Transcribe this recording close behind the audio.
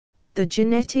The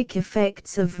genetic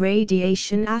effects of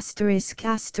radiation ******.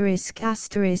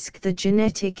 The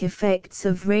genetic effects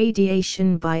of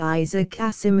radiation by Isaac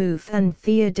Asimov and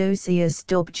Theodosius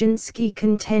Dobzhansky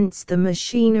contents The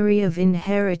machinery of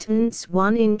inheritance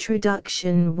 1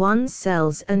 Introduction 1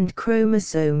 Cells and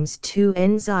chromosomes 2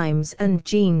 Enzymes and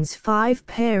genes 5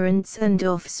 Parents and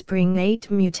offspring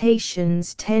 8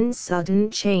 Mutations 10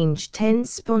 Sudden change 10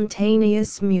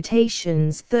 Spontaneous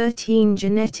mutations 13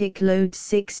 Genetic load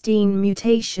 16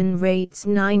 Mutation rates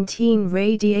 19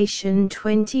 Radiation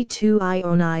 22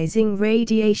 Ionizing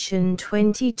radiation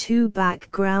 22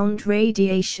 Background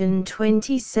radiation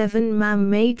 27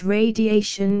 Man-made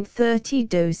radiation 30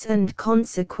 Dose and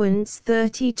consequence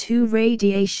 32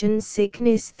 Radiation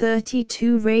sickness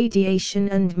 32 Radiation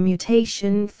and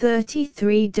mutation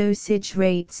 33 Dosage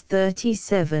rates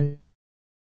 37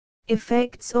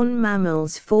 Effects on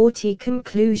mammals 40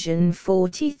 Conclusion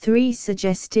 43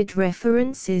 Suggested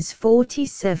references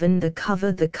 47 The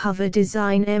cover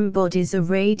design embodies a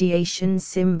radiation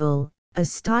symbol, a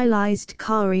stylized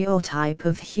karyotype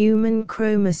of human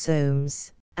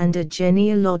chromosomes, and a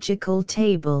genealogical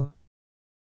table.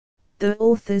 The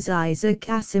authors Isaac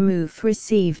Asimov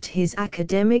received his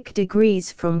academic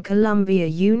degrees from Columbia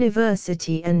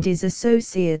University and is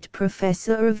Associate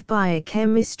Professor of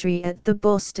Biochemistry at the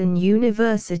Boston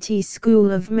University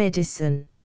School of Medicine.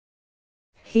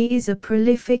 He is a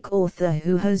prolific author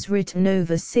who has written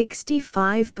over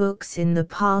 65 books in the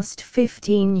past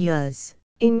 15 years,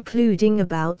 including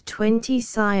about 20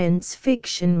 science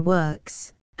fiction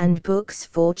works, and books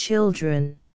for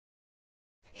children.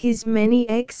 His many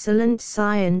excellent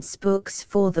science books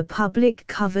for the public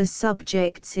cover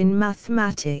subjects in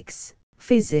mathematics,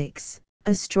 physics,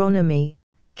 astronomy,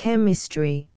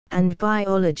 chemistry, and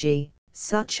biology,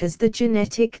 such as The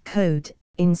Genetic Code,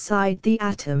 Inside the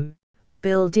Atom,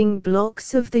 Building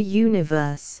Blocks of the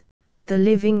Universe, The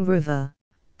Living River,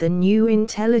 The New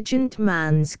Intelligent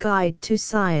Man's Guide to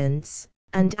Science,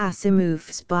 and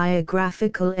Asimov's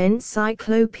Biographical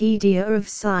Encyclopedia of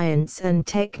Science and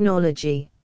Technology.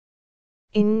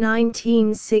 In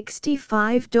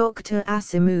 1965 Dr.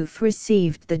 Asimov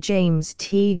received the James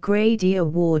T. Grady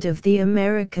Award of the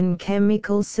American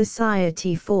Chemical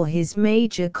Society for his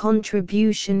major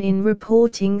contribution in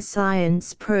reporting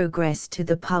science progress to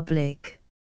the public.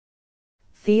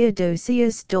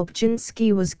 Theodosius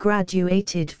Dobzhansky was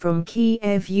graduated from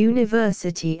Kiev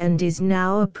University and is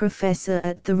now a professor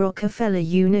at the Rockefeller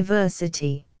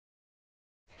University.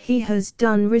 He has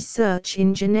done research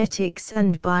in genetics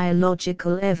and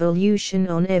biological evolution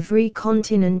on every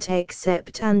continent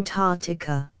except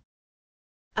Antarctica.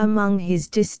 Among his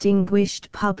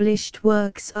distinguished published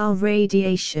works are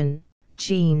Radiation,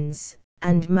 Genes,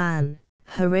 and Man,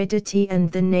 Heredity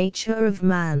and the Nature of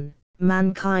Man,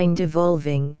 Mankind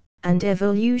Evolving, and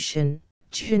Evolution,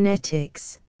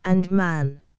 Genetics, and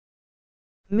Man.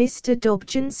 Mr.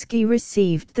 Dobzhansky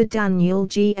received the Daniel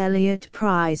G. Elliott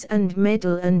Prize and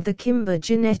Medal and the Kimber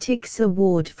Genetics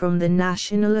Award from the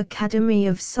National Academy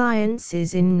of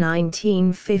Sciences in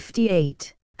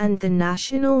 1958, and the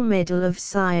National Medal of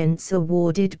Science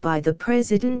awarded by the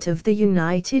President of the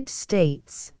United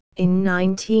States, in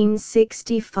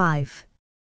 1965.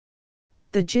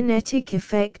 The Genetic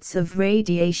Effects of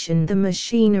Radiation The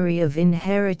Machinery of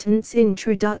Inheritance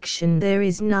Introduction There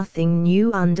is nothing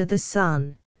new under the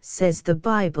sun, says the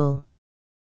Bible.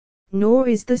 Nor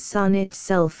is the sun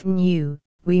itself new,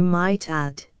 we might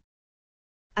add.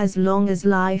 As long as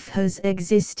life has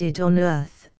existed on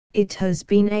Earth, it has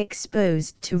been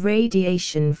exposed to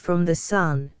radiation from the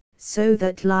sun, so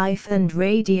that life and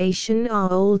radiation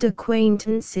are old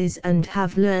acquaintances and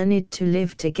have learned to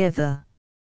live together.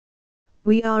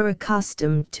 We are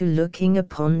accustomed to looking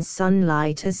upon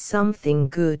sunlight as something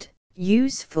good,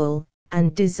 useful,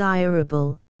 and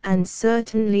desirable, and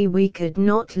certainly we could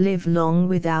not live long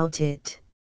without it.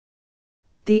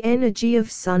 The energy of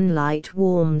sunlight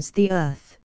warms the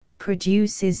earth,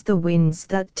 produces the winds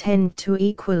that tend to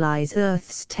equalize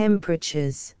Earth's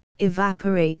temperatures,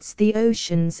 evaporates the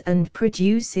oceans and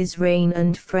produces rain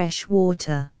and fresh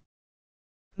water.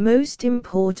 Most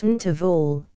important of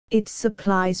all, it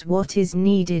supplies what is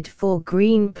needed for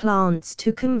green plants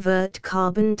to convert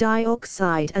carbon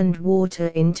dioxide and water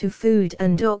into food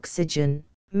and oxygen,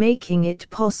 making it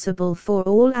possible for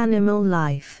all animal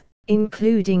life,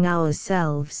 including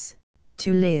ourselves,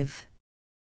 to live.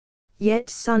 Yet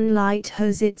sunlight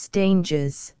has its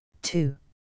dangers, too.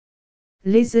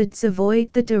 Lizards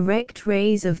avoid the direct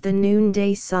rays of the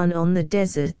noonday sun on the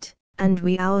desert, and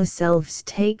we ourselves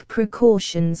take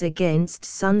precautions against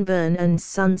sunburn and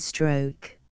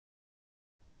sunstroke.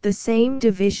 The same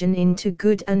division into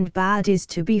good and bad is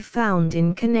to be found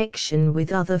in connection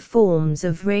with other forms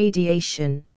of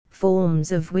radiation,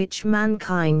 forms of which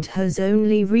mankind has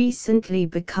only recently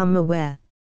become aware.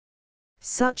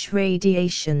 Such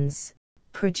radiations,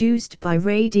 produced by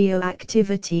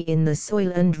radioactivity in the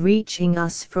soil and reaching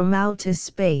us from outer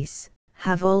space,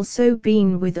 have also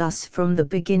been with us from the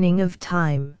beginning of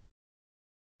time.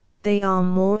 They are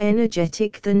more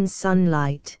energetic than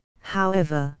sunlight,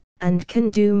 however, and can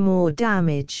do more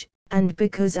damage, and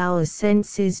because our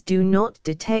senses do not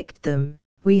detect them,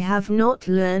 we have not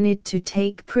learned to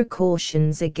take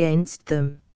precautions against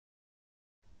them.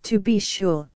 To be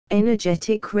sure,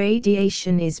 energetic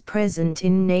radiation is present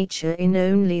in nature in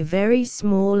only very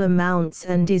small amounts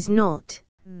and is not,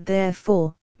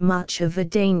 therefore, much of a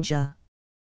danger.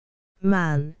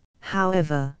 Man,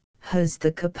 however, has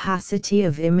the capacity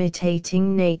of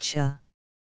imitating nature.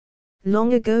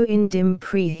 Long ago in dim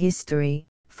prehistory,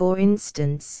 for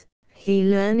instance, he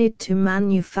learned to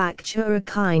manufacture a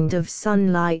kind of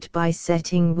sunlight by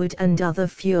setting wood and other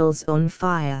fuels on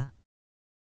fire.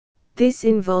 This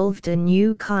involved a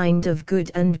new kind of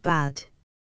good and bad.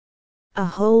 A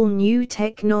whole new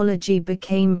technology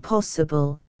became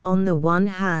possible, on the one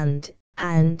hand,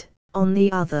 and, on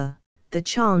the other, the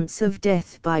chance of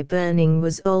death by burning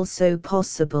was also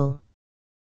possible.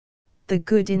 The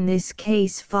good in this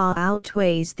case far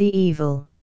outweighs the evil.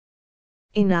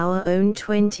 In our own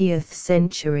 20th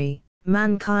century,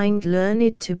 mankind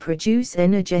learned to produce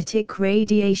energetic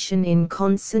radiation in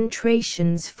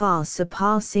concentrations far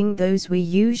surpassing those we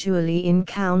usually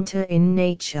encounter in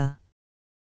nature.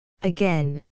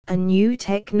 Again, a new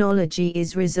technology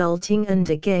is resulting and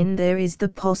again there is the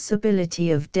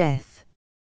possibility of death.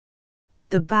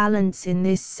 The balance in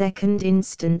this second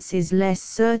instance is less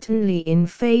certainly in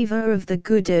favor of the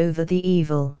good over the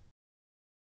evil.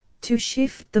 To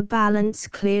shift the balance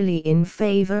clearly in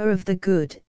favor of the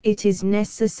good, it is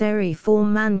necessary for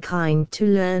mankind to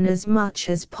learn as much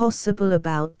as possible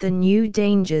about the new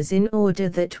dangers in order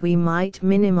that we might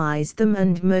minimize them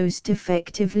and most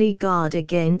effectively guard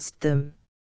against them.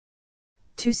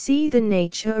 To see the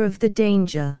nature of the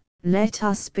danger, let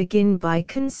us begin by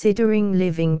considering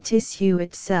living tissue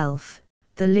itself,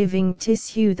 the living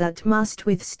tissue that must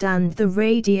withstand the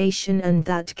radiation and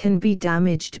that can be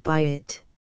damaged by it.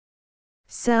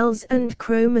 Cells and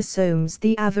chromosomes.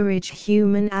 The average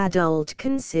human adult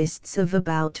consists of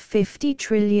about 50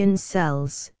 trillion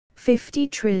cells, 50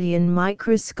 trillion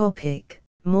microscopic,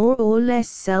 more or less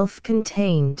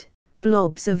self-contained,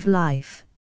 blobs of life.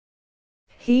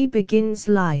 He begins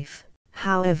life,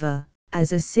 however,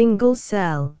 as a single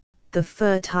cell, the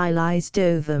fertilized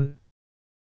ovum.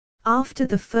 After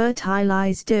the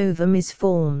fertilized ovum is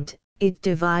formed, it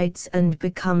divides and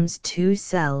becomes two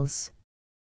cells.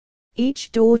 Each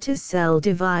daughter cell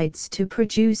divides to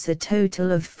produce a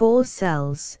total of 4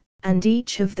 cells, and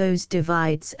each of those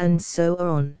divides and so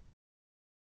on.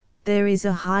 There is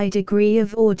a high degree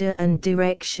of order and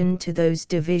direction to those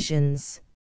divisions.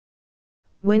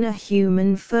 When a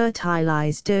human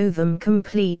fertilized ovum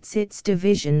completes its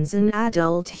divisions, an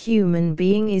adult human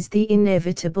being is the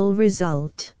inevitable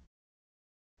result.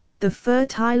 The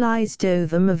fertilized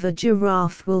ovum of a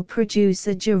giraffe will produce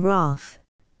a giraffe,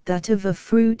 that of a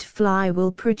fruit fly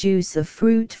will produce a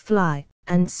fruit fly,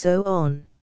 and so on.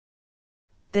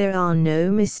 There are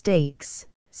no mistakes,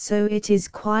 so it is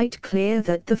quite clear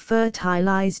that the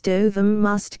fertilized ovum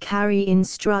must carry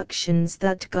instructions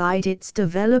that guide its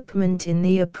development in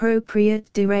the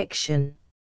appropriate direction.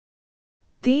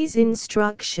 These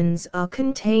instructions are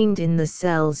contained in the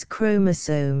cell's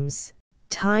chromosomes,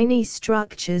 tiny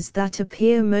structures that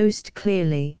appear most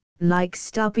clearly, like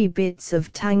stubby bits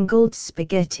of tangled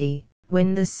spaghetti,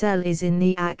 when the cell is in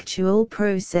the actual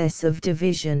process of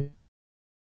division.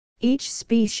 Each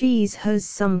species has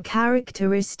some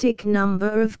characteristic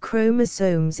number of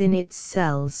chromosomes in its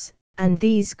cells, and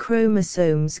these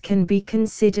chromosomes can be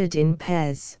considered in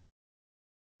pairs.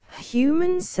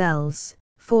 Human cells,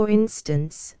 for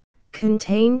instance,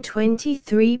 contain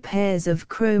 23 pairs of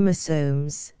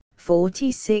chromosomes,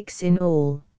 46 in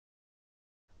all.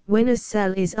 When a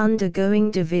cell is undergoing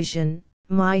division,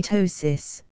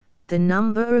 mitosis, the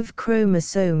number of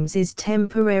chromosomes is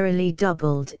temporarily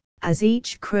doubled, as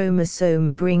each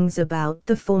chromosome brings about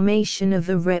the formation of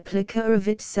a replica of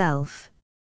itself.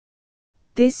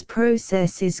 This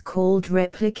process is called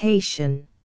replication.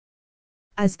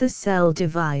 As the cell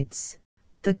divides,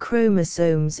 the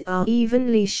chromosomes are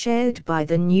evenly shared by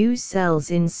the new cells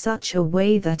in such a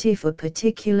way that if a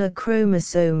particular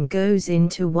chromosome goes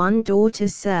into one daughter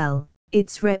cell,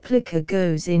 its replica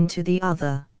goes into the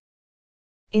other.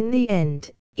 In the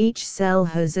end, Each cell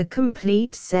has a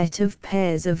complete set of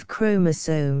pairs of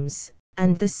chromosomes,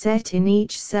 and the set in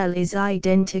each cell is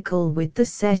identical with the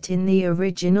set in the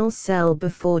original cell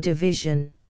before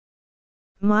division.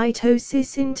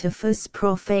 Mitosis interphase,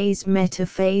 prophase,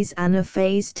 metaphase,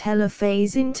 anaphase,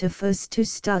 telophase interphase. To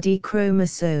study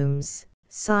chromosomes,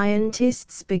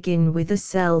 scientists begin with a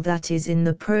cell that is in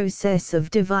the process of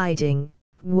dividing,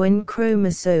 when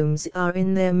chromosomes are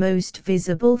in their most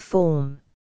visible form.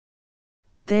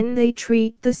 Then they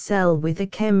treat the cell with a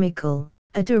chemical,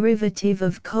 a derivative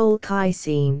of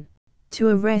colchicine, to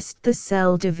arrest the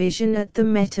cell division at the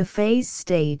metaphase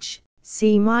stage.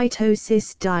 See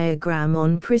mitosis diagram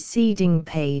on preceding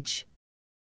page.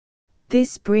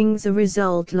 This brings a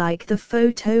result like the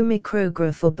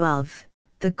photomicrograph above.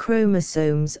 The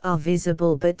chromosomes are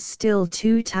visible but still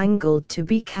too tangled to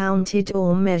be counted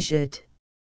or measured.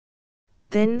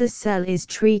 Then the cell is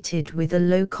treated with a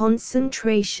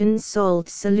low-concentration salt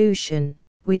solution,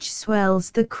 which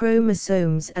swells the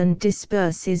chromosomes and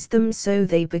disperses them so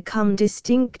they become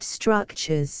distinct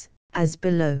structures, as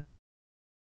below.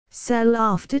 Cell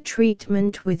after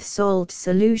treatment with salt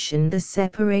solution. The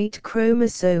separate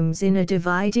chromosomes in a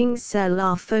dividing cell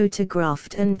are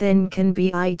photographed and then can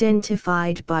be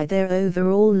identified by their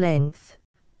overall length,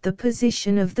 the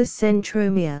position of the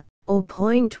centromere, or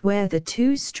point where the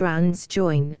two strands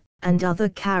join, and other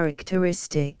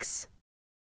characteristics.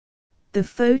 The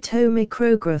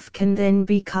photomicrograph can then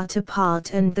be cut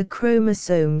apart and the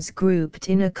chromosomes grouped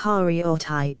in a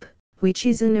karyotype, which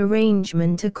is an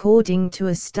arrangement according to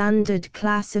a standard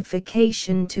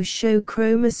classification to show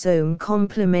chromosome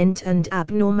complement and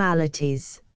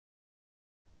abnormalities.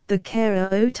 The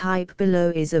karyotype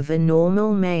below is of a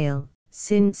normal male,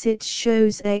 since it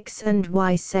shows X and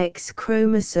Y sex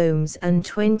chromosomes and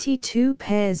 22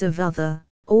 pairs of other,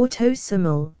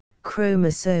 autosomal,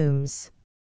 chromosomes.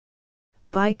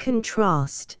 By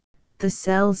contrast, the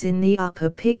cells in the upper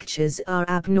pictures are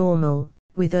abnormal,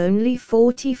 with only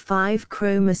 45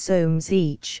 chromosomes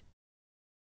each.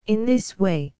 In this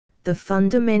way, the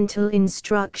fundamental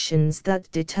instructions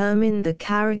that determine the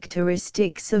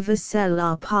characteristics of a cell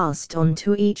are passed on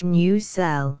to each new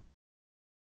cell.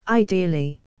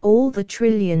 Ideally, all the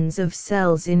trillions of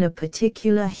cells in a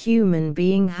particular human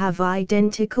being have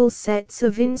identical sets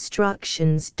of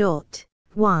instructions.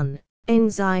 1.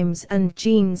 Enzymes and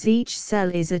genes. Each cell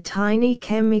is a tiny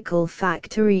chemical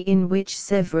factory in which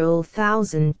several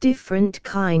thousand different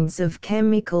kinds of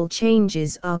chemical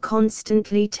changes are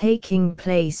constantly taking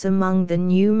place among the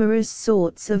numerous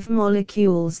sorts of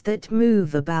molecules that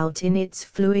move about in its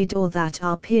fluid or that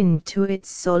are pinned to its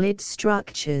solid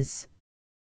structures.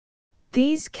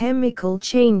 These chemical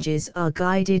changes are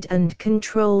guided and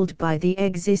controlled by the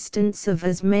existence of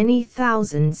as many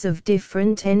thousands of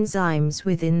different enzymes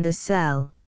within the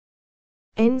cell.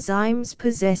 Enzymes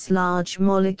possess large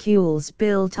molecules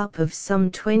built up of some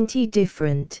 20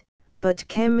 different, but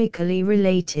chemically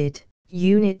related,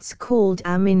 units called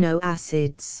amino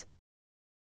acids.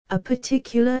 A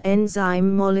particular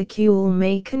enzyme molecule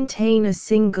may contain a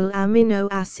single amino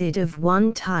acid of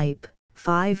one type,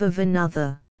 5 of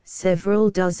another, several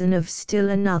dozen of still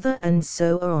another, and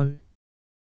so on.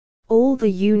 All the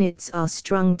units are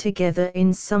strung together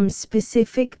in some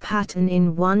specific pattern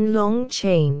in one long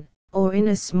chain, or in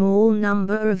a small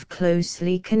number of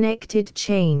closely connected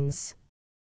chains.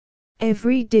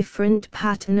 Every different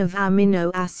pattern of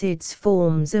amino acids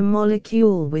forms a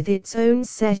molecule with its own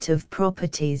set of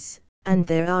properties, and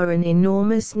there are an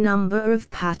enormous number of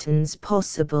patterns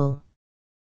possible.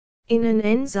 In an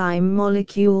enzyme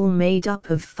molecule made up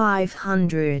of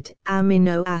 500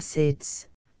 amino acids,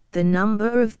 the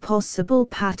number of possible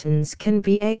patterns can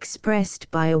be expressed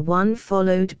by a 1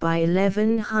 followed by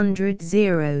 1100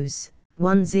 zeros,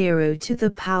 1 0 to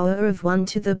the power of 1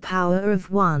 to the power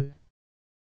of 1.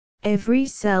 Every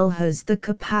cell has the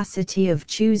capacity of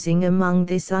choosing among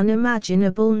this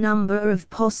unimaginable number of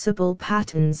possible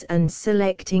patterns and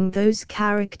selecting those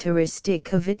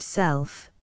characteristic of itself.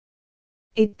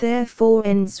 It therefore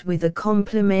ends with a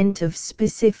complement of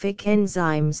specific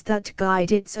enzymes that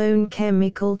guide its own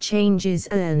chemical changes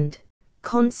and,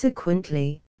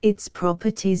 consequently, its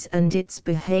properties and its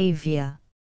behavior.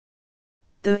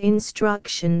 The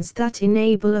instructions that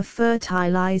enable a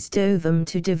fertilized ovum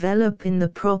to develop in the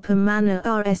proper manner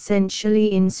are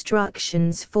essentially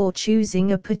instructions for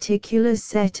choosing a particular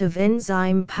set of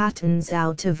enzyme patterns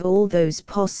out of all those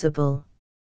possible.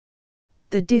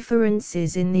 The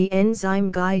differences in the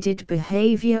enzyme-guided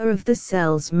behavior of the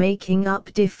cells making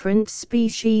up different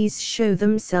species show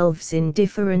themselves in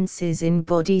differences in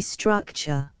body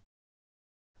structure.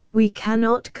 We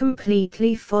cannot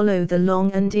completely follow the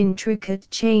long and intricate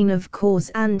chain of cause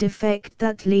and effect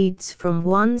that leads from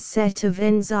one set of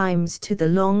enzymes to the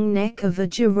long neck of a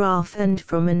giraffe and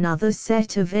from another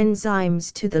set of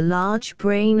enzymes to the large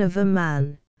brain of a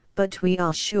man, but we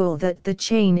are sure that the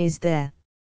chain is there.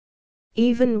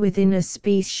 Even within a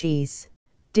species,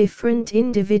 different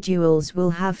individuals will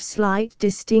have slight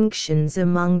distinctions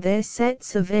among their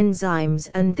sets of enzymes,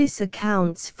 and this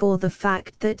accounts for the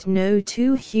fact that no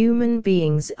two human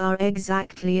beings are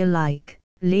exactly alike,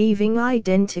 leaving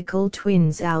identical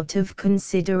twins out of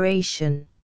consideration.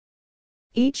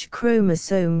 Each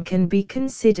chromosome can be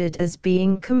considered as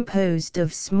being composed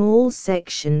of small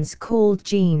sections called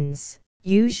genes,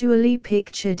 usually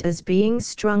pictured as being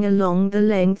strung along the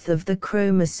length of the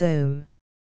chromosome.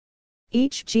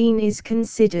 Each gene is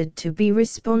considered to be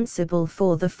responsible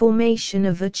for the formation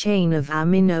of a chain of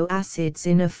amino acids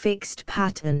in a fixed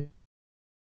pattern.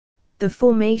 The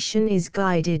formation is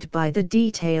guided by the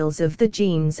details of the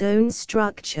gene's own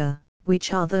structure,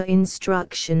 which are the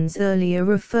instructions earlier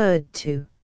referred to.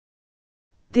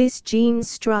 This gene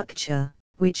structure,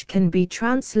 which can be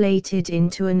translated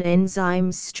into an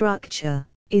enzyme's structure,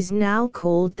 is now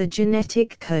called the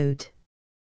genetic code.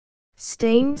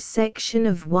 Stained section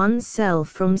of one cell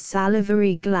from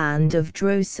salivary gland of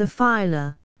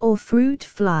Drosophila, or fruit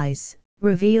flies,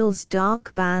 reveals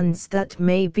dark bands that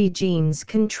may be genes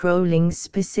controlling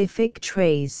specific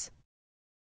traits.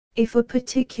 If a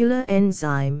particular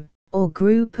enzyme, or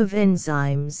group of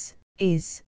enzymes,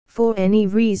 is, for any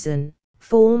reason,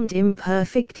 formed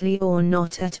imperfectly or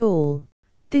not at all,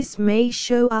 this may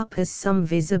show up as some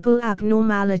visible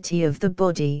abnormality of the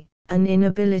body, an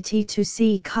inability to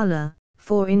see color,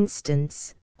 for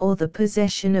instance, or the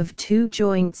possession of 2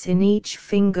 joints in each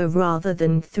finger rather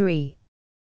than 3.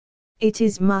 It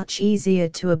is much easier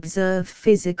to observe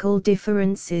physical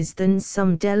differences than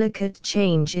some delicate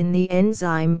change in the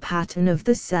enzyme pattern of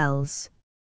the cells.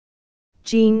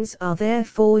 Genes are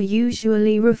therefore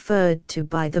usually referred to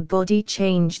by the body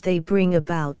change they bring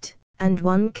about, and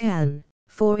one can,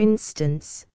 for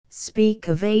instance, speak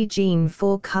of a gene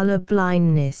for color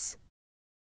blindness.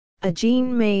 A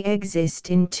gene may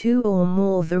exist in 2 or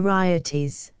more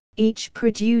varieties, each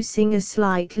producing a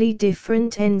slightly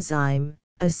different enzyme,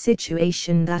 a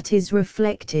situation that is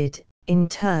reflected, in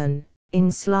turn,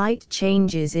 in slight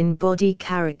changes in body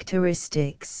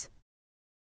characteristics.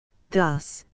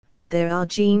 Thus, there are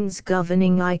genes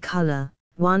governing eye color,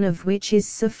 one of which is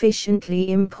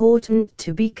sufficiently important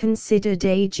to be considered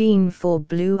a gene for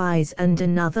blue eyes and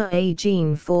another a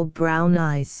gene for brown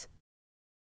eyes.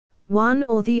 One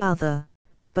or the other,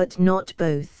 but not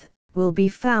both, will be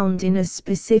found in a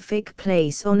specific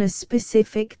place on a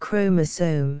specific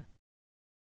chromosome.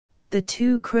 The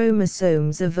 2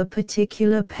 chromosomes of a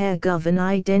particular pair govern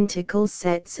identical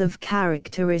sets of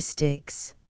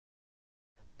characteristics.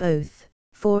 Both,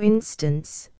 for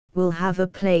instance, will have a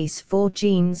place for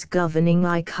genes governing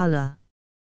eye color.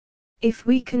 If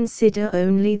we consider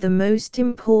only the most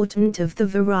important of the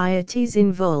varieties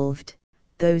involved,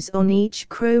 those on each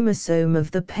chromosome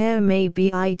of the pair may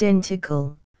be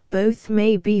identical, both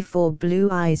may be for blue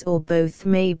eyes or both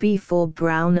may be for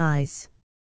brown eyes.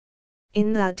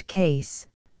 In that case,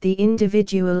 the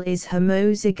individual is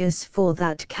homozygous for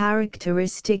that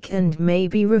characteristic and may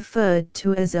be referred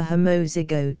to as a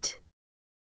homozygote.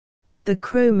 The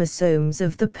chromosomes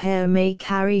of the pair may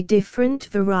carry different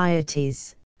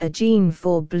varieties, a gene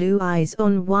for blue eyes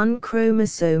on one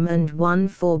chromosome and one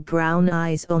for brown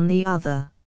eyes on the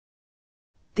other.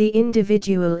 The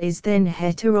individual is then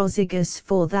heterozygous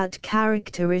for that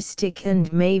characteristic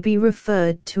and may be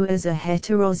referred to as a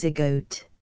heterozygote.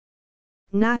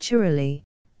 Naturally,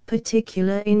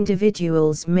 particular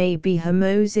individuals may be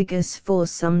homozygous for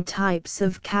some types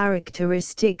of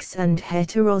characteristics and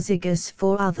heterozygous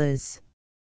for others.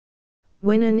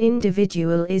 When an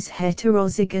individual is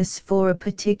heterozygous for a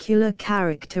particular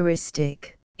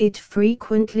characteristic, it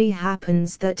frequently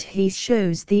happens that he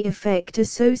shows the effect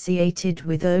associated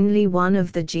with only one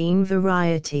of the gene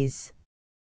varieties.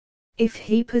 If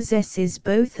he possesses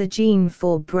both a gene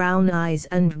for brown eyes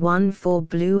and one for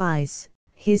blue eyes,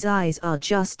 his eyes are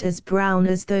just as brown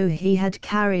as though he had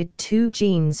carried 2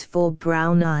 genes for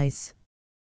brown eyes.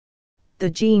 The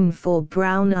gene for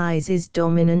brown eyes is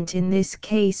dominant in this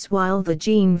case while the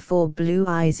gene for blue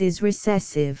eyes is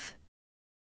recessive.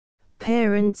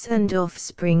 Parents and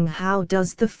offspring. How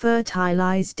does the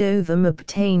fertilized ovum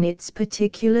obtain its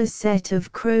particular set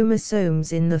of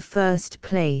chromosomes in the first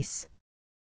place?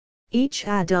 Each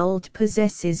adult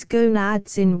possesses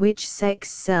gonads in which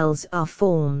sex cells are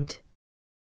formed.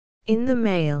 In the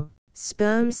male,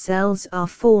 sperm cells are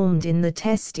formed in the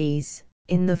testes,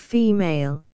 In the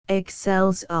female, egg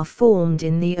cells are formed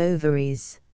in the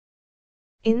ovaries.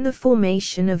 In the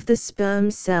formation of the sperm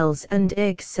cells and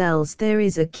egg cells there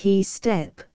is a key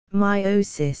step,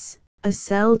 meiosis, a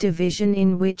cell division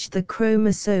in which the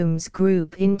chromosomes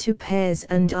group into pairs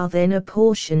and are then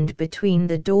apportioned between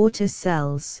the daughter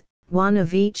cells, one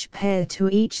of each pair to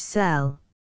each cell.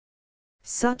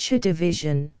 Such a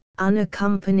division,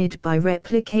 unaccompanied by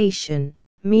replication,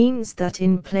 means that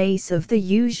in place of the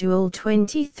usual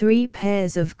 23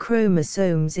 pairs of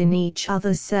chromosomes in each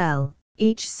other cell,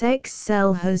 each sex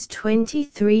cell has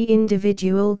 23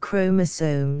 individual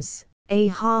chromosomes, a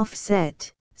half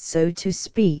set, so to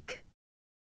speak.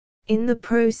 In the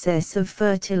process of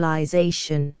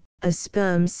fertilization, a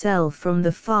sperm cell from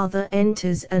the father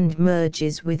enters and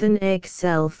merges with an egg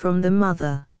cell from the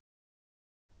mother.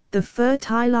 The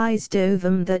fertilized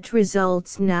ovum that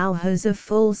results now has a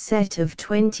full set of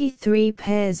 23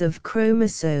 pairs of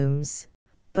chromosomes,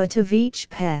 but of each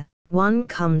pair, one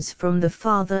comes from the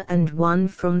father and one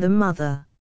from the mother.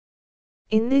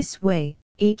 In this way,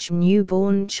 each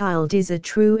newborn child is a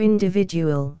true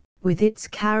individual, with its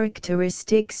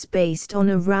characteristics based on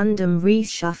a random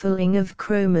reshuffling of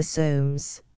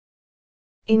chromosomes.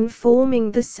 In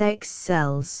forming the sex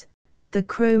cells, the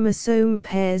chromosome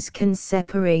pairs can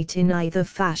separate in either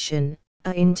fashion,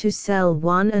 A into cell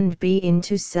 1 and B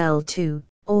into cell 2,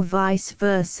 or vice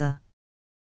versa.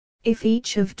 If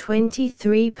each of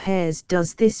 23 pairs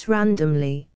does this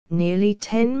randomly, nearly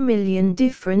 10 million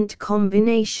different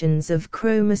combinations of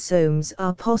chromosomes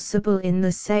are possible in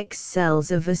the sex cells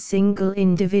of a single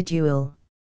individual.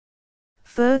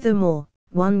 Furthermore,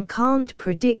 one can't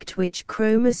predict which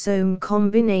chromosome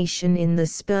combination in the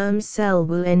sperm cell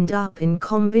will end up in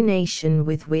combination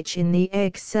with which in the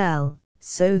egg cell,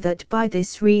 so that by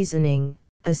this reasoning,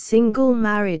 a single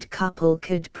married couple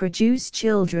could produce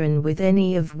children with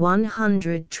any of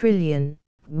 100 trillion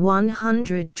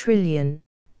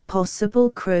possible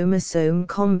chromosome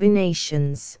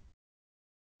combinations.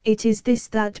 It is this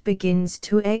that begins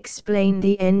to explain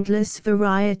the endless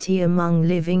variety among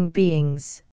living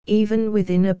beings, even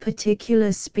within a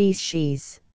particular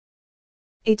species.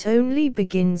 It only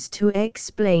begins to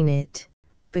explain it,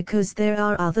 because there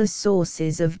are other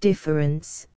sources of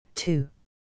difference, too.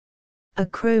 A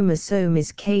chromosome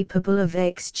is capable of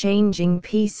exchanging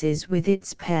pieces with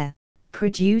its pair,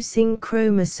 producing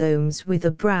chromosomes with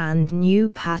a brand new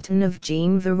pattern of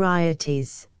gene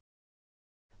varieties.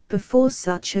 Before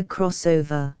such a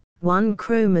crossover, one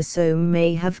chromosome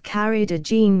may have carried a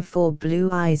gene for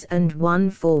blue eyes and one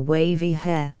for wavy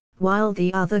hair, while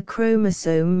the other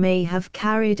chromosome may have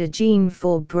carried a gene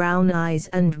for brown eyes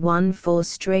and one for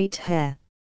straight hair.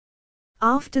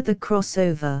 After the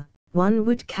crossover, one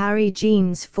would carry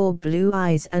genes for blue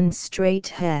eyes and straight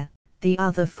hair, the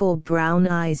other for brown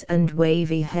eyes and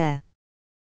wavy hair.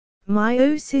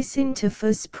 Meiosis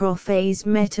interphase prophase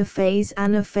metaphase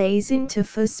anaphase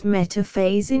interphase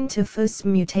metaphase interphase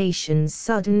mutations,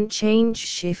 sudden change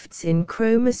shifts in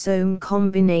chromosome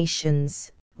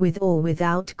combinations, with or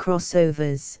without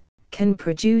crossovers, can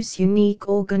produce unique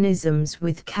organisms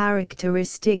with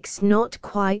characteristics not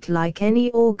quite like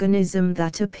any organism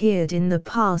that appeared in the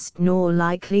past nor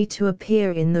likely to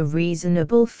appear in the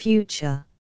reasonable future.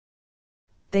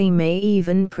 They may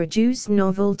even produce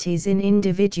novelties in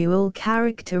individual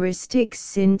characteristics,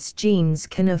 since genes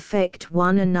can affect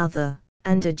one another,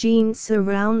 and a gene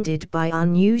surrounded by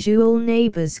unusual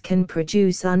neighbors can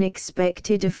produce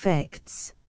unexpected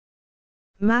effects.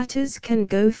 Matters can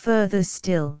go further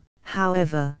still,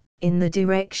 however, in the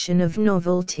direction of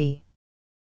novelty.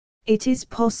 It is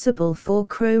possible for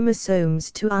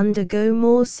chromosomes to undergo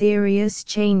more serious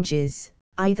changes,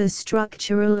 either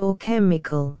structural or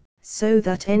chemical, so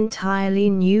that entirely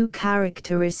new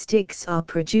characteristics are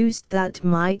produced that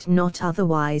might not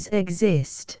otherwise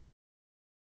exist.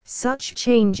 Such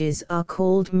changes are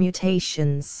called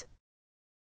mutations.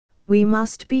 We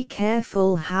must be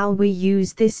careful how we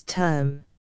use this term.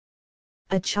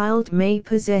 A child may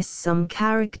possess some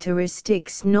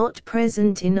characteristics not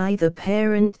present in either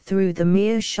parent through the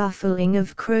mere shuffling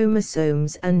of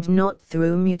chromosomes and not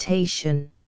through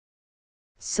mutation.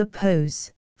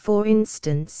 Suppose, for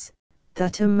instance,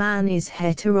 that a man is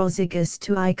heterozygous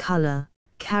to eye color,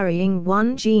 carrying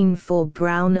one gene for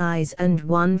brown eyes and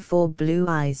one for blue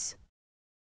eyes.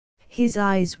 His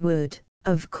eyes would,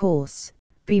 of course,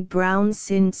 be brown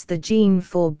since the gene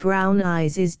for brown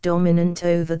eyes is dominant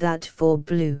over that for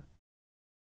blue.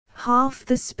 Half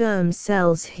the sperm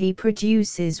cells he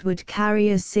produces would carry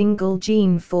a single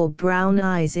gene for brown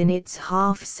eyes in its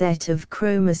half set of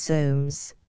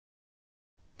chromosomes.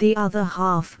 The other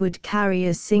half would carry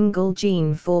a single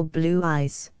gene for blue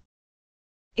eyes.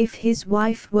 If his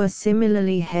wife were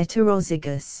similarly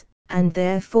heterozygous, and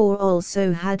therefore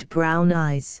also had brown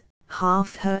eyes,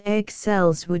 half her egg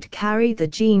cells would carry the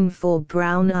gene for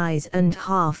brown eyes and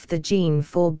half the gene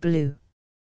for blue.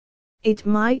 It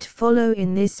might follow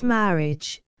in this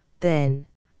marriage, then,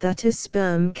 that a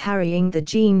sperm carrying the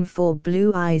gene for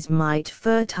blue eyes might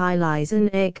fertilize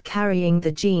an egg carrying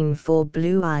the gene for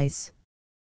blue eyes.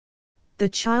 The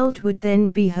child would then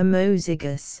be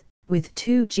homozygous, with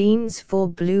two genes for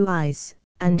blue eyes,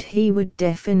 and he would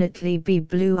definitely be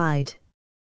blue-eyed.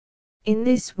 In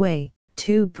this way,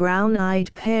 two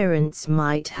brown-eyed parents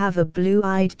might have a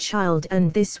blue-eyed child,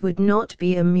 and this would not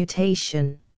be a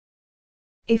mutation.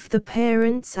 If the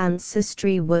parents'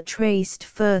 ancestry were traced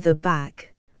further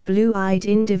back, blue-eyed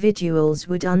individuals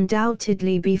would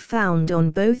undoubtedly be found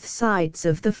on both sides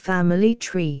of the family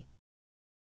tree.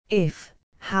 If,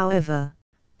 however,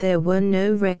 there were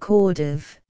no record of,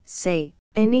 say,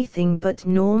 anything but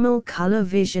normal color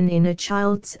vision in a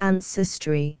child's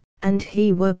ancestry, and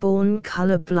he were born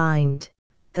colorblind,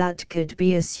 that could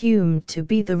be assumed to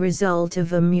be the result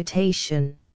of a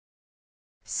mutation.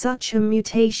 Such a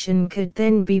mutation could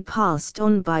then be passed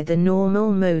on by the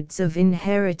normal modes of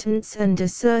inheritance, and a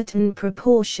certain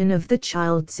proportion of the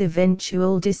child's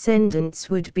eventual descendants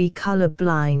would be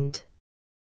colorblind.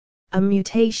 A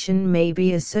mutation may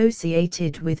be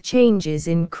associated with changes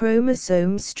in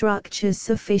chromosome structure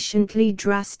sufficiently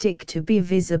drastic to be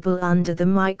visible under the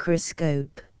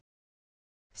microscope.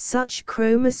 Such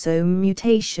chromosome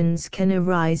mutations can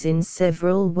arise in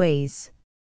several ways.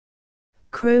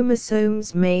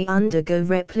 Chromosomes may undergo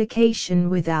replication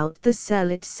without the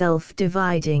cell itself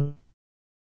dividing.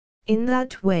 In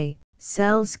that way,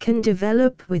 cells can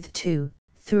develop with 2,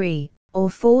 3, or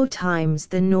 4 times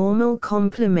the normal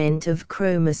complement of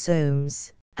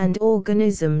chromosomes, and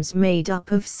organisms made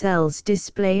up of cells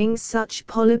displaying such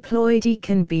polyploidy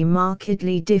can be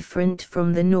markedly different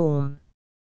from the norm.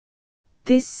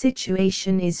 This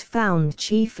situation is found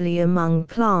chiefly among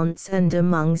plants and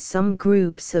among some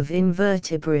groups of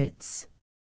invertebrates.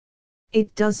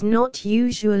 It does not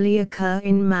usually occur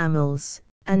in mammals,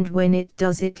 and when it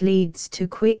does, it leads to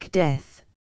quick death.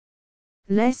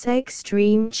 Less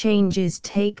extreme changes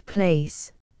take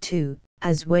place, too,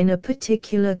 as when a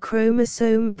particular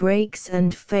chromosome breaks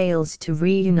and fails to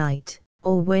reunite,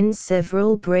 or when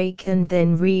several break and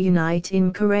then reunite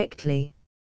incorrectly.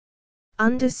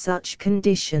 Under such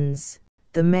conditions,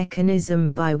 the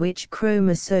mechanism by which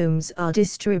chromosomes are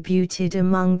distributed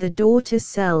among the daughter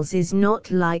cells is not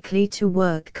likely to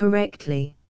work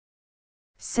correctly.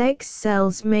 Sex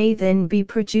cells may then be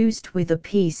produced with a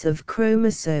piece of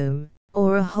chromosome,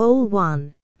 or a whole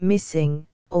one, missing,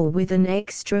 or with an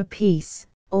extra piece,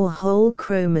 or whole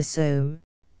chromosome,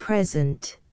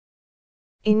 present.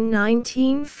 In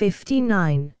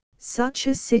 1959, such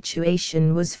a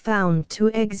situation was found to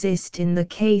exist in the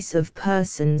case of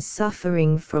persons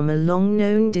suffering from a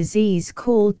long-known disease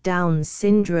called Down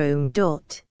syndrome.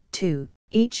 2.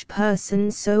 Each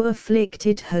person so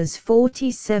afflicted has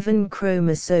 47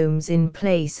 chromosomes in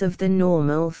place of the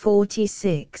normal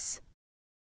 46.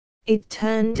 It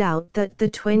turned out that the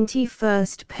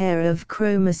 21st pair of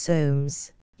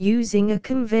chromosomes, using a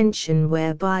convention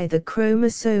whereby the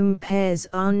chromosome pairs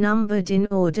are numbered in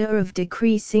order of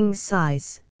decreasing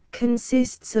size,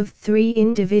 consists of 3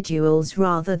 individuals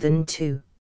rather than 2.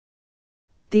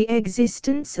 The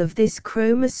existence of this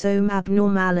chromosome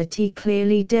abnormality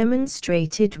clearly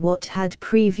demonstrated what had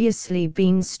previously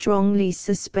been strongly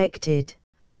suspected,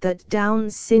 that Down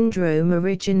syndrome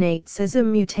originates as a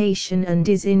mutation and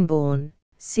is inborn.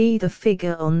 See the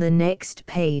figure on the next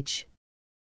page.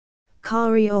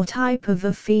 Karyotype of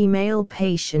a female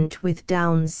patient with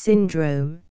Down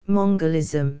syndrome,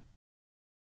 Mongolism.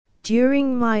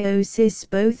 During meiosis,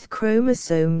 both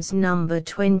chromosomes number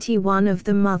 21 of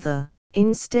the mother,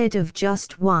 instead of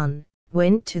just 1,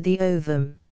 went to the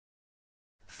ovum.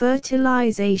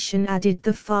 Fertilization added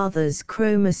the father's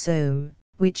chromosome,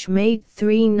 which made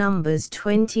 3 numbers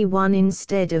 21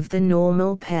 instead of the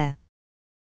normal pair.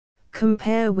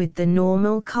 Compare with the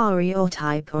normal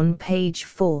karyotype on page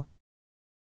 4.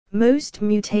 Most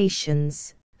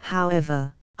mutations,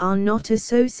 however, are not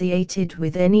associated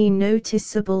with any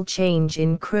noticeable change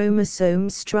in chromosome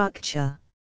structure.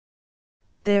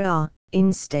 There are,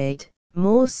 instead,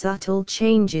 more subtle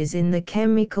changes in the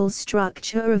chemical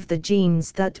structure of the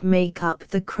genes that make up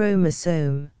the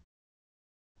chromosome.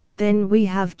 Then we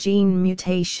have gene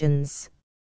mutations.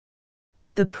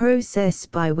 The process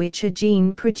by which a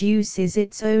gene produces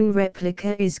its own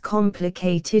replica is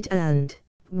complicated and,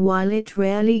 while it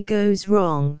rarely goes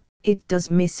wrong, it does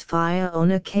misfire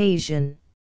on occasion.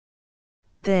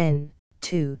 Then,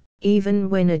 too, even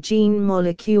when a gene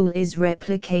molecule is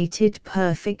replicated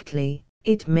perfectly,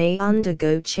 it may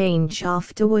undergo change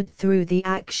afterward through the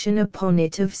action upon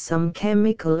it of some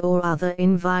chemical or other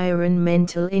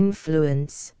environmental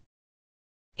influence.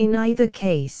 In either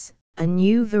case, a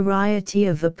new variety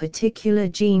of a particular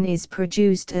gene is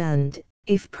produced and,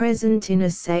 if present in a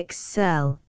sex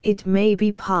cell, it may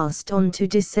be passed on to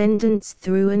descendants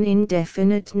through an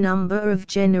indefinite number of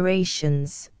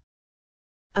generations.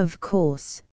 Of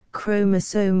course,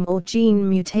 chromosome or gene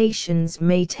mutations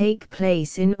may take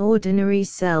place in ordinary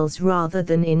cells rather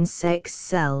than in sex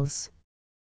cells.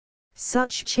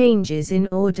 Such changes in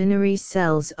ordinary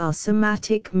cells are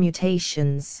somatic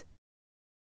mutations.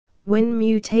 When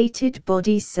mutated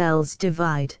body cells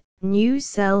divide, new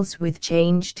cells with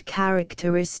changed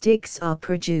characteristics are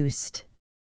produced.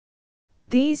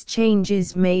 These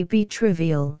changes may be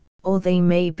trivial, or they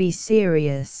may be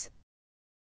serious.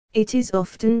 It is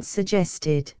often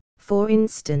suggested, for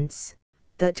instance,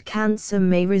 that cancer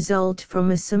may result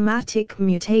from a somatic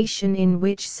mutation in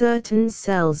which certain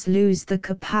cells lose the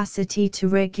capacity to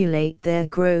regulate their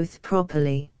growth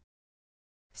properly.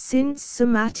 Since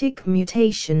somatic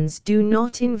mutations do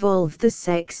not involve the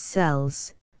sex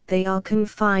cells, they are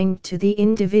confined to the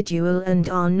individual and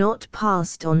are not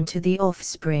passed on to the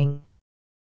offspring.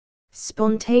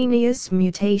 Spontaneous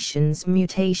mutations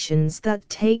that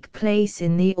take place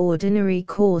in the ordinary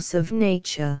course of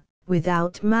nature,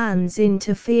 without man's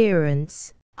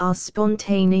interference, are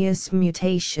spontaneous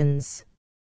mutations.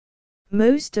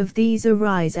 Most of these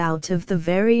arise out of the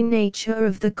very nature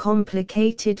of the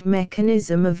complicated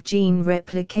mechanism of gene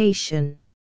replication.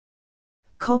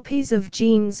 Copies of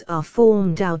genes are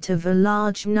formed out of a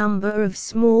large number of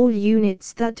small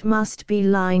units that must be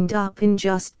lined up in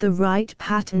just the right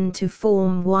pattern to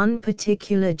form one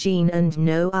particular gene and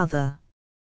no other.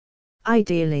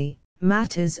 Ideally,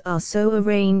 matters are so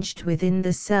arranged within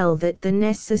the cell that the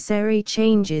necessary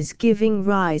changes giving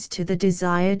rise to the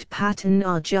desired pattern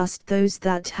are just those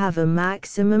that have a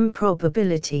maximum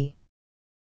probability.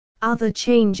 Other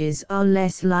changes are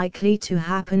less likely to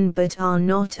happen but are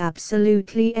not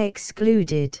absolutely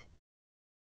excluded.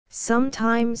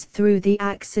 Sometimes through the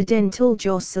accidental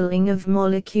jostling of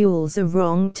molecules a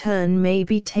wrong turn may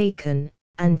be taken,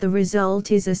 and the result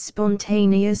is a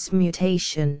spontaneous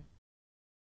mutation.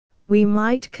 We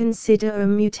might consider a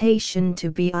mutation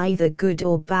to be either good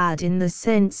or bad in the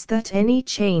sense that any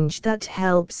change that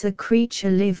helps a creature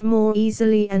live more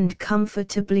easily and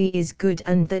comfortably is good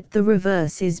and that the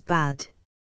reverse is bad.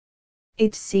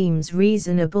 It seems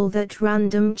reasonable that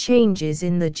random changes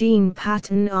in the gene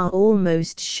pattern are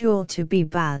almost sure to be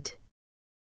bad.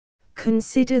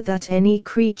 Consider that any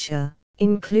creature,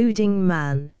 including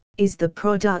man, is the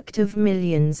product of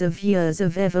millions of years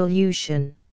of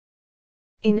evolution.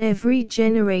 In every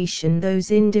generation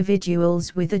those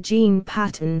individuals with a gene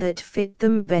pattern that fit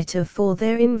them better for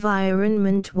their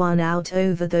environment won out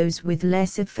over those with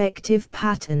less effective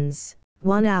patterns,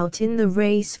 won out in the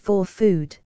race for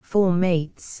food, for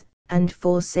mates, and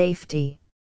for safety.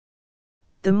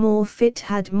 The more fit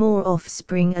had more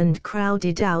offspring and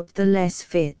crowded out the less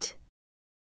fit.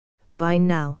 By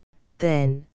now,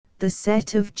 then, the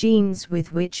set of genes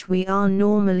with which we are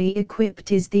normally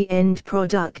equipped is the end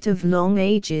product of long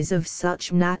ages of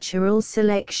such natural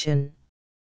selection.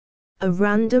 A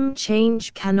random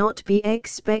change cannot be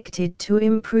expected to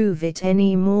improve it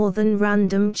any more than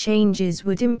random changes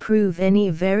would improve any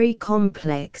very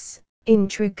complex,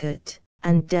 intricate,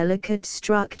 and delicate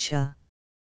structure.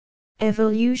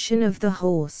 Evolution of the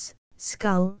horse,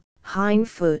 skull,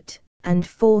 hindfoot, and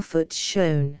forefoot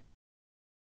shown.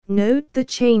 Note the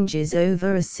changes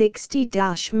over a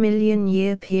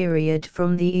 60-million-year period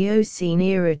from the Eocene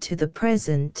era to the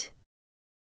present.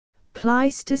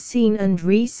 Pleistocene and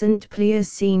recent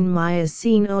Pliocene,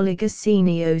 Miocene, Oligocene,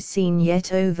 Eocene.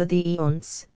 Yet over the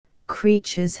eons,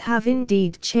 creatures have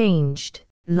indeed changed,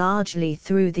 largely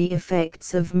through the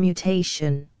effects of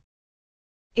mutation.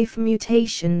 If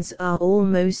mutations are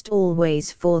almost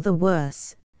always for the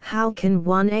worse, how can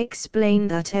one explain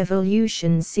that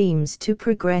evolution seems to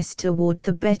progress toward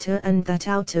the better and that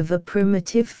out of a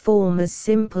primitive form as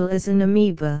simple as an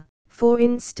amoeba, for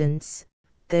instance,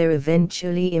 there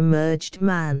eventually emerged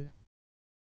man?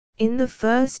 In the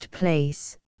first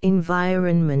place,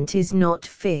 environment is not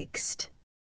fixed.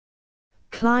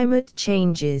 Climate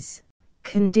changes,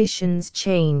 conditions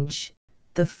change,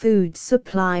 the food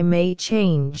supply may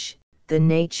change, the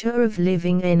nature of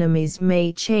living enemies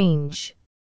may change.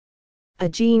 A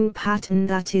gene pattern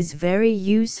that is very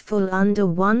useful under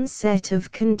one set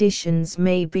of conditions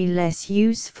may be less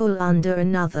useful under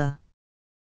another.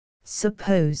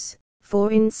 Suppose,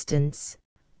 for instance,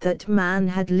 that man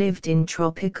had lived in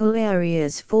tropical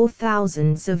areas for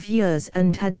thousands of years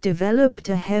and had developed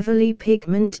a heavily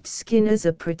pigmented skin as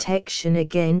a protection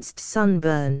against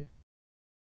sunburn.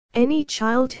 Any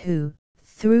child who,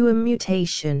 through a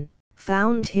mutation,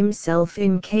 found himself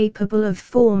incapable of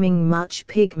forming much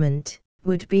pigment,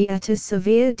 would be at a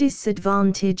severe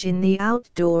disadvantage in the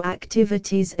outdoor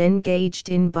activities engaged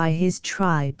in by his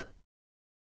tribe.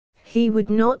 He would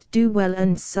not do well,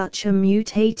 and such a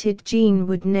mutated gene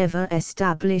would never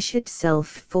establish itself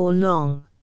for long.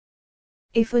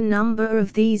 If a number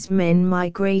of these men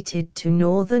migrated to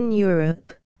northern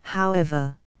Europe,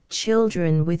 however,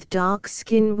 children with dark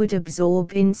skin would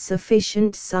absorb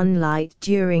insufficient sunlight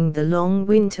during the long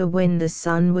winter when the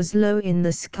sun was low in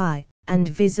the sky, and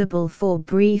visible for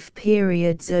brief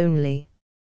periods only.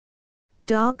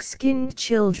 Dark-skinned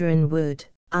children would,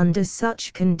 under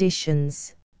such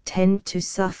conditions, tend to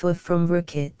suffer from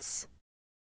rickets.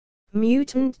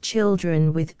 Mutant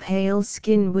children with pale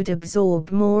skin would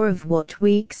absorb more of what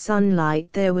weak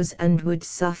sunlight there was and would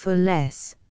suffer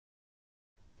less.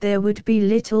 There would be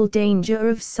little danger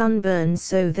of sunburn,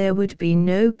 so there would be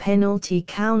no penalty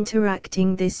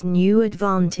counteracting this new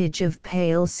advantage of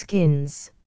pale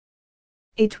skins.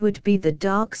 It would be the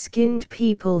dark-skinned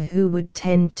people who would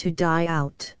tend to die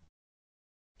out.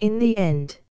 In the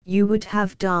end, you would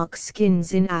have dark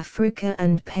skins in Africa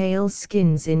and pale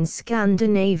skins in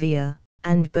Scandinavia,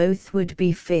 and both would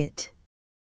be fit.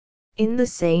 In the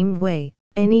same way,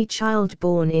 any child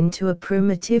born into a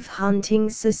primitive hunting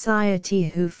society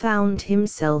who found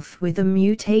himself with a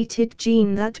mutated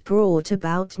gene that brought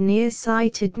about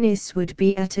nearsightedness would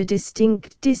be at a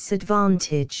distinct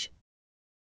disadvantage.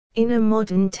 In a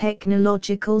modern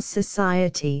technological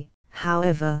society,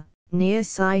 however,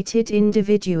 nearsighted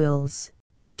individuals,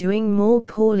 doing more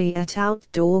poorly at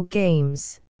outdoor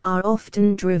games, are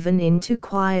often driven into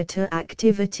quieter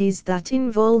activities that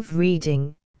involve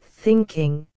reading,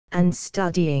 thinking, and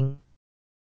studying.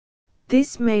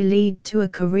 This may lead to a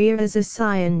career as a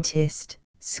scientist,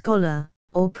 scholar,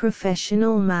 or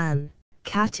professional man,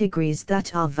 categories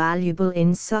that are valuable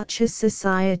in such a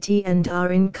society and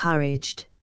are encouraged.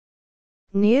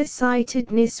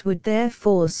 Nearsightedness would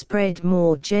therefore spread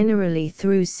more generally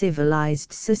through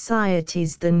civilized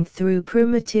societies than through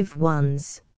primitive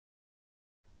ones.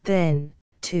 Then,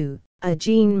 too, a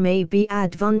gene may be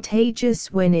advantageous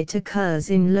when it occurs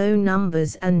in low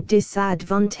numbers and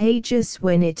disadvantageous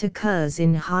when it occurs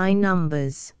in high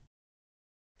numbers.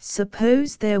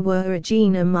 Suppose there were a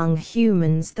gene among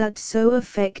humans that so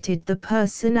affected the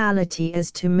personality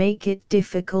as to make it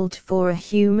difficult for a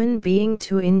human being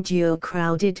to endure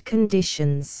crowded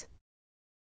conditions.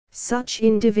 Such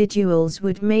individuals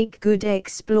would make good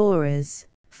explorers,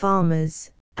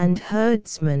 farmers, and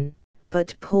herdsmen,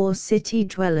 but poor city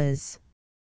dwellers.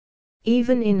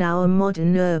 Even in our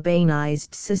modern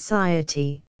urbanized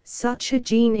society, such a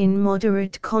gene in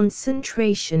moderate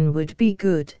concentration would be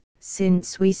good,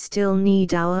 since we still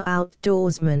need our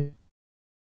outdoorsmen.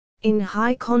 In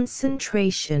high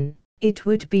concentration, it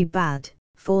would be bad,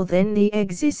 for then the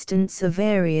existence of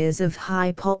areas of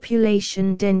high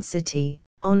population density,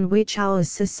 on which our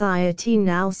society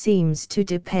now seems to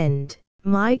depend,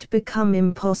 might become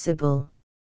impossible.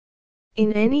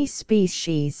 In any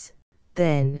species,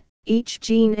 then, each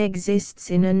gene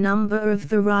exists in a number of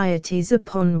varieties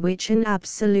upon which an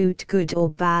absolute good or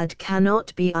bad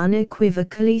cannot be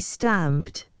unequivocally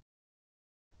stamped.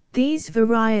 These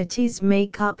varieties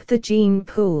make up the gene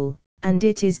pool, and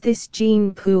it is this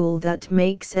gene pool that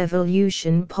makes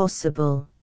evolution possible.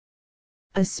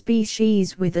 A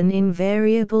species with an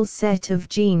invariable set of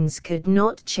genes could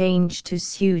not change to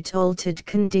suit altered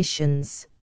conditions.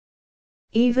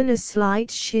 Even a slight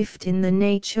shift in the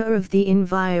nature of the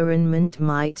environment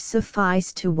might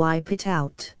suffice to wipe it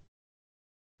out.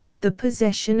 The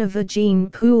possession of a gene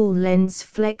pool lends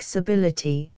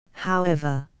flexibility,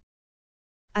 however.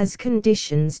 As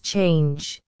conditions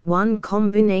change, one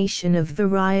combination of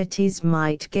varieties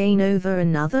might gain over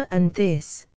another, and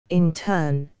this, in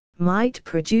turn, might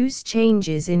produce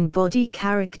changes in body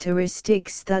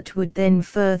characteristics that would then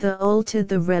further alter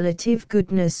the relative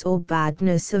goodness or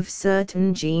badness of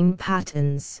certain gene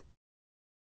patterns.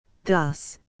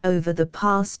 Thus, over the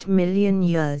past million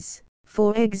years,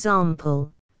 for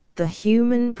example, the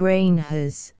human brain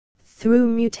has, through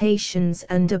mutations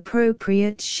and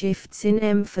appropriate shifts in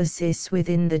emphasis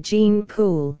within the gene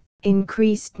pool,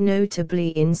 increased notably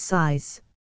in size.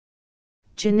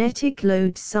 Genetic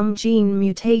load. Some gene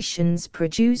mutations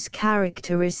produce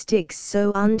characteristics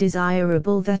so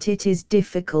undesirable that it is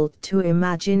difficult to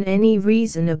imagine any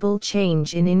reasonable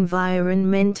change in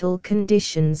environmental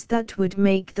conditions that would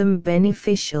make them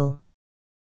beneficial.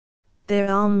 There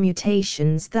are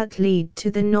mutations that lead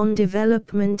to the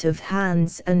non-development of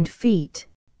hands and feet,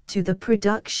 to the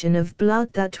production of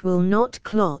blood that will not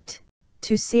clot,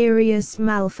 to serious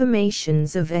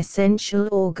malformations of essential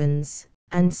organs,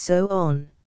 and so on.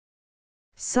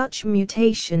 Such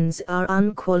mutations are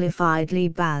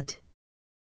unqualifiedly bad.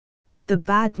 The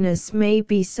badness may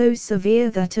be so severe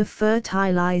that a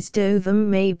fertilized ovum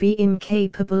may be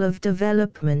incapable of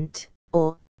development,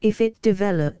 or, if it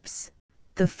develops,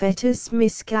 the fetus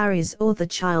miscarries or the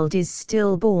child is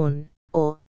stillborn,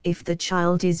 or, if the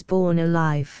child is born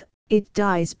alive, it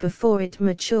dies before it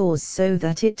matures so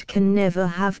that it can never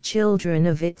have children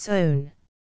of its own.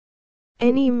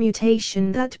 Any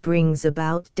mutation that brings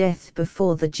about death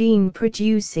before the gene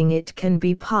producing it can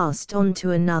be passed on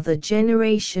to another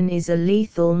generation is a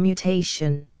lethal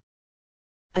mutation.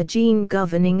 A gene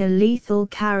governing a lethal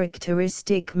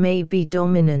characteristic may be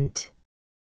dominant.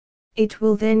 It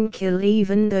will then kill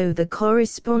even though the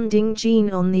corresponding gene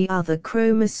on the other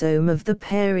chromosome of the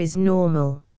pair is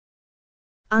normal.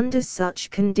 Under such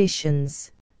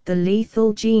conditions, the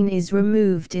lethal gene is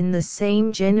removed in the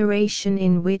same generation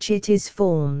in which it is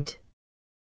formed.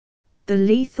 The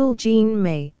lethal gene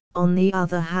may, on the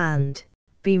other hand,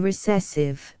 be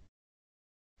recessive.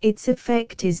 Its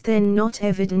effect is then not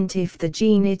evident if the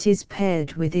gene it is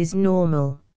paired with is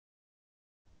normal.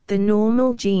 The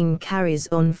normal gene carries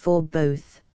on for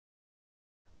both.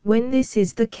 When this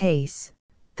is the case,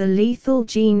 the lethal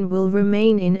gene will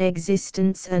remain in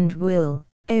existence and will,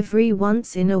 every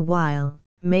once in a while,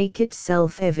 make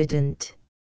itself evident.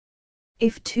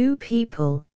 If two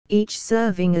people, each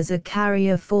serving as a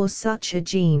carrier for such a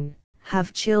gene,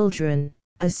 have children,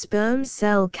 a sperm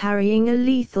cell carrying a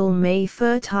lethal may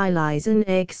fertilize an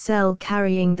egg cell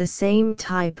carrying the same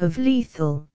type of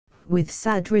lethal, with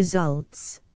sad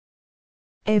results.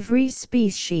 Every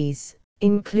species,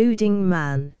 including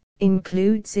man,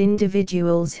 includes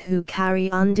individuals who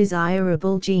carry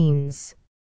undesirable genes.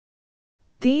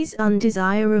 These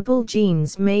undesirable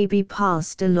genes may be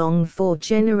passed along for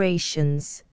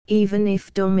generations, even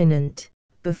if dominant,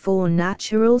 before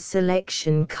natural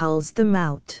selection culls them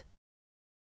out.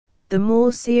 The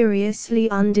more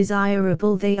seriously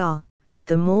undesirable they are,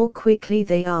 the more quickly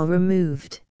they are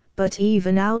removed, but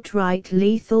even outright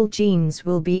lethal genes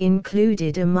will be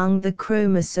included among the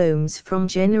chromosomes from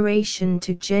generation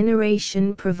to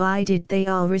generation provided they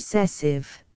are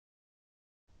recessive.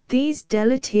 These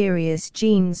deleterious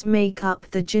genes make up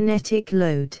the genetic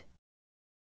load.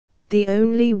 The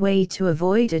only way to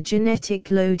avoid a genetic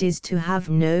load is to have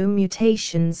no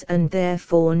mutations and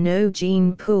therefore no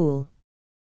gene pool.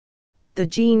 The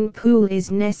gene pool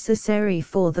is necessary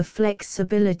for the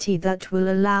flexibility that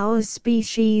will allow a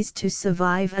species to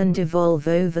survive and evolve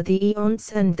over the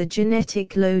eons, and the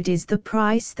genetic load is the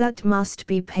price that must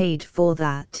be paid for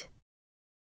that.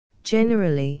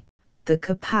 Generally, the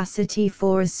capacity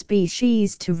for a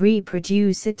species to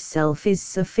reproduce itself is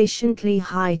sufficiently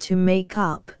high to make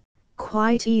up,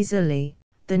 quite easily,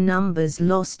 the numbers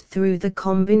lost through the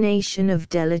combination of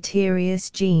deleterious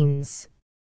genes.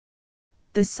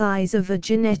 The size of a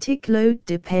genetic load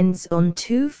depends on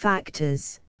two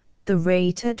factors: the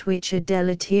rate at which a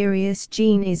deleterious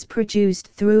gene is produced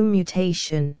through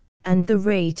mutation, and the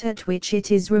rate at which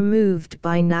it is removed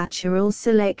by natural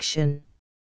selection.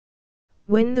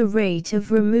 When the rate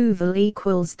of removal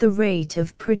equals the rate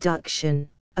of production,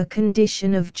 a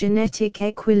condition of genetic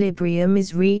equilibrium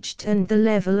is reached and the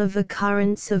level of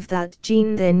occurrence of that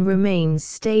gene then remains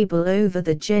stable over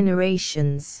the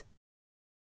generations.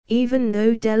 Even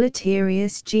though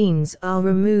deleterious genes are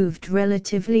removed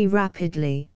relatively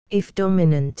rapidly, if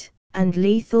dominant, and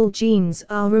lethal genes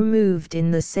are removed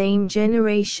in the same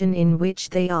generation in which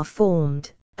they are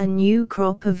formed, a new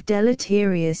crop of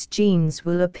deleterious genes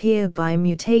will appear by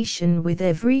mutation with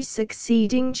every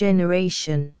succeeding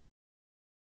generation.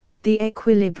 The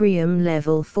equilibrium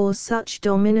level for such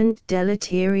dominant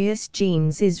deleterious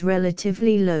genes is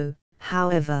relatively low,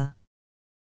 however.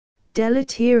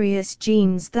 Deleterious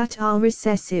genes that are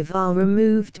recessive are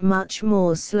removed much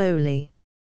more slowly.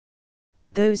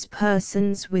 Those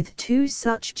persons with two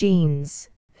such genes,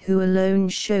 who alone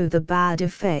show the bad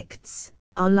effects,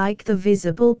 are like the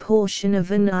visible portion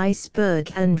of an iceberg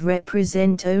and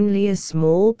represent only a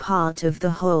small part of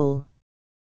the whole.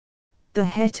 The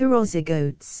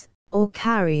heterozygotes, or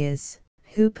carriers,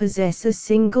 who possess a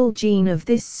single gene of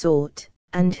this sort,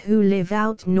 and who live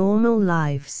out normal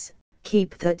lives,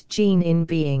 keep that gene in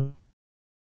being.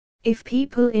 If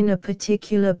people in a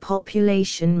particular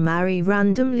population marry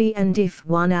randomly and if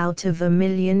 1 out of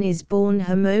 1,000,000 is born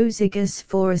homozygous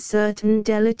for a certain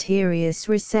deleterious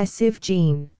recessive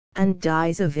gene, and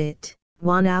dies of it,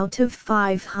 1 out of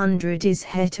 500 is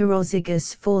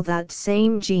heterozygous for that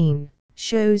same gene,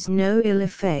 shows no ill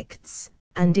effects,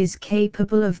 and is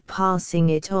capable of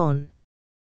passing it on.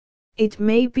 It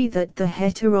may be that the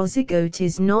heterozygote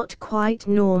is not quite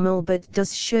normal but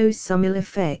does show some ill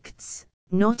effects,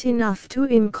 not enough to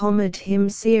incommode him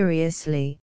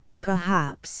seriously,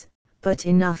 perhaps, but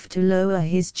enough to lower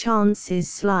his chances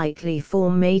slightly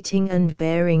for mating and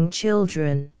bearing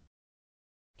children.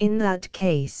 In that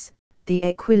case, the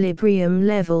equilibrium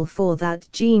level for that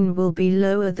gene will be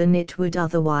lower than it would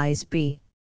otherwise be.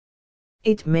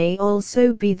 It may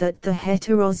also be that the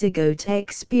heterozygote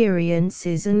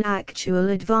experiences an actual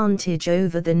advantage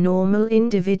over the normal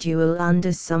individual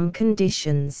under some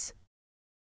conditions.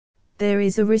 There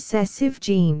is a recessive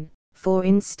gene, for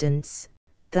instance,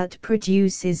 that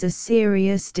produces a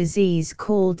serious disease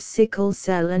called sickle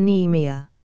cell anemia.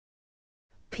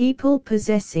 People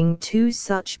possessing two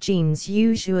such genes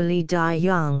usually die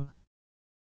young.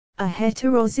 A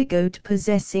heterozygote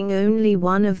possessing only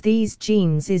one of these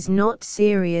genes is not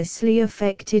seriously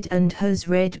affected and has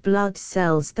red blood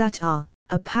cells that are,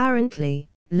 apparently,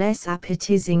 less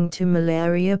appetizing to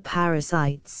malaria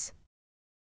parasites.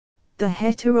 The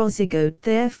heterozygote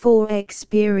therefore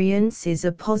experiences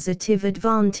a positive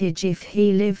advantage if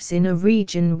he lives in a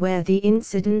region where the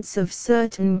incidence of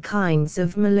certain kinds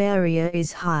of malaria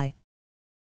is high.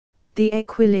 The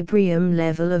equilibrium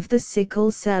level of the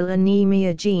sickle cell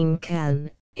anemia gene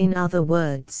can, in other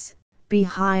words, be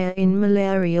higher in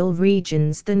malarial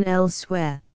regions than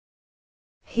elsewhere.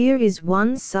 Here is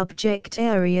one subject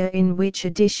area in which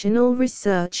additional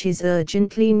research is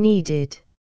urgently needed.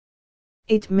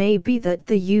 It may be that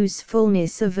the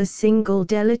usefulness of a single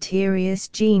deleterious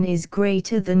gene is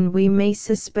greater than we may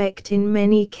suspect in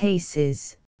many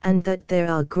cases, and that there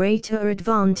are greater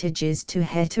advantages to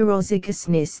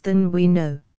heterozygousness than we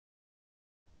know.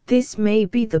 This may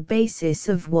be the basis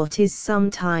of what is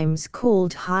sometimes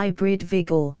called hybrid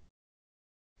vigor.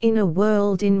 In a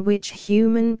world in which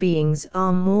human beings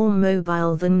are more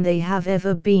mobile than they have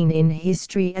ever been in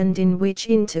history and in which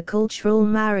intercultural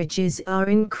marriages are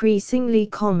increasingly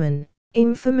common,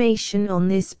 information on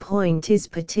this point is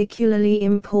particularly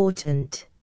important.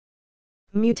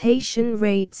 Mutation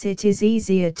rates. It is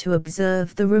easier to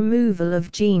observe the removal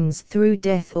of genes through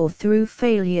death or through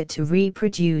failure to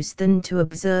reproduce than to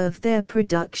observe their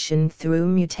production through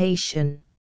mutation.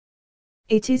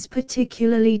 It is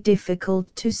particularly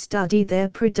difficult to study their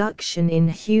production in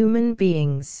human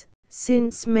beings,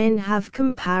 since men have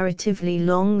comparatively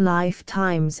long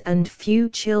lifetimes and few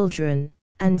children,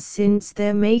 and since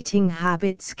their mating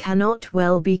habits cannot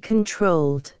well be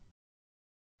controlled.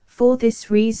 For this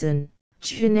reason,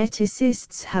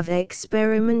 geneticists have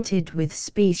experimented with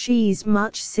species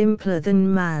much simpler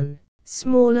than man,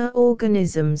 smaller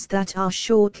organisms that are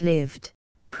short-lived,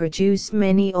 produce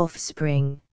many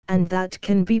offspring, and that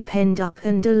can be penned up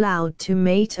and allowed to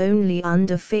mate only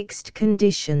under fixed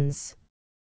conditions.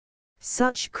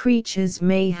 Such creatures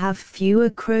may have fewer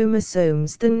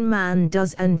chromosomes than man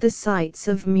does, and the sites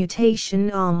of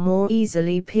mutation are more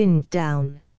easily pinned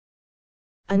down.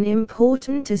 An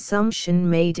important assumption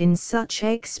made in such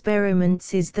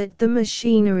experiments is that the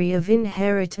machinery of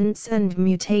inheritance and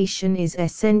mutation is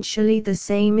essentially the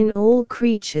same in all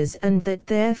creatures, and that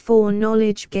therefore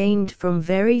knowledge gained from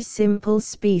very simple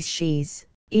species,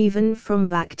 even from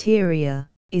bacteria,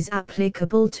 is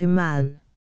applicable to man.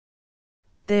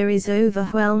 There is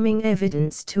overwhelming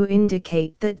evidence to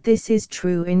indicate that this is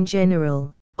true in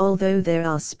general, although there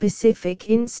are specific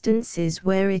instances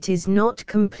where it is not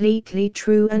completely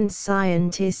true and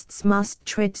scientists must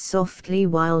tread softly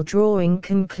while drawing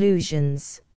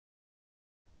conclusions.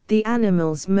 The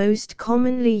animals most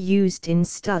commonly used in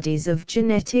studies of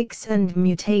genetics and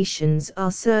mutations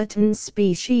are certain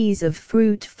species of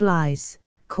fruit flies,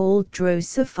 called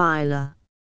Drosophila.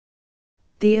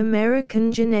 The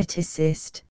American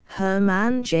geneticist,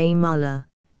 Herman J. Muller,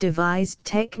 devised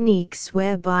techniques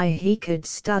whereby he could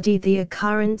study the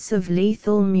occurrence of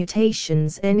lethal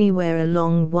mutations anywhere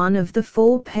along one of the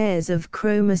 4 pairs of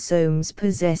chromosomes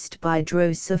possessed by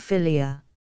Drosophila.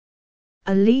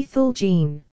 A lethal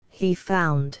gene, he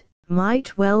found,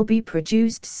 might well be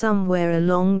produced somewhere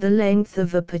along the length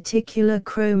of a particular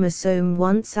chromosome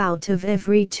once out of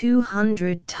every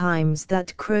 200 times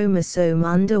that chromosome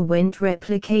underwent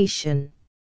replication.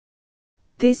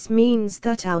 This means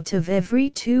that out of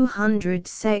every 200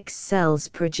 sex cells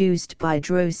produced by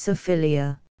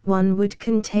Drosophila, one would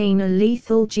contain a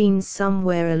lethal gene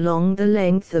somewhere along the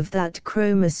length of that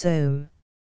chromosome.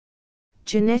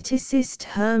 Geneticist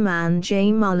Herman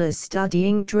J. Muller,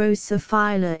 studying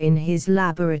Drosophila in his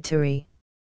laboratory,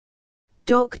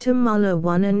 Dr. Muller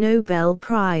won a Nobel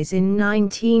Prize in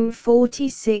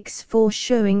 1946 for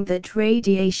showing that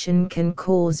radiation can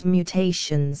cause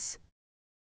mutations.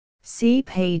 See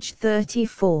page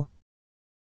 34.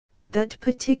 That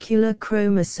particular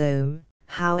chromosome,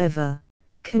 however,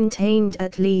 contained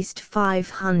at least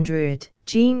 500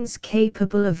 genes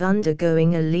capable of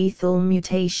undergoing a lethal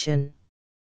mutation.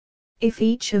 If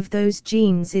each of those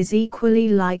genes is equally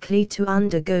likely to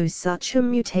undergo such a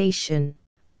mutation,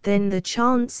 then the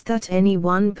chance that any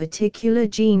one particular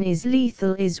gene is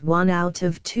lethal is 1 out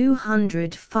of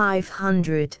 200,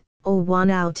 500, or 1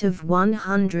 out of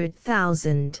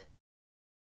 100,000.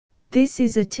 This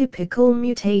is a typical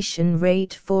mutation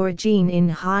rate for a gene in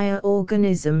higher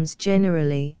organisms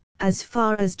generally, as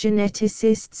far as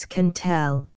geneticists can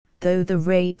tell, though the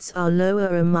rates are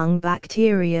lower among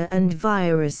bacteria and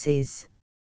viruses.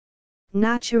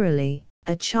 Naturally,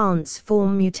 a chance for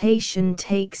mutation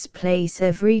takes place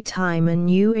every time a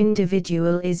new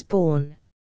individual is born.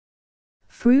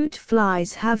 Fruit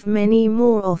flies have many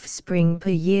more offspring per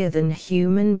year than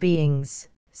human beings,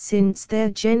 since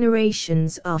their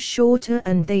generations are shorter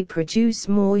and they produce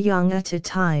more young at a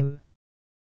time.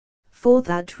 For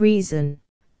that reason,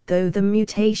 though the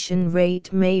mutation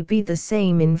rate may be the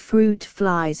same in fruit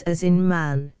flies as in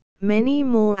man, many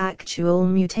more actual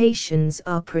mutations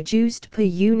are produced per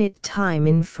unit time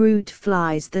in fruit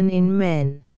flies than in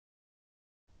men.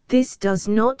 This does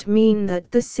not mean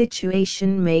that the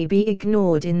situation may be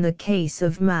ignored in the case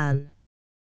of man.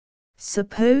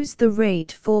 Suppose the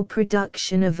rate for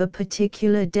production of a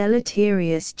particular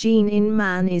deleterious gene in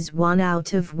man is 1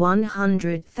 out of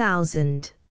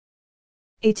 100,000.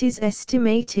 It is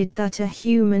estimated that a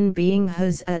human being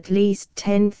has at least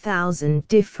 10,000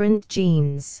 different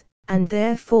genes, and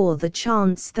therefore the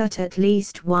chance that at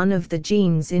least one of the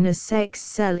genes in a sex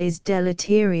cell is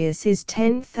deleterious is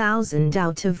 10,000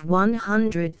 out of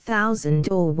 100,000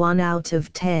 or 1 out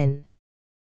of 10.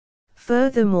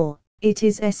 Furthermore, it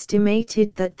is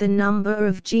estimated that the number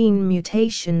of gene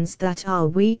mutations that are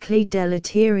weakly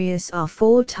deleterious are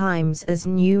 4 times as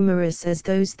numerous as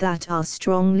those that are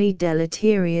strongly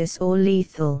deleterious or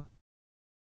lethal.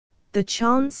 The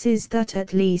chances that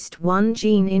at least one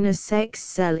gene in a sex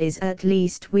cell is at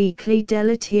least weakly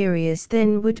deleterious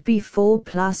then would be 4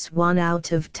 plus 1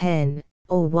 out of 10,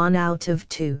 or 1 out of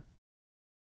 2.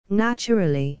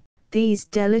 Naturally, these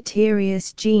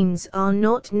deleterious genes are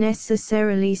not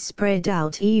necessarily spread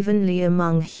out evenly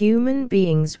among human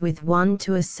beings with one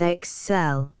to a sex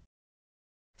cell.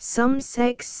 Some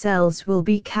sex cells will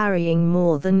be carrying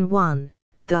more than one,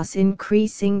 thus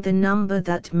increasing the number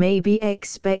that may be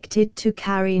expected to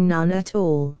carry none at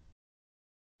all.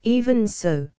 Even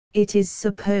so, it is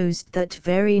supposed that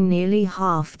very nearly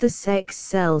half the sex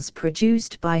cells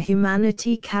produced by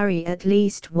humanity carry at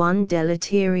least one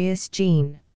deleterious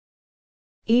gene.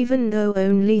 Even though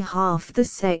only half the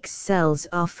sex cells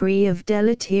are free of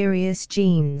deleterious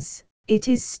genes, it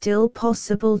is still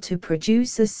possible to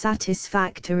produce a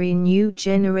satisfactory new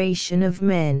generation of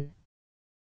men.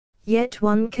 Yet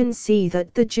one can see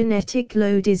that the genetic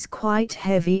load is quite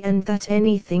heavy and that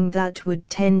anything that would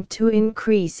tend to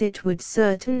increase it would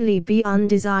certainly be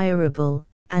undesirable,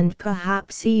 and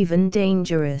perhaps even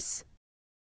dangerous.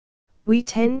 We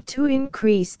tend to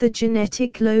increase the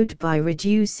genetic load by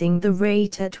reducing the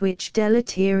rate at which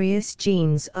deleterious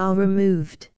genes are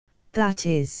removed, that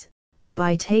is,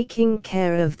 by taking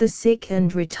care of the sick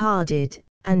and retarded,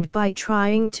 and by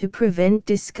trying to prevent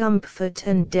discomfort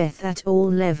and death at all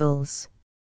levels.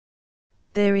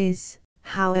 There is,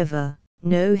 however,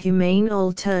 no humane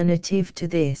alternative to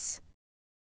this.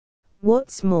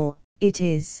 What's more, it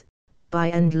is,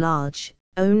 by and large,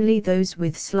 only those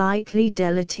with slightly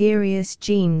deleterious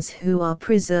genes who are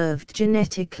preserved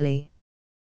genetically.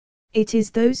 It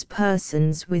is those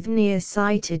persons with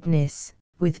nearsightedness,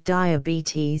 with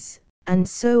diabetes, and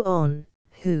so on,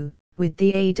 who, with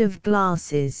the aid of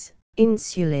glasses,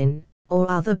 insulin, or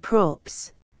other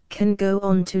props, can go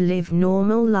on to live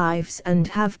normal lives and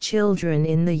have children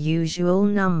in the usual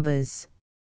numbers.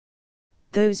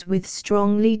 Those with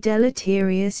strongly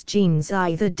deleterious genes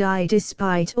either die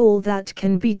despite all that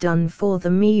can be done for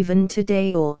them even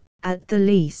today or, at the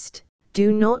least,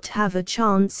 do not have a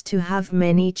chance to have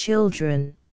many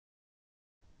children.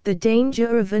 The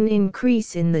danger of an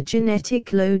increase in the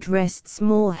genetic load rests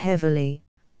more heavily,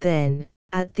 then,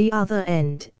 at the other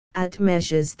end, at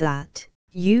measures that,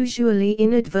 usually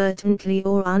inadvertently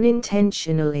or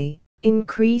unintentionally,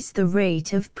 increase the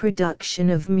rate of production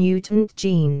of mutant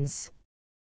genes.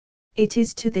 It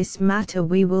is to this matter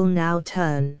we will now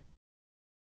turn.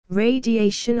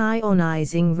 Radiation,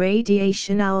 ionizing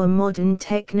radiation. Our modern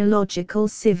technological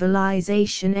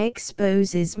civilization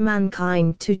exposes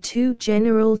mankind to two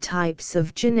general types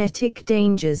of genetic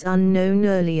dangers unknown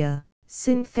earlier: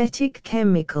 synthetic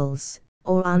chemicals,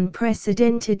 or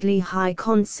unprecedentedly high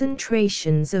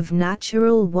concentrations of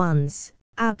natural ones,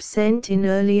 absent in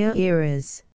earlier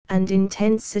eras, and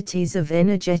intensities of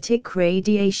energetic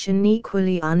radiation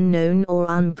equally unknown or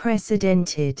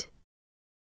unprecedented.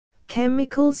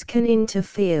 Chemicals can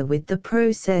interfere with the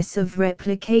process of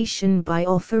replication by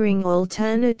offering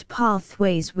alternate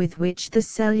pathways with which the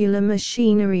cellular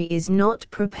machinery is not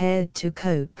prepared to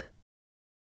cope.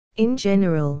 In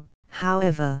general,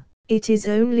 however, it is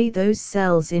only those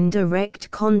cells in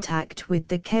direct contact with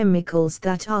the chemicals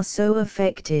that are so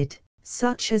affected,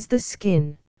 such as the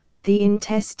skin, the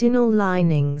intestinal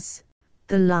linings,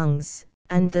 the lungs,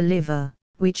 and the liver,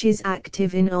 which is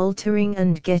active in altering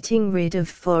and getting rid of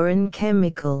foreign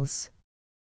chemicals.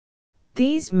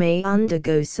 These may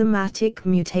undergo somatic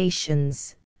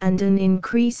mutations, and an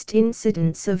increased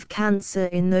incidence of cancer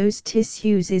in those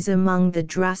tissues is among the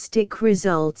drastic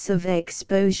results of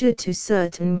exposure to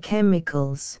certain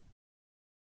chemicals.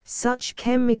 Such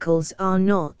chemicals are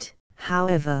not,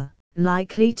 however,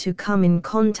 likely to come in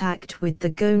contact with the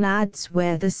gonads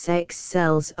where the sex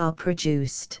cells are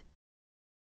produced.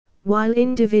 While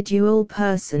individual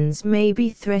persons may be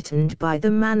threatened by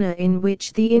the manner in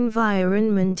which the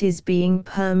environment is being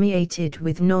permeated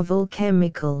with novel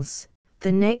chemicals,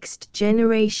 the next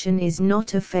generation is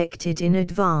not affected in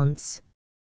advance.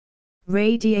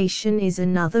 Radiation is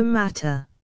another matter.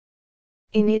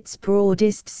 In its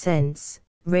broadest sense,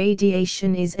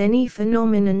 radiation is any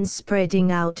phenomenon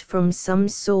spreading out from some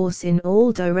source in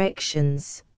all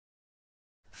directions.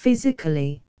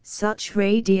 Physically, such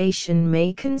radiation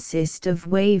may consist of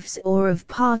waves or of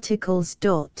particles.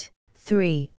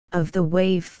 3. Of the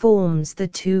wave forms, the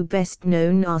two best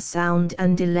known are sound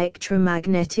and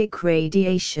electromagnetic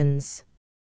radiations.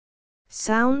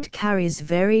 Sound carries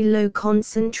very low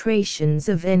concentrations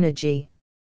of energy.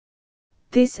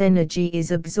 This energy is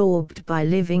absorbed by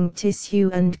living tissue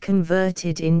and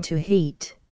converted into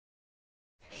heat.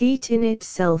 Heat in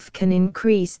itself can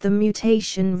increase the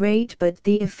mutation rate, but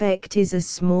the effect is a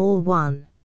small one.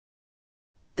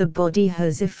 The body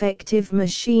has effective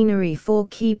machinery for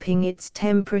keeping its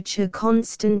temperature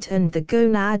constant, and the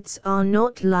gonads are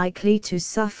not likely to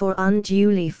suffer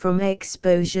unduly from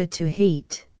exposure to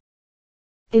heat.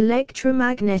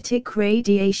 Electromagnetic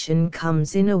radiation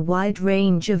comes in a wide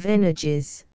range of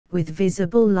energies, with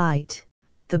visible light,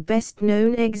 the best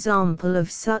known example of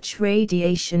such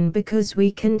radiation because we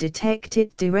can detect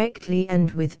it directly and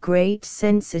with great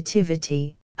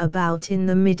sensitivity, about in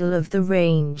the middle of the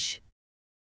range.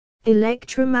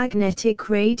 Electromagnetic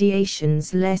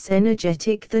radiations less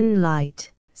energetic than light,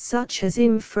 such as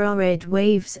infrared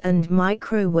waves and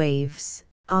microwaves,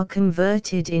 are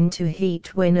converted into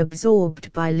heat when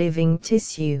absorbed by living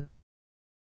tissue.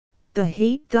 The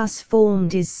heat thus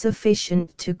formed is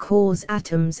sufficient to cause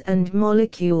atoms and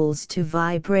molecules to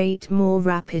vibrate more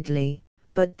rapidly,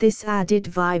 but this added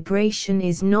vibration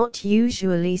is not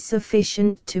usually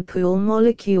sufficient to pull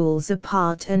molecules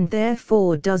apart and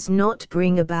therefore does not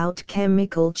bring about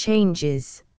chemical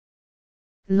changes.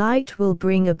 Light will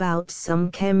bring about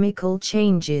some chemical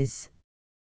changes.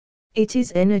 It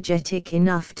is energetic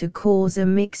enough to cause a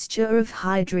mixture of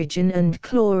hydrogen and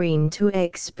chlorine to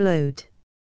explode.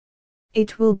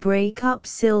 It will break up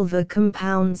silver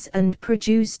compounds and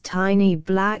produce tiny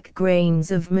black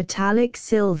grains of metallic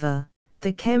silver,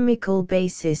 the chemical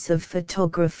basis of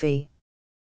photography.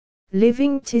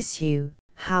 Living tissue,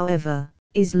 however,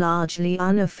 is largely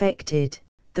unaffected,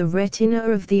 the retina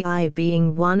of the eye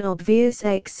being one obvious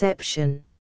exception.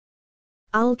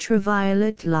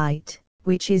 Ultraviolet light,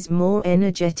 which is more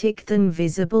energetic than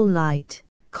visible light,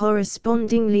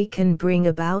 correspondingly can bring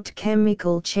about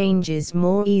chemical changes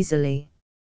more easily.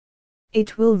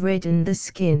 It will redden the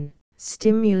skin,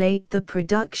 stimulate the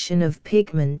production of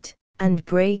pigment, and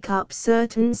break up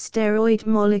certain steroid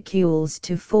molecules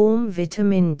to form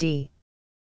vitamin D.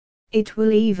 It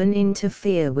will even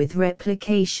interfere with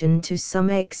replication to some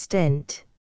extent.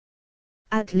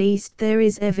 At least there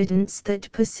is evidence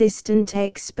that persistent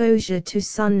exposure to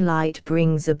sunlight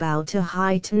brings about a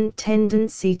heightened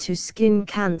tendency to skin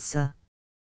cancer.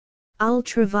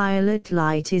 Ultraviolet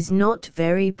light is not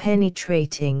very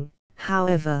penetrating,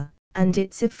 however, and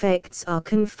its effects are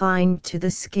confined to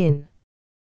the skin.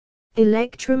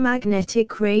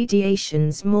 Electromagnetic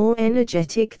radiations more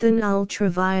energetic than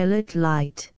ultraviolet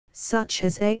light, such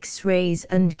as X-rays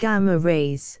and gamma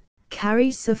rays,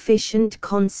 carry sufficient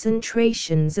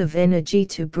concentrations of energy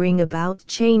to bring about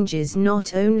changes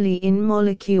not only in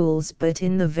molecules but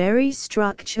in the very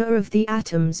structure of the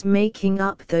atoms making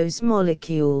up those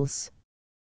molecules.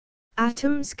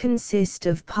 Atoms consist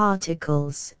of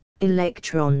particles,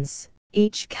 electrons,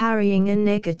 each carrying a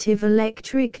negative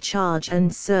electric charge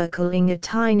and circling a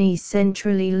tiny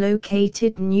centrally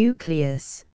located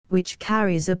nucleus, which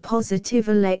carries a positive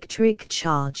electric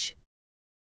charge.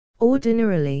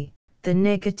 Ordinarily, the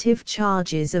negative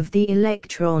charges of the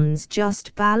electrons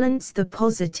just balance the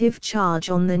positive charge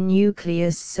on the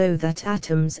nucleus so that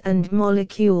atoms and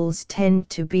molecules tend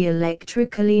to be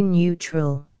electrically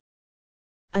neutral.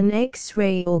 An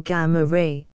X-ray or gamma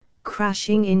ray,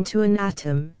 crashing into an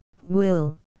atom,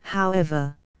 will,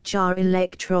 however, jar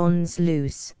electrons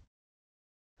loose.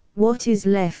 What is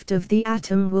left of the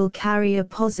atom will carry a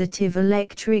positive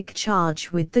electric charge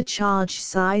with the charge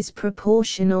size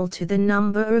proportional to the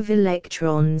number of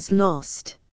electrons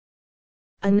lost.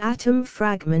 An atom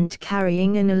fragment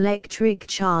carrying an electric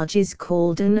charge is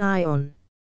called an ion.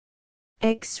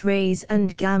 X-rays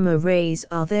and gamma rays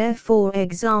are therefore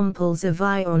examples of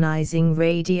ionizing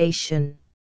radiation.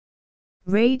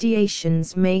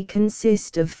 Radiations may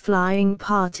consist of flying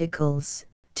particles,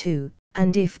 too,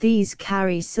 and if these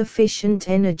carry sufficient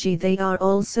energy they are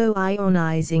also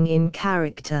ionizing in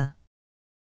character.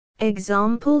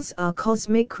 Examples are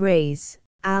cosmic rays,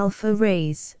 alpha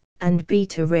rays, and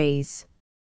beta rays.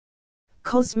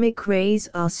 Cosmic rays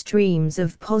are streams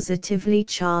of positively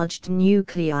charged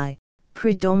nuclei,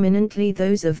 predominantly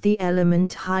those of the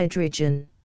element hydrogen.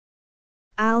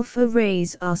 Alpha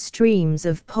rays are streams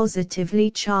of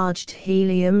positively charged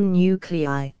helium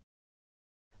nuclei.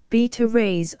 Beta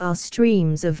rays are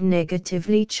streams of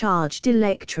negatively charged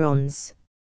electrons.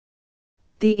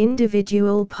 The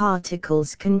individual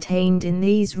particles contained in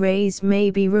these rays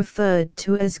may be referred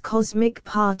to as cosmic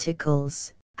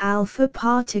particles, alpha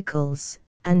particles,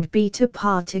 and beta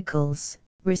particles,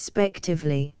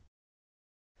 respectively.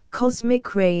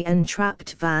 Cosmic ray and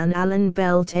trapped Van Allen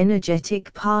belt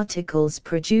energetic particles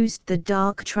produced the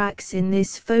dark tracks in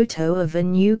this photo of a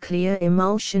nuclear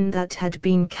emulsion that had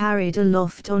been carried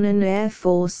aloft on an Air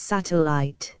Force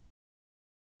satellite.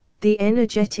 The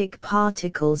energetic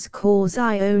particles cause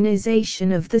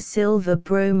ionization of the silver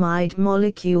bromide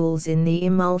molecules in the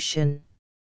emulsion.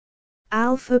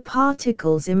 Alpha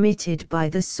particles emitted by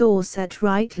the source at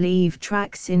right leave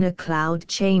tracks in a cloud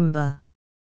chamber.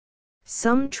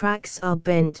 Some tracks are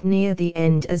bent near the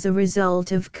end as a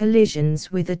result of collisions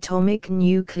with atomic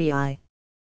nuclei.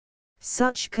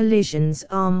 Such collisions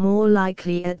are more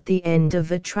likely at the end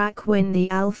of a track when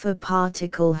the alpha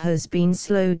particle has been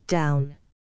slowed down.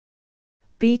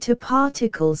 Beta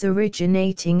particles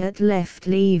originating at left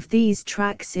leave these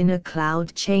tracks in a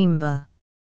cloud chamber.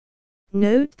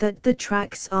 Note that the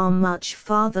tracks are much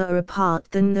farther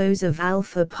apart than those of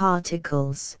alpha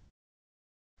particles.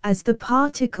 As the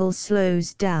particle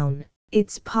slows down,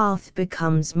 its path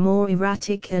becomes more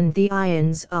erratic and the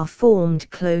ions are formed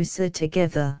closer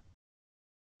together.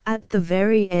 At the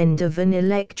very end of an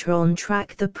electron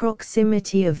track, the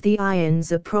proximity of the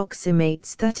ions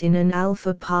approximates that in an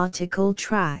alpha particle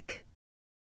track.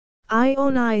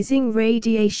 Ionizing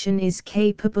radiation is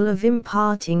capable of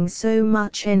imparting so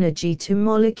much energy to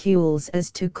molecules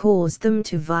as to cause them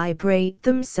to vibrate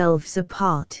themselves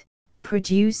apart,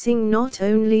 producing not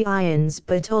only ions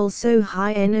but also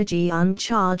high-energy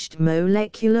uncharged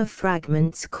molecular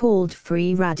fragments called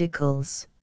free radicals.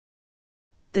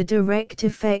 The direct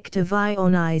effect of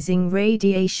ionizing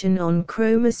radiation on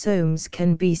chromosomes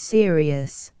can be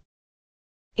serious.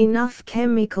 Enough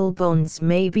chemical bonds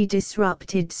may be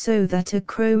disrupted so that a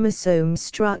chromosome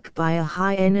struck by a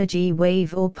high-energy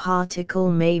wave or particle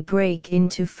may break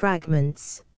into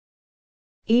fragments.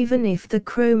 Even if the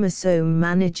chromosome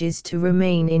manages to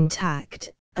remain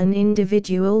intact, an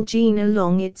individual gene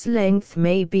along its length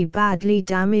may be badly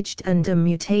damaged and a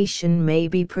mutation may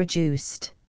be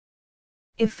produced.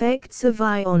 Effects of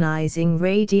ionizing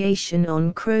radiation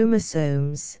on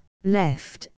chromosomes.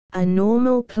 Left, a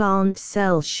normal plant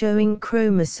cell showing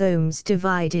chromosomes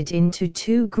divided into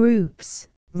two groups.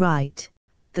 Right,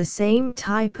 the same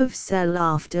type of cell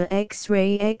after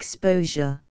X-ray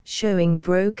exposure, showing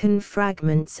broken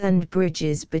fragments and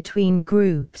bridges between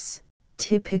groups,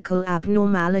 typical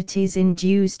abnormalities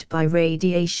induced by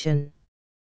radiation.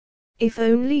 If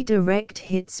only direct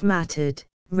hits mattered,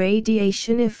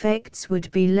 radiation effects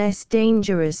would be less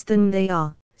dangerous than they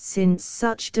are, since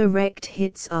such direct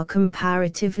hits are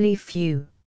comparatively few.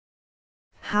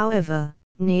 However,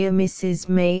 near misses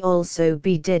may also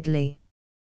be deadly.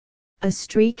 A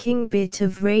streaking bit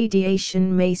of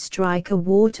radiation may strike a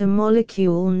water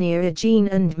molecule near a gene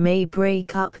and may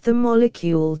break up the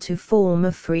molecule to form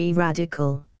a free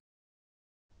radical.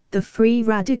 The free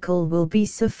radical will be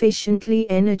sufficiently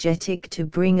energetic to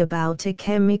bring about a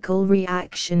chemical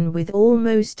reaction with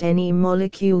almost any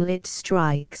molecule it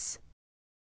strikes.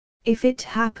 If it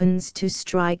happens to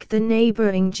strike the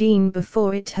neighboring gene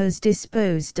before it has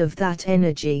disposed of that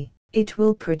energy, it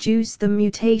will produce the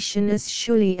mutation as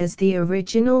surely as the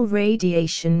original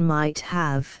radiation might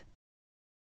have.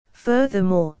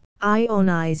 Furthermore,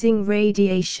 ionizing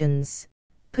radiations,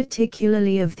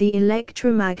 particularly of the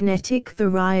electromagnetic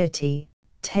variety,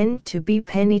 tend to be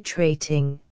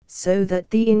penetrating, so that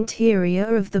the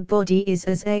interior of the body is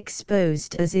as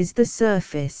exposed as is the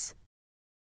surface.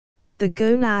 The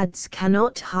gonads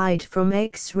cannot hide from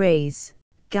X-rays,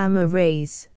 gamma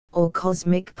rays, or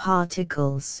cosmic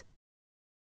particles.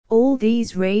 All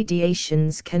these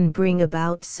radiations can bring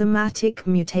about somatic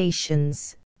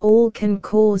mutations, all can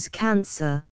cause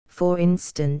cancer, for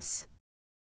instance.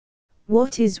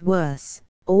 What is worse,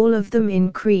 all of them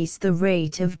increase the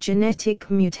rate of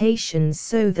genetic mutations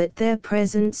so that their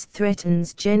presence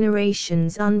threatens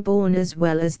generations unborn as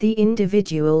well as the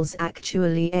individuals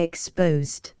actually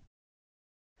exposed.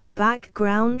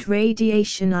 Background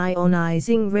radiation.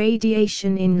 Ionizing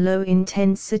radiation in low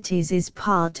intensities is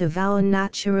part of our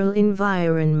natural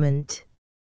environment.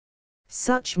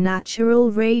 Such natural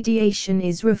radiation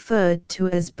is referred to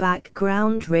as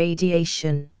background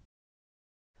radiation.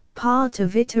 Part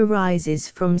of it arises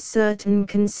from certain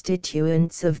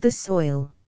constituents of the soil.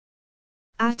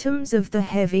 Atoms of the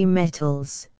heavy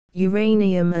metals,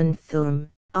 uranium and thorium,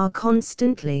 are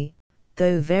constantly,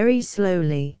 though very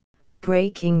slowly,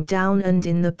 breaking down and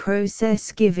in the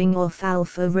process giving off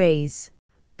alpha rays,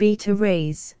 beta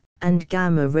rays, and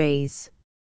gamma rays.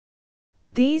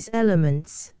 These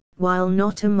elements, while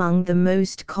not among the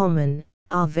most common,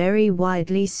 are very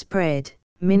widely spread.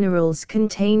 Minerals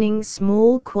containing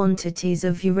small quantities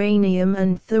of uranium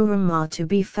and thorium are to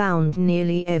be found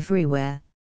nearly everywhere.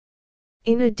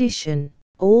 In addition,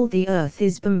 all the Earth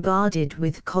is bombarded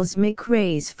with cosmic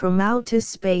rays from outer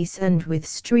space and with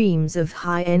streams of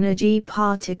high-energy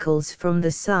particles from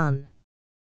the Sun.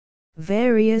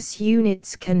 Various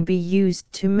units can be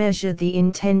used to measure the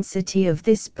intensity of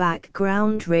this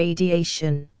background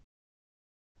radiation.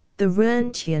 The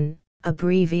Roentgen,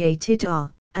 abbreviated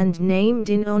R, and named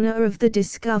in honor of the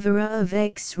discoverer of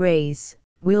X-rays,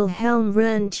 Wilhelm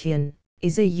Roentgen,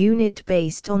 is a unit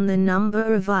based on the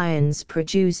number of ions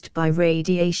produced by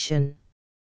radiation.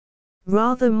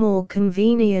 Rather more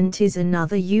convenient is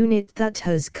another unit that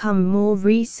has come more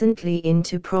recently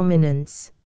into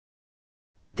prominence.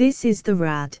 This is the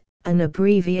rad, an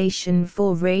abbreviation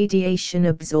for radiation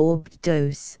absorbed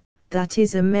dose, that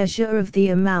is a measure of the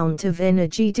amount of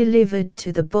energy delivered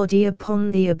to the body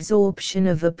upon the absorption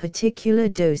of a particular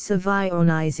dose of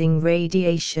ionizing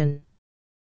radiation.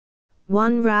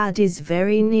 1 rad is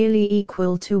very nearly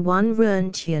equal to 1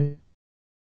 Roentgen.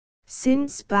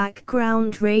 Since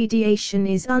background radiation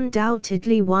is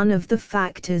undoubtedly one of the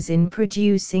factors in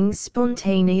producing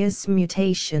spontaneous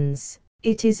mutations,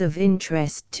 it is of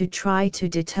interest to try to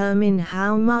determine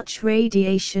how much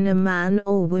radiation a man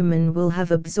or woman will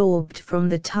have absorbed from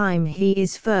the time he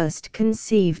is first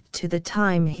conceived to the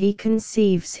time he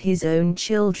conceives his own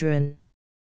children.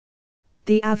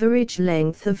 The average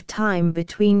length of time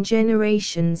between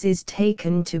generations is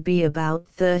taken to be about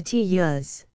 30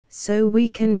 years, so we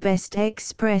can best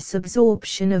express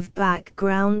absorption of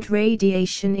background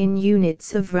radiation in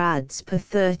units of rads per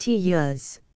 30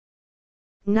 years.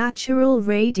 Natural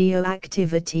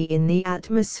radioactivity in the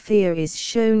atmosphere is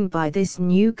shown by this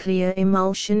nuclear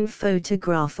emulsion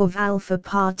photograph of alpha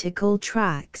particle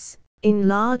tracks,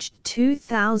 enlarged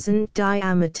 2000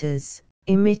 diameters,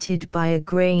 emitted by a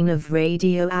grain of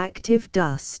radioactive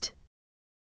dust.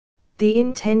 The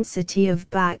intensity of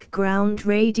background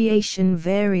radiation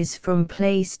varies from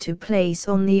place to place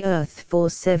on the Earth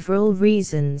for several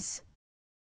reasons.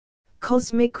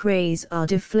 Cosmic rays are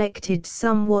deflected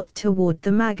somewhat toward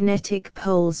the magnetic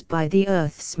poles by the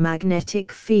Earth's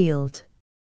magnetic field.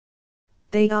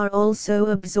 They are also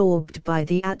absorbed by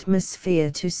the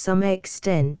atmosphere to some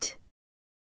extent.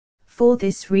 For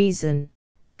this reason,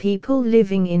 people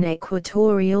living in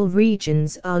equatorial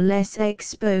regions are less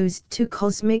exposed to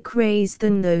cosmic rays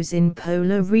than those in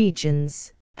polar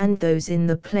regions, and those in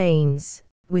the plains,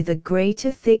 with a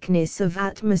greater thickness of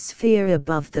atmosphere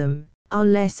above them, are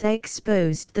less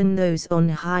exposed than those on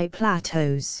high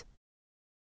plateaus.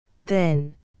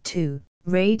 Then, too,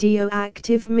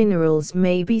 radioactive minerals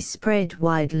may be spread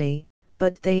widely,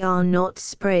 but they are not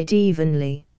spread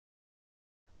evenly.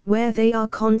 where they are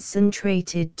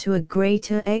concentrated to a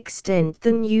greater extent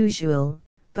than usual,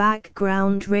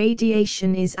 background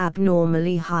radiation is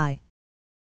abnormally high.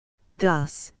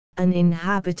 Thus, an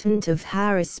inhabitant of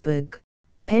Harrisburg,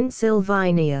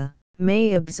 Pennsylvania,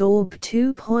 may absorb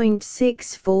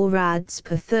 2.64 rads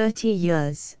per 30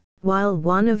 years, while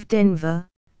one of Denver,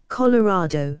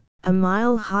 Colorado, a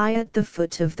mile high at the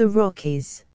foot of the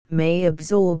Rockies, may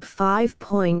absorb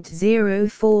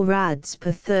 5.04 rads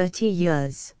per 30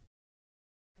 years.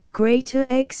 Greater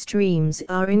extremes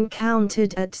are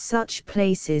encountered at such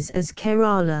places as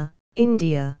Kerala,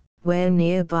 India, where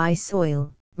nearby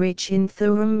soil, rich in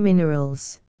thorium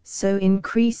minerals, so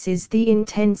increases the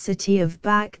intensity of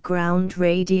background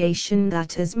radiation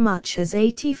that as much as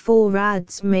 84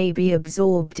 rads may be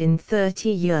absorbed in 30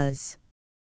 years.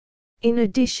 In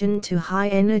addition to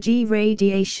high-energy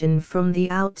radiation from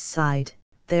the outside,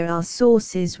 there are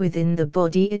sources within the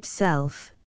body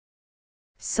itself.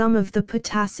 Some of the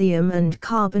potassium and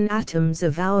carbon atoms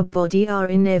of our body are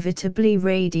inevitably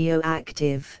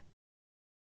radioactive.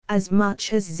 As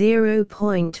much as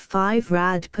 0.5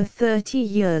 rad per 30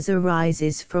 years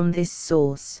arises from this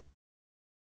source.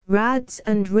 Rads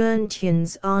and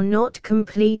roentgens are not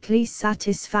completely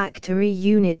satisfactory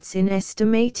units in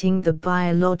estimating the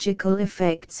biological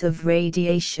effects of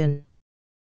radiation.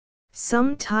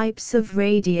 Some types of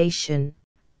radiation,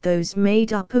 those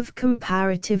made up of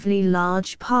comparatively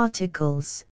large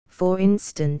particles, for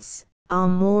instance, are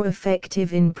more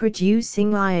effective in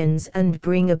producing ions and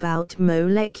bring about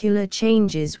molecular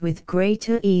changes with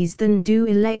greater ease than do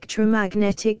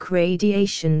electromagnetic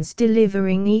radiations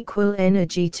delivering equal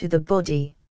energy to the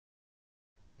body.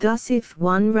 Thus, if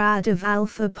 1 rad of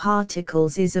alpha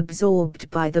particles is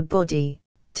absorbed by the body,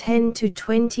 10 to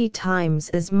 20 times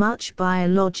as much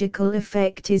biological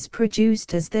effect is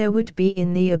produced as there would be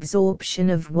in the absorption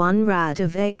of 1 rad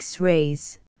of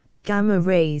X-rays, gamma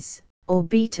rays, or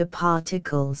beta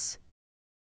particles.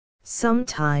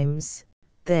 Sometimes,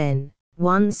 then,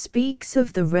 one speaks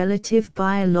of the relative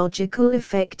biological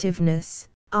effectiveness,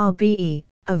 RBE,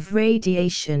 of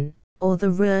radiation, or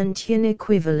the Roentgen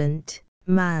equivalent,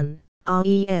 MAN,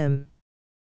 REM.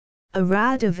 A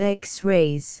rad of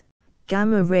X-rays,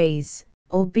 gamma rays,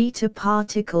 or beta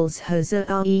particles has a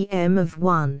REM of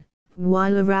 1,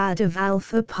 while a rad of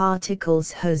alpha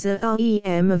particles has a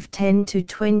REM of 10 to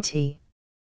 20.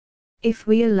 If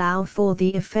we allow for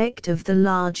the effect of the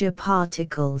larger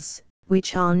particles,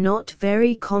 which are not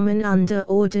very common under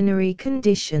ordinary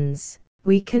conditions,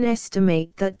 we can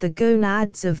estimate that the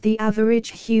gonads of the average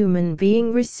human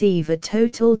being receive a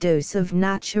total dose of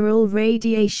natural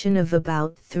radiation of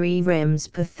about 3 rems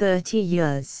per 30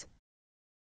 years.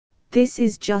 This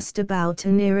is just about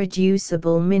an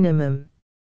irreducible minimum.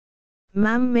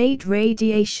 Man-made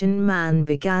radiation. Man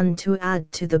began to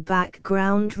add to the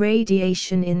background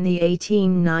radiation in the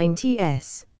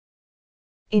 1890s.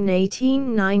 In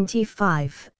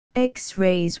 1895,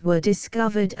 X-rays were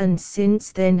discovered and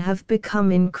since then have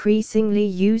become increasingly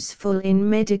useful in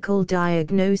medical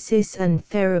diagnosis and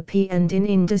therapy and in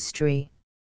industry.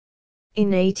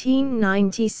 In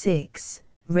 1896,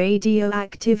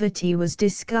 radioactivity was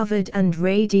discovered and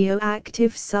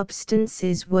radioactive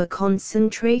substances were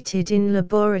concentrated in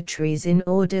laboratories in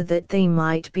order that they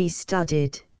might be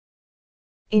studied.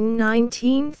 In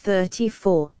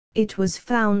 1934, it was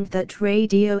found that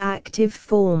radioactive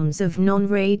forms of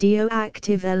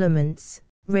non-radioactive elements,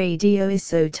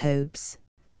 radioisotopes,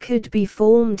 could be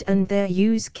formed and their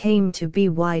use came to be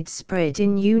widespread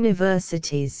in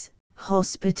universities,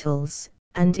 hospitals,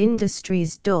 and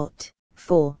industries.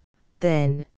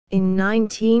 Then, in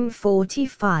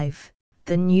 1945,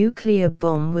 the nuclear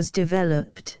bomb was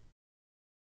developed.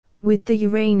 With the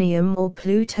uranium or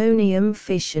plutonium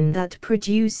fission that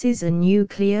produces a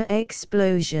nuclear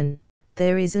explosion,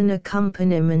 there is an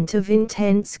accompaniment of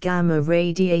intense gamma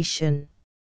radiation.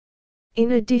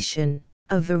 In addition,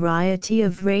 a variety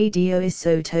of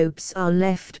radioisotopes are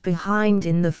left behind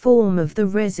in the form of the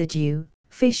residue,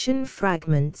 fission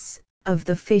fragments, of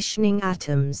the fissioning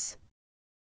atoms.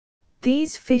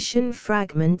 These fission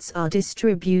fragments are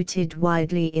distributed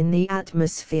widely in the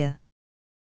atmosphere.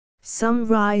 Some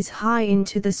rise high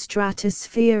into the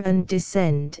stratosphere and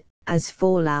descend, as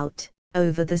fallout,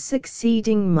 over the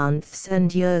succeeding months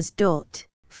and years.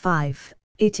 5.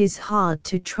 It is hard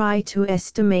to try to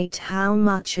estimate how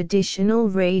much additional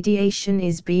radiation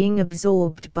is being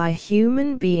absorbed by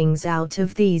human beings out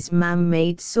of these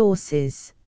man-made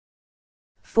sources.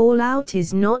 Fallout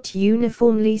is not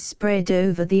uniformly spread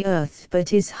over the Earth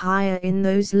but is higher in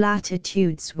those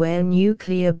latitudes where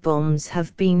nuclear bombs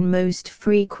have been most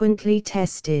frequently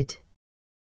tested.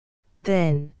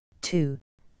 Then, too,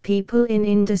 people in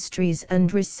industries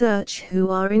and research who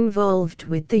are involved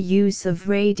with the use of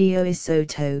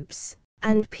radioisotopes,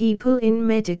 and people in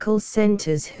medical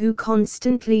centers who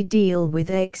constantly deal with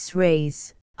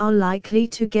X-rays, are likely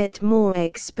to get more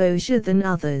exposure than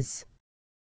others.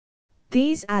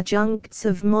 These adjuncts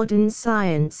of modern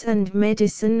science and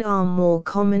medicine are more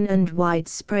common and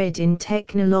widespread in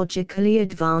technologically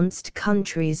advanced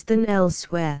countries than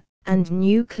elsewhere, and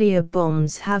nuclear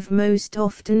bombs have most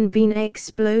often been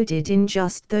exploded in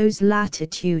just those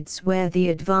latitudes where the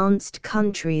advanced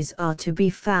countries are to be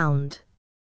found.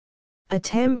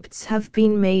 Attempts have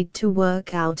been made to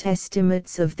work out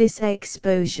estimates of this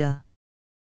exposure.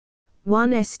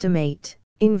 One estimate,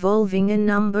 involving a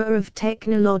number of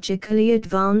technologically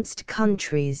advanced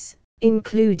countries,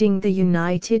 including the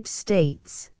United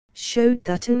States, showed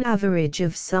that an average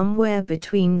of somewhere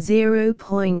between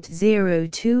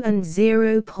 0.02 and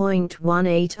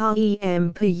 0.18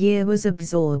 rem per year was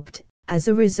absorbed, as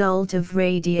a result of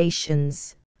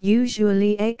radiations,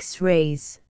 usually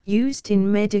X-rays, used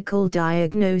in medical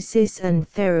diagnosis and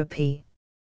therapy.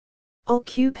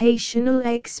 Occupational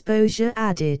exposure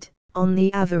added, on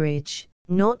the average,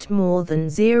 not more than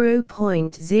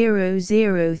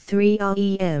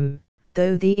 0.003 rem,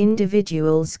 though the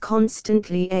individuals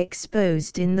constantly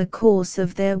exposed in the course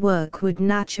of their work would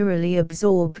naturally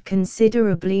absorb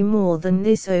considerably more than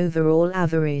this overall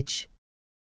average.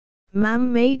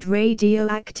 Man-made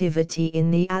radioactivity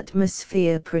in the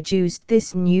atmosphere produced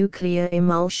this nuclear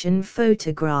emulsion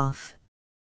photograph.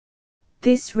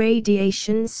 This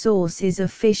radiation source is a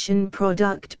fission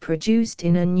product produced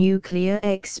in a nuclear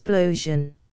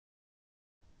explosion.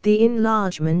 The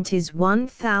enlargement is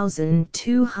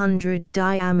 1,200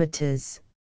 diameters.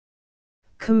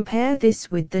 Compare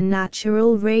this with the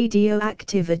natural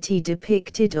radioactivity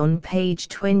depicted on page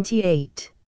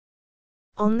 28.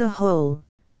 On the whole,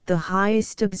 the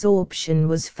highest absorption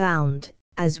was found,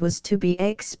 as was to be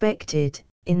expected,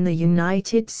 in the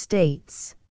United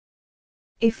States.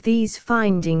 If these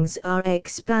findings are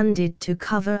expanded to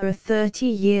cover a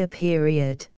 30-year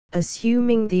period,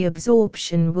 assuming the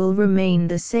absorption will remain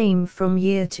the same from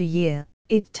year to year,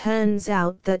 it turns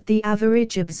out that the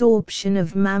average absorption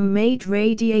of man-made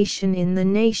radiation in the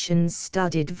nations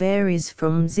studied varies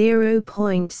from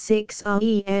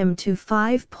 0.6 rem to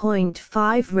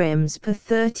 5.5 rems per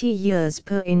 30 years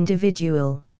per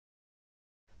individual.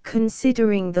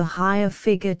 Considering the higher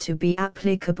figure to be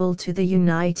applicable to the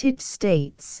United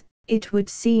States, it would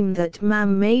seem that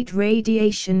man-made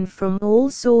radiation from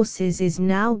all sources is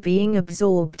now being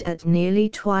absorbed at nearly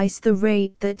twice the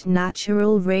rate that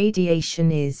natural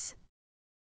radiation is.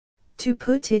 To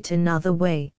put it another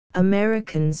way,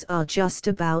 Americans are just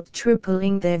about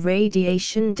tripling their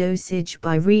radiation dosage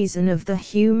by reason of the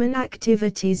human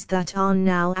activities that are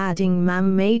now adding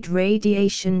man-made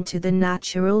radiation to the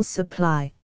natural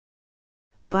supply.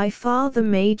 By far the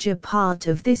major part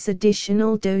of this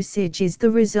additional dosage is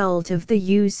the result of the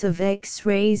use of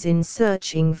X-rays in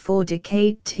searching for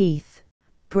decayed teeth,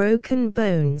 broken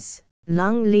bones,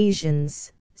 lung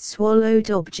lesions,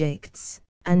 swallowed objects,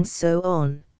 and so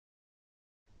on.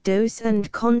 Dose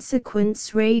and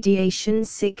consequence radiation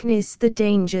sickness. The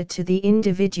danger to the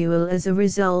individual as a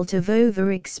result of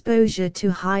overexposure to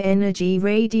high-energy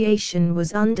radiation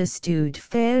was understood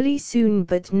fairly soon,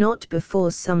 but not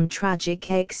before some tragic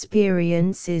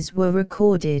experiences were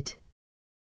recorded.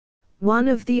 One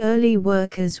of the early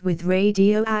workers with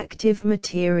radioactive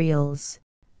materials,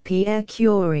 Pierre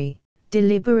Curie,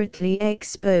 deliberately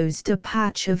exposed a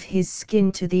patch of his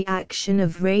skin to the action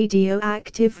of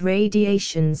radioactive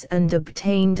radiations and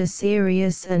obtained a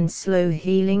serious and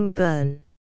slow-healing burn.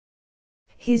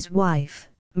 His wife,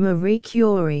 Marie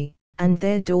Curie, and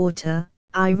their daughter,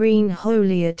 Irene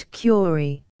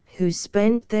Joliot-Curie, who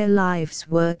spent their lives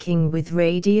working with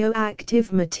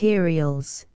radioactive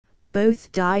materials,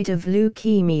 both died of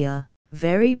leukemia,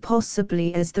 very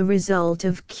possibly as the result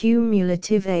of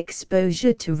cumulative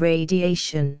exposure to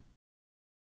radiation.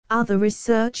 Other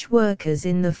research workers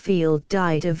in the field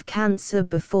died of cancer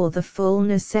before the full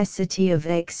necessity of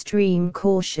extreme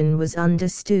caution was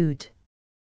understood.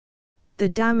 The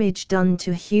damage done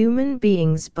to human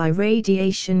beings by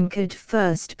radiation could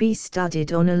first be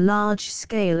studied on a large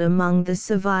scale among the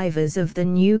survivors of the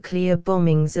nuclear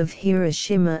bombings of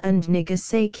Hiroshima and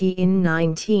Nagasaki in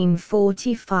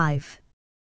 1945.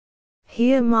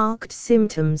 Here marked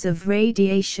symptoms of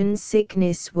radiation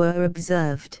sickness were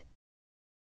observed.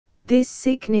 This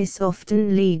sickness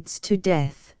often leads to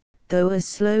death, though a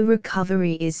slow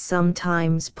recovery is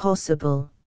sometimes possible.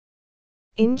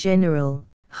 In general,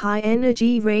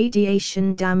 high-energy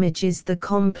radiation damages the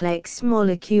complex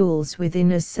molecules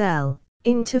within a cell,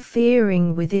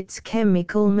 interfering with its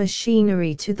chemical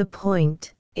machinery to the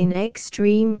point, in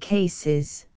extreme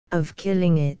cases, of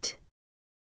killing it.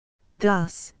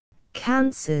 Thus,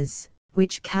 cancers,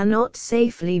 which cannot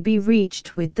safely be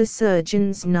reached with the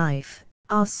surgeon's knife,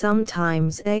 are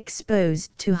sometimes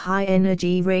exposed to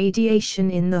high-energy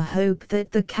radiation in the hope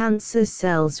that the cancer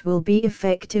cells will be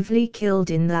effectively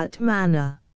killed in that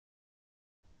manner.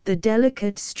 The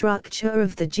delicate structure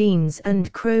of the genes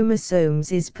and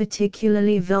chromosomes is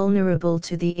particularly vulnerable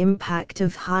to the impact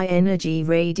of high-energy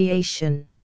radiation.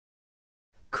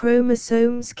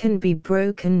 Chromosomes can be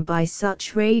broken by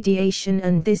such radiation,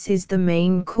 and this is the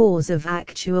main cause of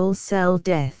actual cell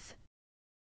death.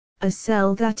 A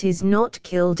cell that is not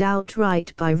killed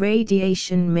outright by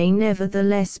radiation may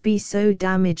nevertheless be so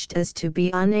damaged as to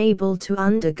be unable to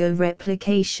undergo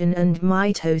replication and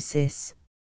mitosis.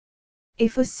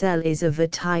 If a cell is of a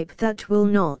type that will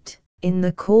not, in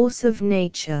the course of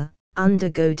nature,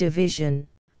 undergo division,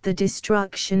 the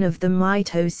destruction of the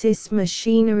mitosis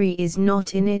machinery is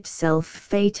not in itself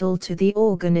fatal to the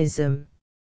organism.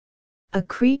 A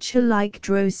creature like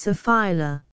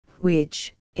Drosophila,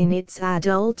 which, in its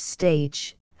adult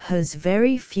stage, has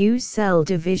very few cell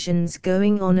divisions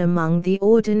going on among the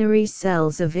ordinary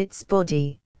cells of its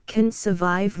body, can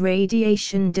survive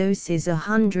radiation doses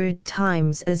 100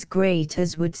 times as great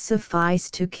as would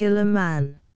suffice to kill a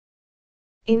man.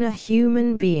 In a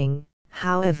human being,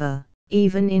 however,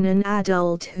 even in an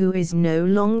adult who is no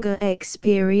longer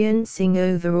experiencing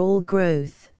overall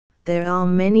growth, there are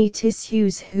many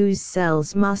tissues whose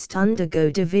cells must undergo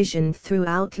division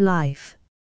throughout life.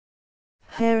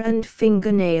 Hair and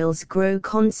fingernails grow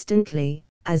constantly,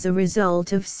 as a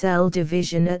result of cell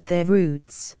division at their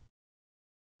roots.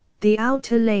 The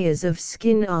outer layers of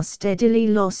skin are steadily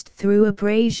lost through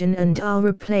abrasion and are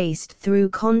replaced through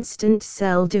constant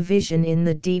cell division in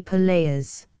the deeper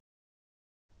layers.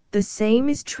 The same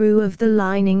is true of the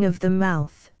lining of the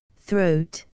mouth,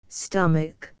 throat,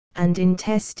 stomach, and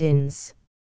intestines.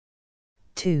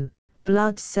 2.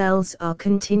 Blood cells are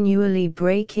continually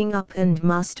breaking up and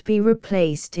must be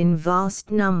replaced in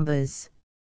vast numbers.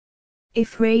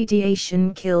 If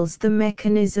radiation kills the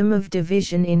mechanism of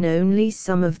division in only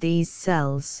some of these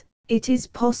cells, it is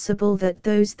possible that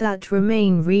those that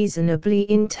remain reasonably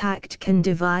intact can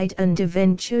divide and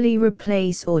eventually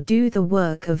replace or do the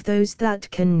work of those that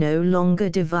can no longer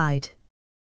divide.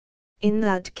 In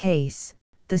that case,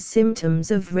 the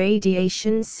symptoms of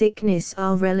radiation sickness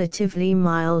are relatively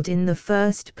mild in the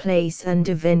first place and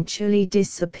eventually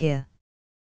disappear.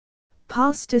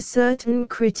 Past a certain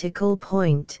critical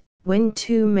point, when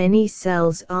too many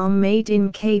cells are made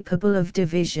incapable of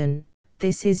division,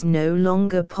 this is no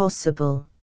longer possible.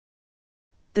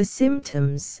 The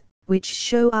symptoms, which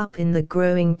show up in the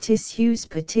growing tissues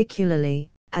particularly,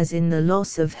 as in the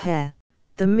loss of hair,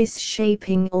 the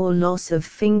misshaping or loss of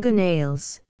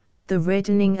fingernails, the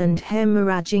reddening and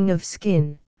hemorrhaging of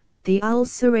skin, the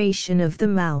ulceration of the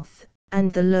mouth,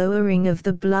 and the lowering of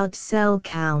the blood cell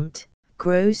count,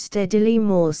 grow steadily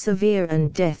more severe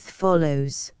and death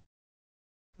follows.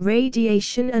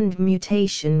 Radiation and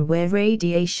mutation. Where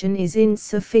radiation is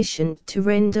insufficient to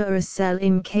render a cell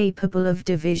incapable of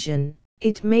division,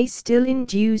 it may still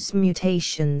induce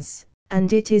mutations,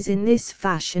 and it is in this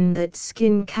fashion that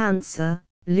skin cancer,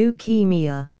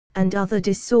 leukemia, and other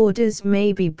disorders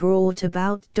may be brought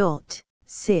about.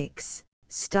 6.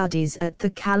 Studies at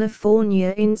the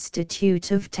California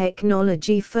Institute of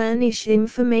Technology furnish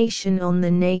information on the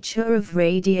nature of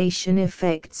radiation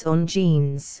effects on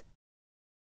genes.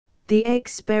 The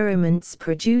experiments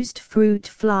produced fruit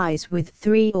flies with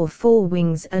 3 or 4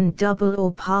 wings and double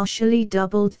or partially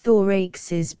doubled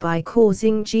thoraxes by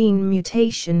causing gene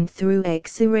mutation through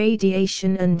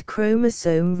X-irradiation and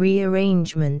chromosome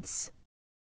rearrangements.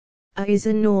 A is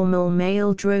a normal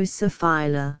male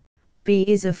Drosophila, B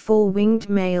is a 4-winged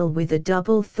male with a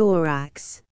double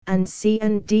thorax, and C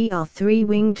and D are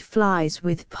 3-winged flies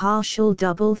with partial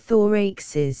double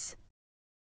thoraxes.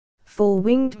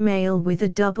 4-winged male with a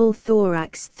double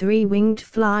thorax, 3-winged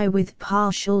fly with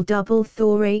partial double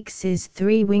thoraxes,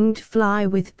 3-winged fly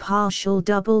with partial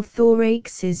double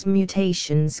thoraxes.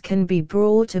 Mutations can be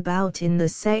brought about in the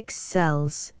sex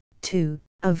cells, too,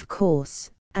 of course,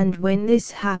 and when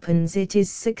this happens it is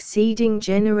succeeding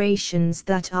generations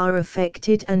that are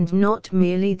affected and not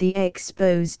merely the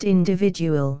exposed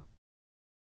individual.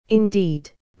 Indeed,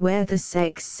 where the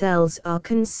sex cells are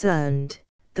concerned,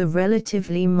 the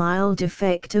relatively mild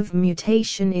effect of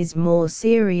mutation is more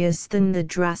serious than the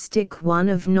drastic one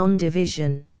of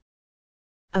non-division.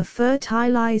 A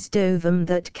fertilized ovum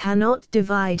that cannot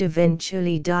divide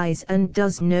eventually dies and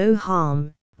does no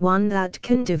harm. One that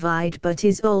can divide but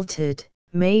is altered,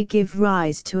 may give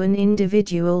rise to an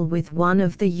individual with one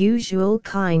of the usual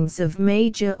kinds of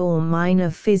major or minor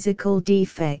physical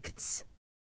defects.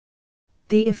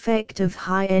 The effect of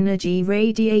high-energy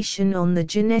radiation on the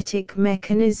genetic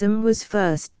mechanism was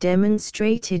first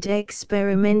demonstrated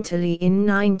experimentally in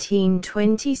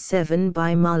 1927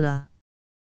 by Muller.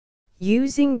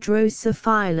 Using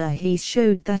Drosophila, he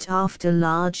showed that after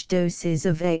large doses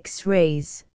of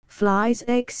X-rays, flies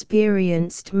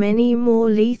experienced many more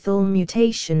lethal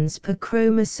mutations per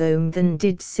chromosome than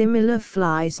did similar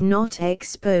flies not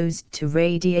exposed to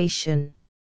radiation.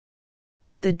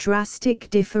 The drastic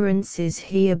differences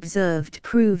he observed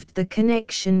proved the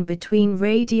connection between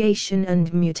radiation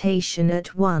and mutation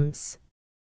at once.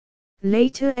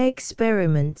 Later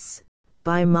experiments,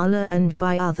 by Muller and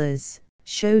by others,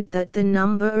 showed that the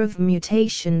number of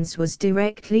mutations was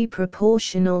directly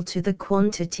proportional to the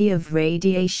quantity of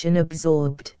radiation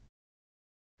absorbed.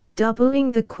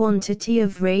 Doubling the quantity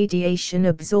of radiation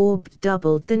absorbed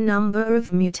doubled the number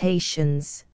of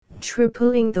mutations,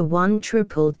 tripling the one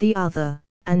tripled the other,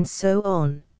 and so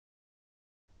on.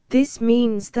 This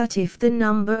means that if the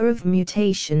number of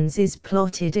mutations is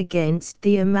plotted against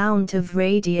the amount of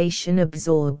radiation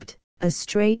absorbed, a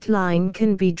straight line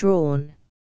can be drawn.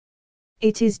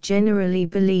 It is generally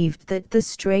believed that the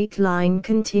straight line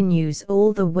continues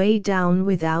all the way down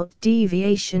without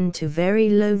deviation to very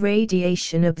low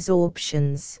radiation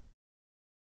absorptions.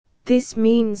 This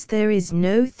means there is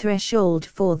no threshold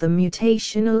for the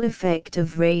mutational effect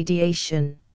of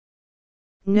radiation.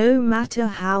 No matter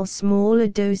how small a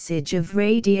dosage of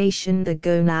radiation the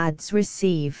gonads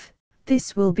receive,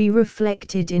 this will be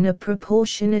reflected in a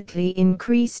proportionately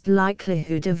increased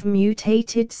likelihood of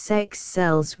mutated sex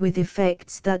cells with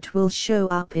effects that will show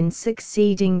up in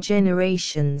succeeding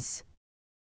generations.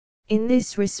 In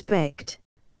this respect,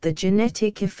 the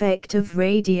genetic effect of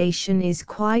radiation is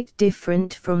quite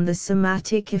different from the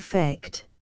somatic effect.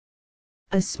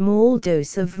 A small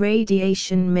dose of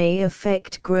radiation may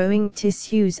affect growing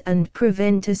tissues and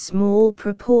prevent a small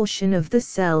proportion of the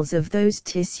cells of those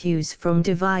tissues from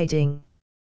dividing.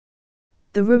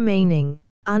 The remaining,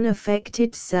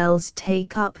 unaffected cells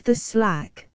take up the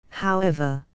slack,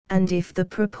 however, and if the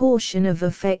proportion of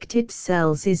affected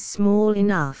cells is small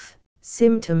enough,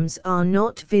 symptoms are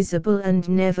not visible and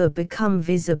never become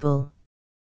visible.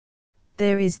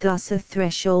 There is thus a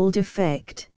threshold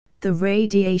effect. The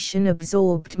radiation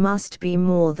absorbed must be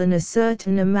more than a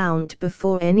certain amount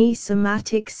before any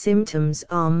somatic symptoms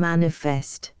are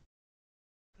manifest.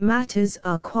 Matters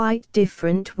are quite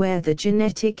different where the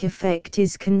genetic effect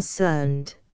is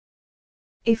concerned.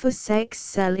 If a sex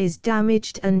cell is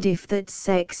damaged and if that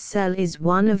sex cell is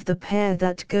one of the pair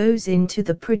that goes into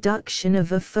the production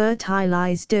of a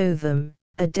fertilized ovum,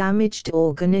 a damaged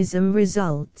organism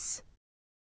results.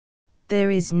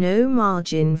 There is no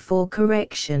margin for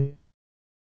correction.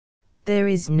 There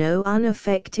is no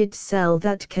unaffected cell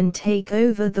that can take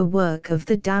over the work of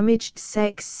the damaged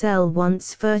sex cell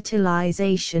once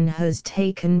fertilization has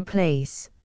taken place.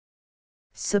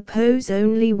 Suppose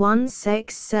only one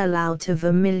sex cell out of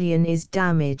 1,000,000 is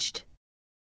damaged.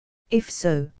 If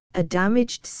so, a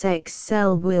damaged sex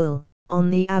cell will, on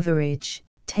the average,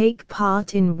 take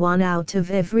part in 1 out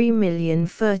of every 1,000,000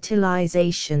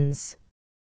 fertilizations.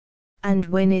 And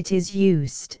when it is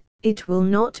used, it will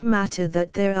not matter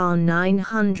that there are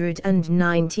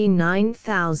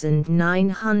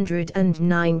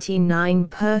 999,999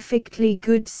 perfectly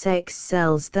good sex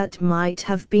cells that might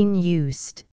have been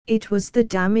used, it was the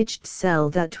damaged cell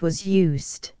that was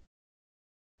used.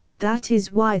 That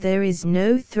is why there is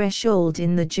no threshold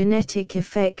in the genetic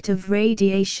effect of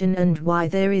radiation and why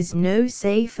there is no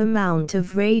safe amount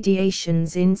of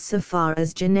radiations insofar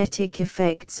as genetic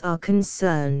effects are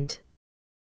concerned.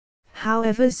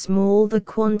 However small the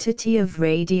quantity of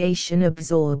radiation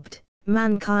absorbed,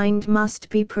 mankind must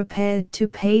be prepared to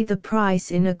pay the price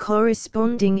in a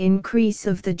corresponding increase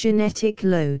of the genetic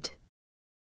load.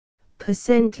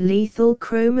 % lethal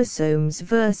chromosomes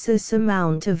versus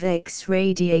amount of X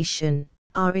radiation,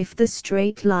 are if the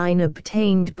straight line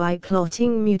obtained by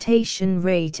plotting mutation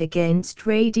rate against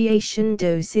radiation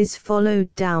dose is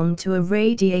followed down to a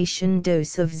radiation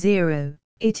dose of 0.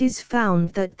 It is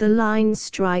found that the line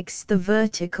strikes the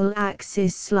vertical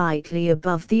axis slightly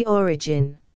above the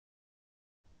origin.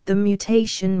 The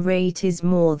mutation rate is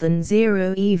more than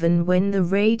 0 even when the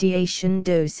radiation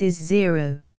dose is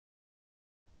 0.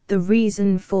 The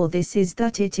reason for this is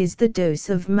that it is the dose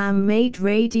of man-made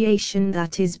radiation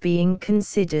that is being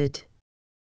considered.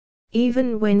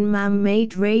 Even when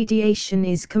man-made radiation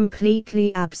is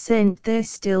completely absent, there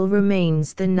still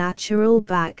remains the natural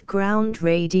background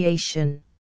radiation.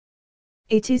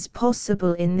 It is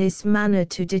possible in this manner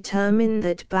to determine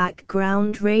that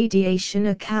background radiation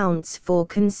accounts for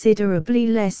considerably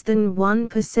less than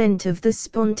 1% of the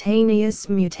spontaneous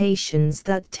mutations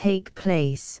that take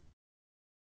place.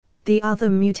 The other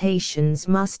mutations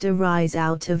must arise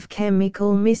out of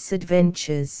chemical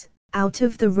misadventures, out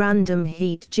of the random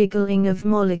heat jiggling of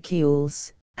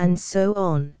molecules, and so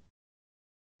on.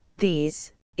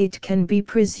 These, it can be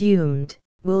presumed,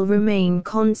 will remain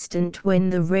constant when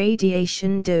the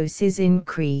radiation dose is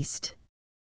increased.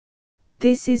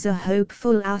 This is a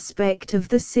hopeful aspect of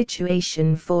the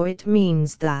situation, for it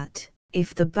means that,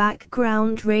 if the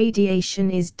background radiation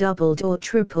is doubled or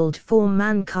tripled for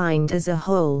mankind as a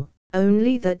whole,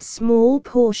 only that small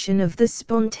portion of the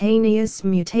spontaneous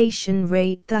mutation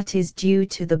rate that is due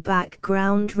to the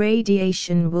background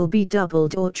radiation will be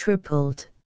doubled or tripled.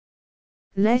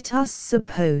 Let us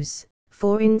suppose,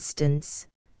 for instance,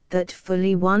 that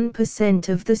fully 1%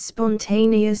 of the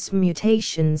spontaneous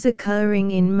mutations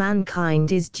occurring in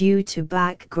mankind is due to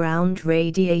background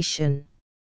radiation.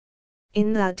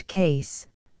 In that case,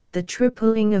 the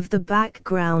tripling of the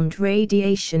background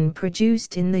radiation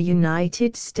produced in the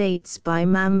United States by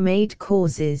man-made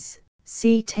causes,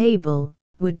 see table,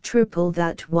 would triple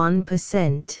that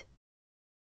 1%.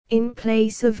 In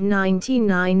place of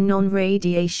 99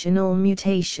 non-radiational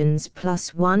mutations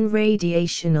plus 1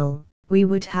 radiational, we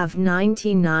would have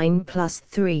 99 plus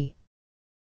 3.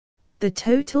 The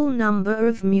total number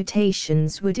of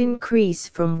mutations would increase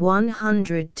from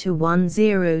 100 to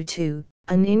 102,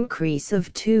 an increase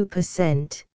of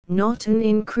 2%, not an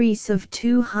increase of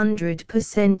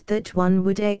 200% that one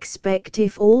would expect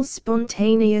if all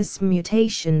spontaneous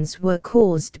mutations were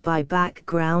caused by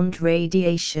background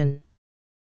radiation.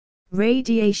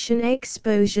 Radiation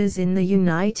exposures in the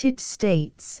United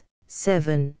States,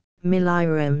 7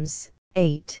 millirems.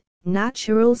 8.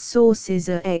 Natural sources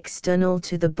are external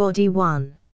to the body.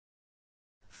 1.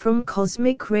 From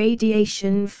cosmic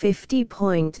radiation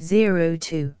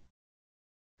 50.02.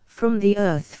 From the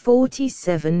Earth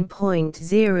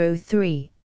 47.03.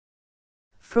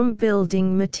 From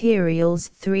building materials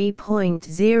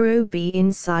 3.0b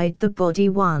inside the body.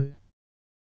 1.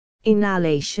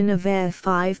 Inhalation of air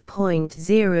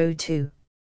 5.02.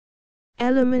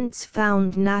 Elements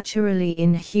found naturally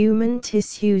in human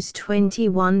tissues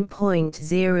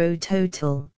 21.0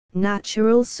 total,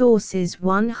 natural sources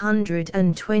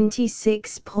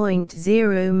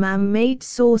 126.0 man-made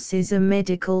sources are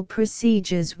medical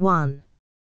procedures. 1.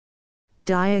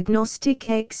 Diagnostic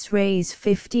X-rays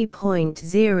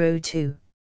 50.02.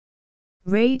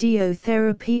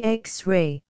 Radiotherapy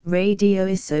X-ray,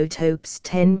 radioisotopes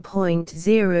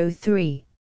 10.03.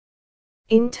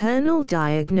 Internal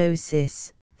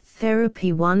diagnosis,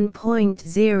 therapy 1.0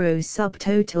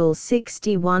 subtotal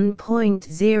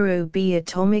 61.0b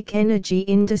atomic energy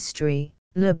industry,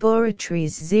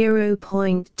 laboratories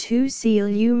 0.2 c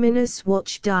luminous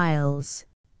watch dials,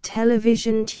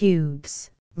 television tubes,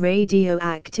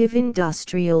 radioactive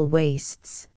industrial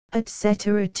wastes,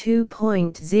 etc.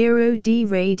 2.0d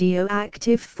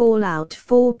radioactive fallout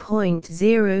 4.0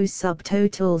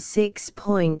 subtotal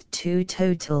 6.2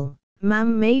 total.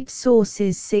 Man-made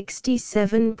sources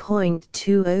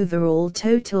 67.2 overall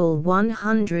total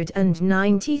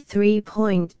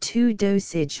 193.2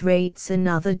 dosage rates.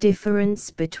 Another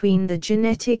difference between the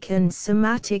genetic and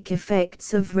somatic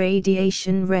effects of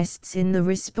radiation rests in the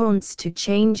response to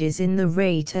changes in the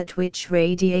rate at which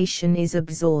radiation is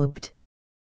absorbed.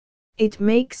 It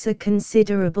makes a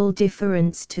considerable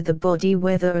difference to the body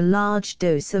whether a large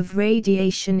dose of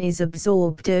radiation is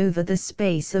absorbed over the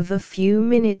space of a few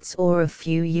minutes or a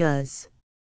few years.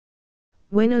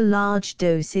 When a large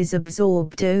dose is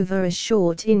absorbed over a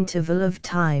short interval of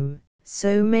time,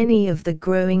 so many of the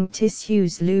growing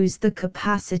tissues lose the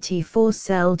capacity for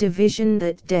cell division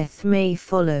that death may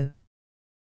follow.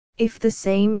 If the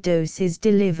same dose is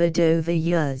delivered over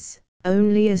years,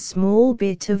 only a small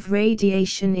bit of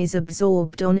radiation is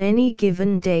absorbed on any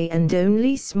given day, and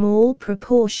only small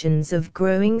proportions of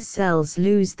growing cells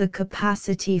lose the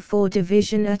capacity for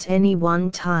division at any one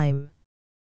time.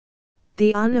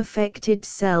 The unaffected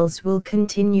cells will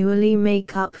continually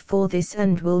make up for this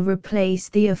and will replace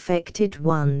the affected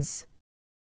ones.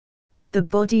 The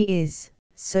body is,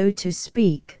 so to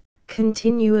speak,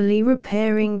 continually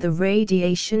repairing the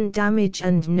radiation damage,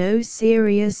 and no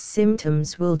serious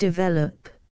symptoms will develop.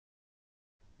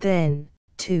 Then,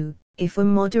 too, if a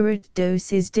moderate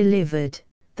dose is delivered,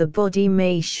 the body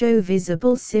may show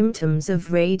visible symptoms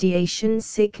of radiation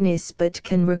sickness but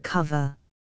can recover.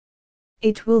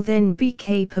 It will then be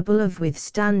capable of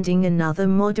withstanding another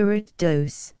moderate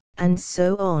dose, and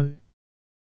so on.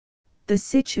 The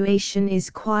situation is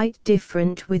quite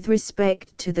different with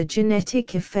respect to the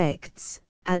genetic effects,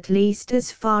 at least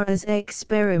as far as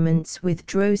experiments with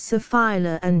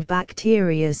Drosophila and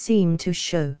bacteria seem to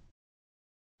show.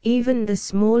 Even the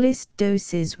smallest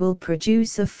doses will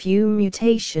produce a few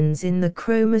mutations in the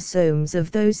chromosomes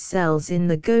of those cells in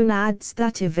the gonads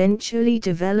that eventually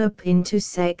develop into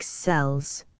sex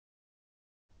cells.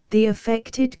 The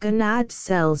affected gonad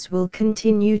cells will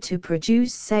continue to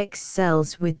produce sex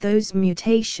cells with those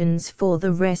mutations for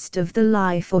the rest of the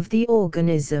life of the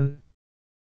organism.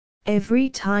 Every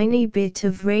tiny bit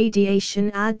of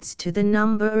radiation adds to the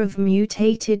number of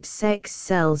mutated sex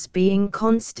cells being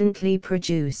constantly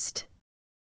produced.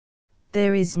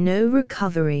 There is no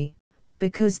recovery,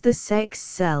 because the sex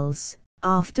cells,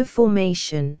 after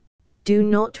formation, do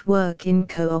not work in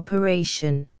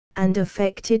cooperation, and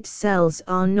affected cells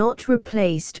are not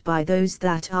replaced by those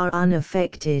that are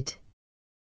unaffected.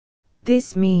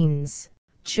 This means,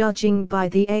 judging by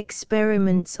the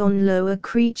experiments on lower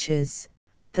creatures,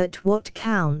 that what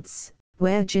counts,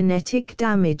 where genetic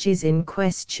damage is in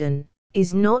question,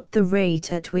 is not the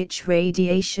rate at which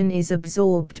radiation is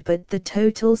absorbed but the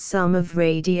total sum of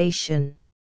radiation.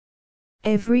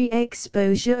 Every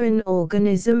exposure an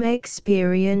organism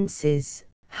experiences,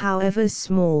 however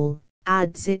small,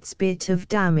 adds its bit of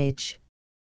damage.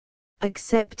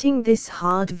 Accepting this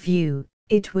hard view,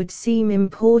 it would seem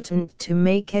important to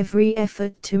make every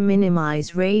effort to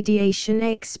minimize radiation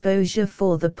exposure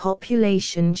for the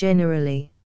population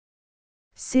generally.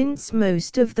 Since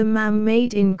most of the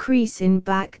man-made increase in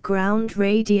background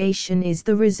radiation is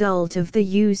the result of the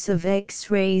use of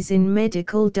X-rays in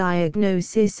medical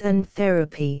diagnosis and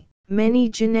therapy, many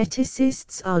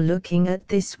geneticists are looking at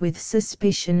this with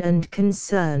suspicion and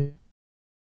concern.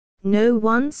 No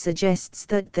one suggests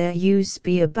that their use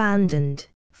be abandoned,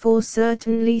 for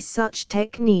certainly such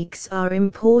techniques are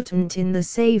important in the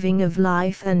saving of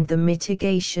life and the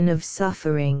mitigation of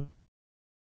suffering.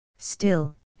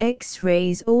 Still,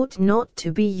 X-rays ought not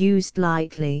to be used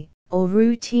lightly, or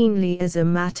routinely as a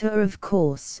matter of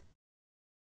course.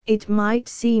 It might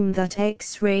seem that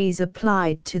X-rays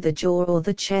applied to the jaw or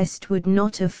the chest would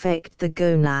not affect the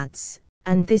gonads,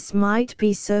 and this might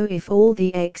be so if all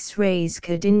the X-rays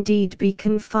could indeed be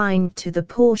confined to the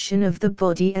portion of the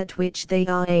body at which they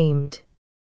are aimed.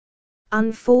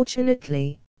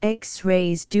 Unfortunately,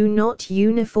 X-rays do not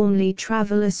uniformly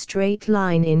travel a straight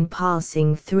line in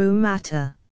passing through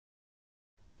matter.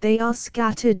 They are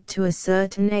scattered to a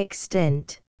certain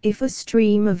extent. If a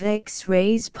stream of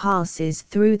X-rays passes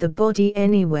through the body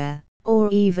anywhere,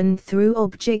 or even through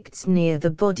objects near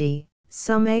the body,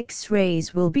 some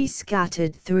X-rays will be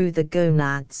scattered through the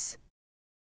gonads.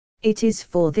 It is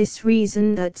for this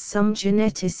reason that some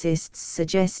geneticists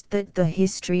suggest that the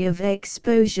history of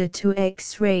exposure to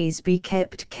X-rays be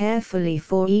kept carefully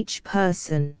for each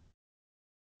person.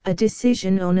 A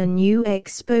decision on a new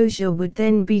exposure would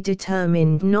then be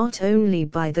determined not only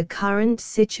by the current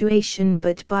situation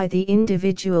but by the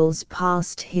individual's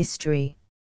past history.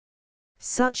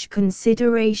 Such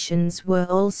considerations were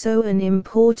also an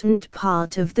important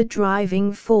part of the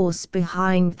driving force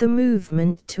behind the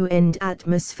movement to end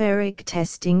atmospheric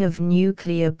testing of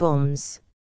nuclear bombs.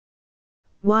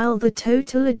 While the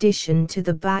total addition to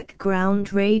the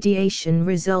background radiation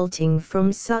resulting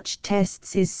from such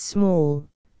tests is small,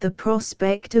 the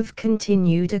prospect of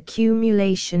continued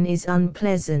accumulation is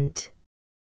unpleasant.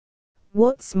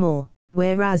 What's more,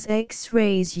 whereas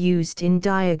X-rays used in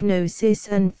diagnosis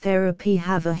and therapy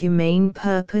have a humane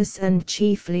purpose and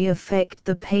chiefly affect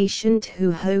the patient who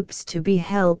hopes to be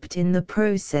helped in the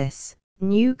process,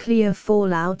 nuclear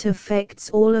fallout affects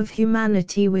all of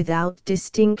humanity without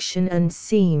distinction and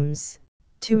seems,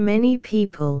 to many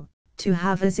people, to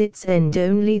have as its end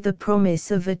only the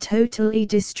promise of a totally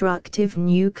destructive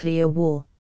nuclear war.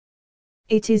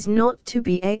 It is not to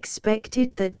be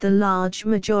expected that the large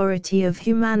majority of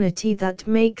humanity that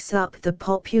makes up the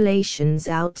populations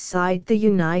outside the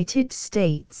United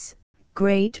States,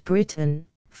 Great Britain,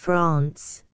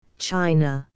 France,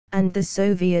 China, and the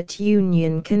Soviet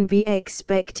Union can be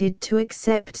expected to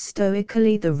accept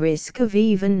stoically the risk of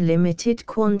even limited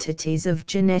quantities of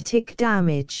genetic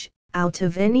damage, out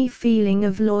of any feeling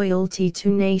of loyalty to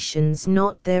nations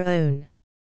not their own.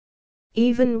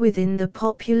 Even within the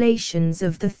populations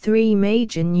of the three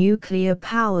major nuclear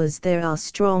powers there are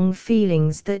strong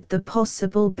feelings that the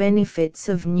possible benefits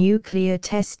of nuclear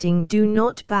testing do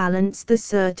not balance the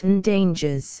certain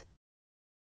dangers.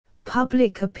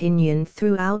 Public opinion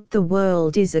throughout the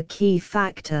world is a key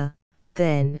factor,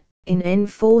 then, in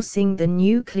enforcing the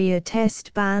nuclear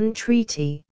test ban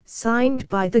treaty, signed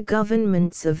by the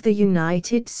governments of the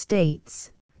United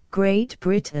States, Great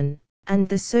Britain, and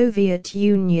the Soviet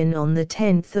Union on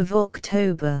 10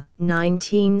 October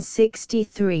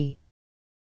 1963.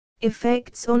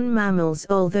 Effects on mammals.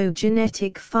 Although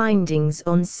genetic findings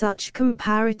on such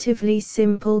comparatively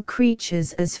simple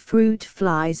creatures as fruit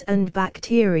flies and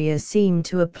bacteria seem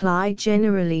to apply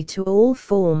generally to all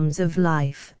forms of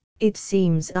life, it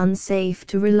seems unsafe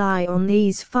to rely on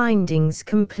these findings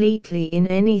completely in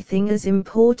anything as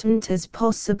important as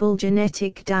possible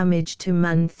genetic damage to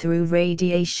man through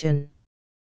radiation.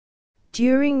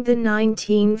 During the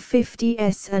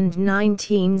 1950s and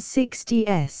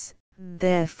 1960s,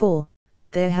 therefore,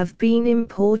 there have been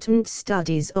important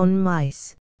studies on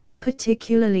mice,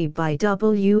 particularly by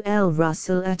W. L.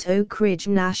 Russell at Oak Ridge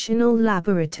National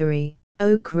Laboratory,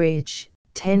 Oak Ridge,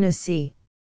 Tennessee.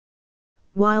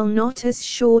 While not as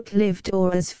short-lived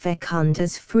or as fecund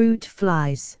as fruit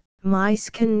flies, mice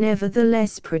can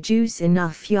nevertheless produce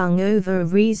enough young over a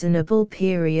reasonable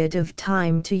period of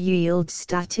time to yield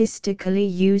statistically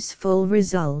useful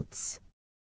results.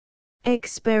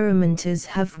 Experimenters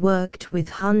have worked with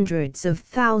hundreds of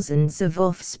thousands of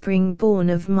offspring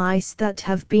born of mice that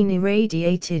have been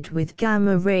irradiated with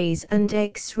gamma rays and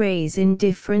X-rays in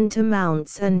different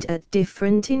amounts and at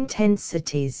different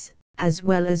intensities, as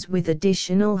well as with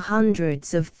additional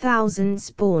hundreds of thousands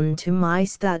born to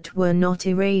mice that were not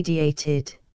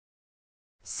irradiated.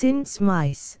 Since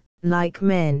mice, like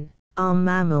men, are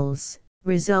mammals,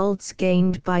 results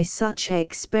gained by such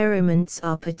experiments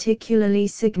are particularly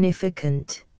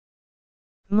significant.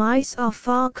 Mice are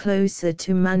far closer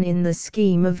to man in the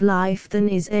scheme of life than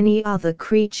is any other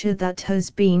creature that has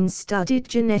been studied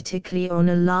genetically on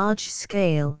a large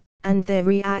scale, and their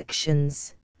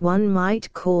reactions, one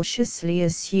might cautiously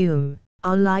assume,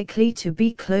 are likely to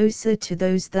be closer to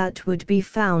those that would be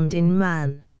found in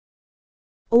man.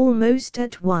 Almost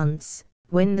at once,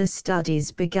 when the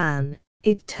studies began,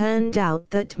 it turned out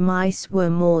that mice were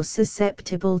more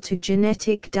susceptible to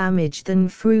genetic damage than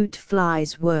fruit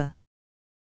flies were.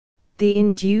 The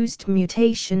induced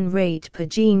mutation rate per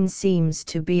gene seems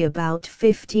to be about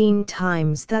 15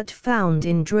 times that found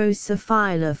in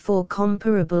Drosophila for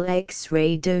comparable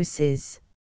X-ray doses.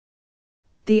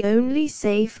 The only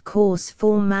safe course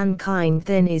for mankind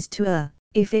then is to err,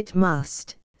 if it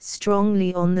must,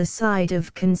 strongly on the side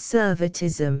of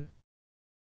conservatism.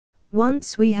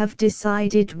 Once we have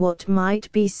decided what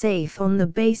might be safe on the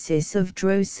basis of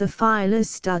Drosophila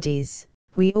studies,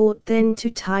 we ought then to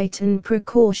tighten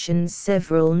precautions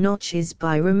several notches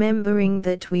by remembering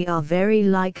that we are very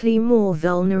likely more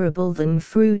vulnerable than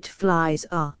fruit flies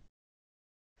are.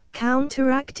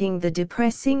 Counteracting the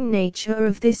depressing nature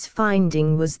of this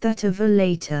finding was that of a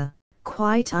later,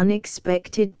 quite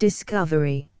unexpected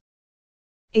discovery.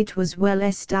 It was well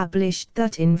established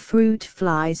that in fruit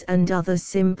flies and other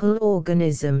simple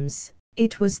organisms,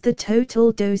 it was the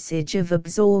total dosage of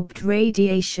absorbed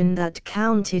radiation that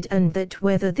counted, and that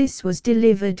whether this was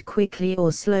delivered quickly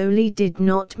or slowly did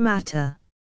not matter.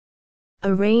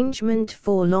 Arrangement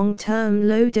for long-term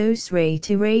low-dose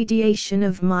rate irradiation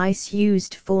of mice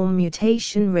used for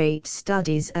mutation rate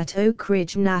studies at Oak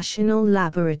Ridge National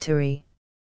Laboratory.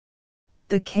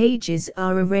 The cages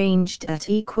are arranged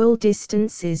at equal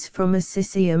distances from a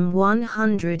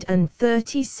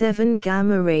cesium-137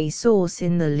 gamma-ray source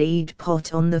in the lead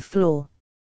pot on the floor.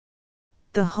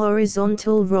 The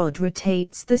horizontal rod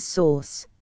rotates the source.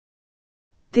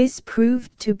 This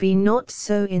proved to be not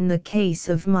so in the case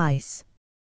of mice.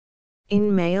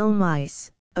 In male mice,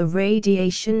 a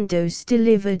radiation dose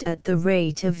delivered at the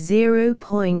rate of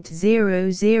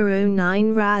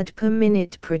 0.009 rad per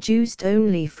minute produced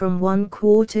only from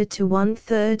 1/4 to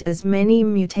 1/3 as many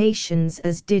mutations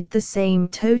as did the same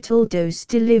total dose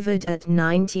delivered at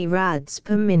 90 rads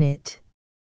per minute.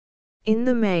 In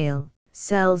the male,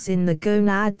 cells in the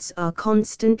gonads are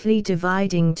constantly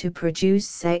dividing to produce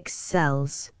sex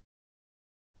cells.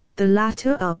 The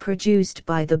latter are produced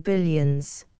by the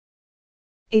billions.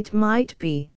 It might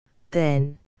be,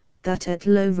 then, that at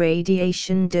low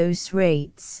radiation dose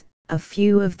rates, a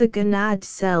few of the gonad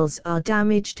cells are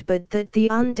damaged, but that the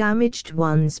undamaged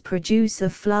ones produce a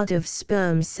flood of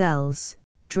sperm cells,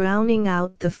 drowning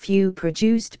out the few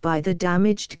produced by the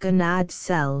damaged gonad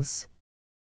cells.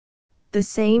 The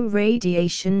same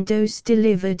radiation dose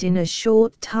delivered in a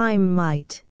short time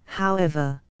might,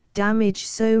 however, damage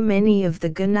so many of the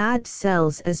gonad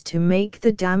cells as to make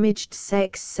the damaged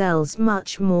sex cells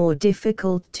much more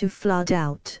difficult to flood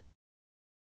out.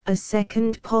 A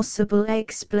second possible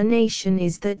explanation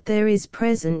is that there is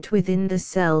present within the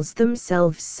cells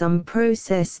themselves some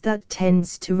process that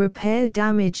tends to repair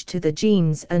damage to the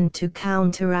genes and to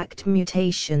counteract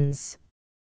mutations.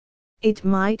 It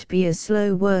might be a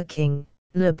slow-working,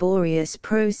 laborious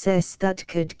process that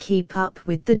could keep up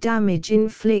with the damage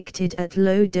inflicted at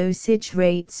low dosage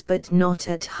rates but not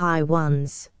at high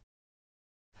ones.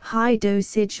 High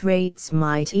dosage rates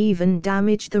might even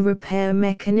damage the repair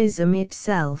mechanism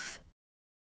itself.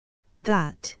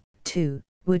 That, too,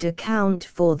 would account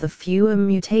for the fewer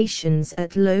mutations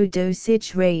at low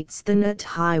dosage rates than at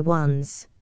high ones.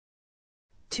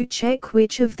 To check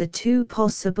which of the two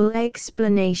possible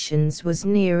explanations was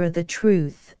nearer the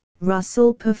truth,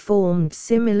 Russell performed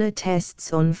similar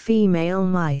tests on female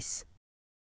mice.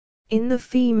 In the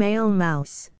female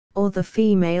mouse, or the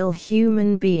female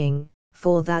human being,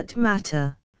 for that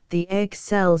matter, the egg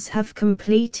cells have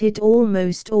completed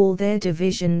almost all their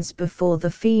divisions before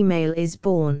the female is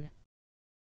born.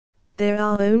 There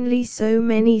are only so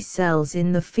many cells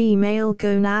in the female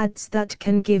gonads that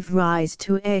can give rise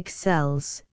to egg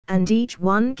cells, and each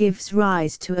one gives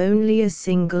rise to only a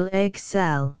single egg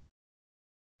cell.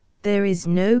 There is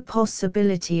no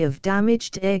possibility of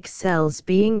damaged egg cells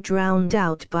being drowned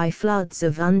out by floods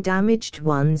of undamaged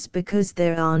ones because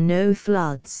there are no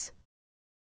floods.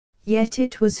 Yet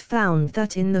it was found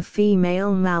that in the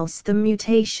female mouse the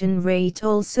mutation rate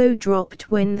also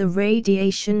dropped when the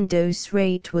radiation dose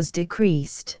rate was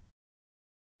decreased.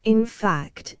 In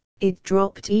fact, it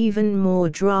dropped even more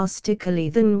drastically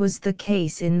than was the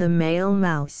case in the male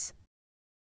mouse.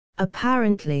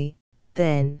 Apparently,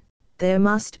 then, there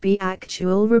must be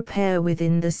actual repair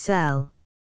within the cell.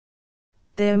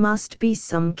 There must be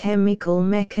some chemical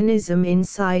mechanism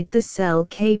inside the cell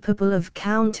capable of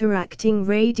counteracting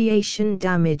radiation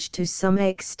damage to some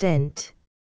extent.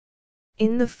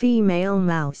 In the female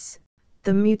mouse,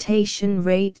 the mutation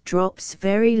rate drops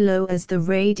very low as the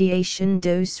radiation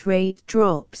dose rate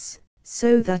drops,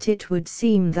 so that it would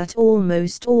seem that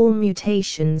almost all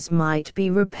mutations might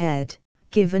be repaired,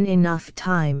 given enough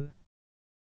time.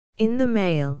 In the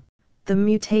male, the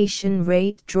mutation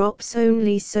rate drops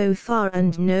only so far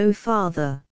and no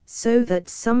farther, so that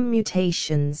some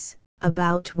mutations,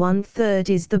 about 1/3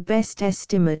 is the best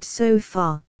estimate so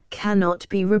far, cannot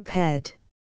be repaired.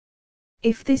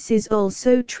 If this is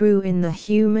also true in the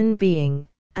human being,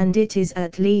 and it is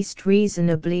at least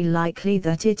reasonably likely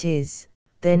that it is,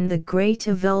 then the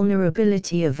greater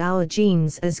vulnerability of our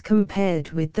genes as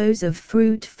compared with those of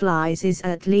fruit flies is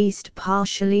at least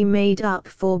partially made up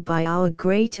for by our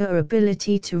greater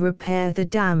ability to repair the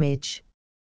damage.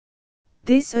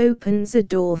 This opens a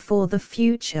door for the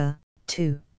future,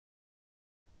 too.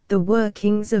 The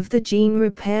workings of the gene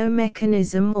repair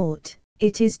mechanism ought,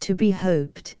 it is to be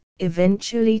hoped,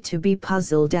 eventually to be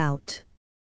puzzled out.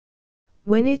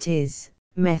 When it is,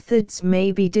 methods may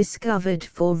be discovered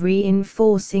for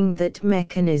reinforcing that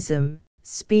mechanism,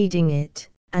 speeding it,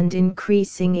 and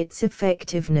increasing its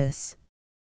effectiveness.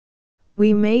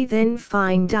 We may then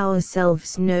find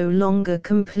ourselves no longer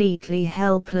completely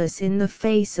helpless in the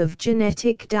face of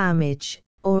genetic damage,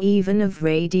 or even of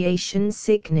radiation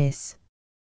sickness.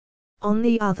 On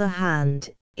the other hand,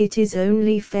 it is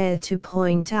only fair to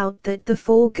point out that the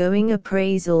foregoing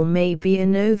appraisal may be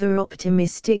an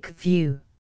over-optimistic view.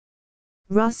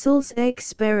 Russell's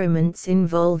experiments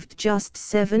involved just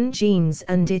 7 genes,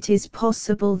 and it is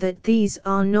possible that these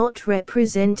are not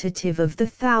representative of the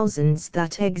thousands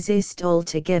that exist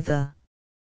altogether.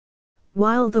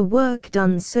 While the work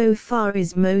done so far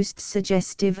is most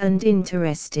suggestive and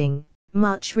interesting,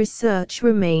 much research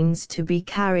remains to be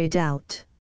carried out.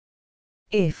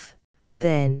 If,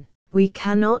 then, we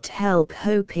cannot help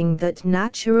hoping that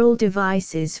natural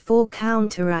devices for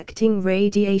counteracting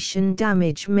radiation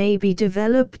damage may be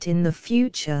developed in the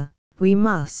future, we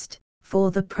must,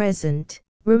 for the present,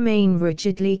 remain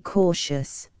rigidly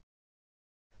cautious.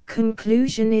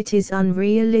 Conclusion: it is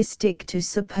unrealistic to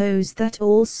suppose that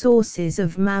all sources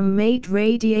of man-made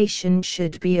radiation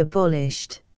should be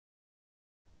abolished.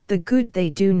 The good they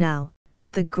do now,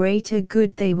 the greater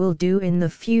good they will do in the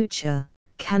future,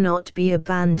 cannot be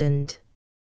abandoned.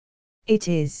 It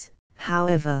is,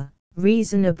 however,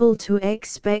 reasonable to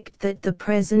expect that the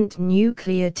present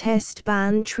nuclear test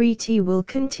ban treaty will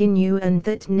continue and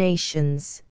that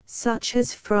nations, such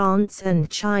as France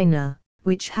and China,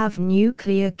 which have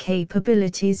nuclear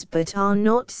capabilities but are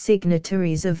not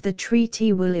signatories of the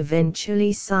treaty, will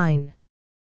eventually sign.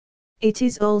 It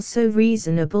is also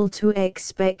reasonable to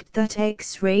expect that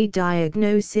X-ray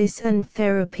diagnosis and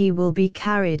therapy will be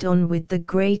carried on with the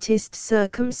greatest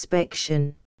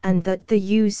circumspection, and that the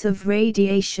use of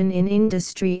radiation in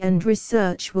industry and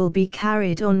research will be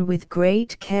carried on with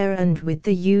great care and with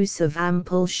the use of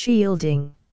ample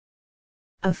shielding.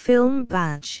 A film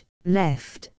badge,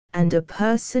 left, and a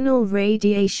personal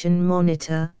radiation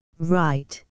monitor,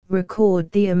 right, record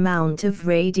the amount of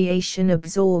radiation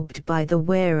absorbed by the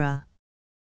wearer.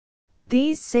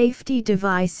 These safety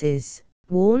devices,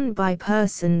 worn by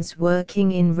persons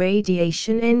working in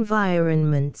radiation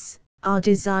environments, are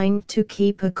designed to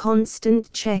keep a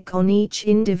constant check on each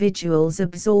individual's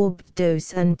absorbed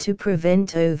dose and to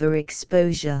prevent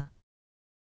overexposure.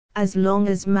 As long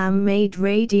as man-made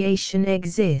radiation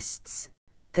exists,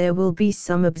 there will be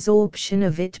some absorption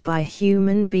of it by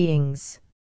human beings.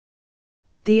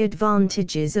 The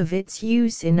advantages of its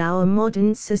use in our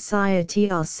modern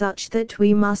society are such that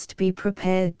we must be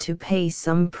prepared to pay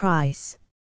some price.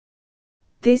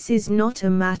 This is not a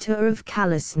matter of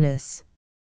callousness.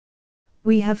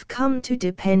 We have come to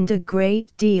depend a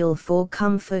great deal for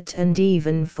comfort and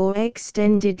even for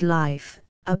extended life,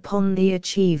 upon the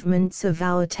achievements of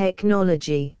our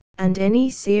technology, and any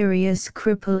serious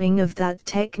crippling of that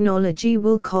technology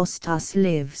will cost us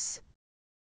lives.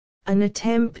 An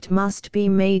attempt must be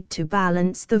made to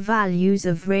balance the values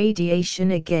of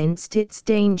radiation against its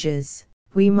dangers.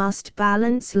 We must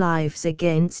balance lives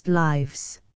against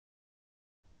lives.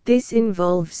 This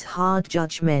involves hard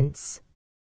judgments.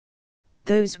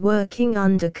 Those working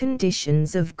under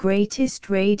conditions of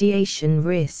greatest radiation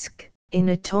risk, in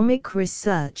atomic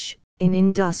research, in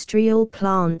industrial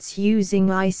plants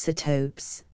using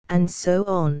isotopes, and so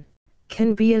on,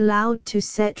 can be allowed to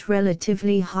set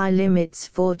relatively high limits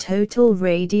for total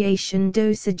radiation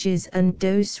dosages and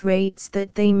dose rates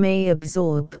that they may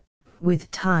absorb,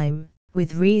 with time,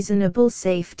 with reasonable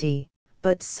safety,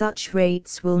 but such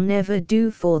rates will never do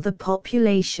for the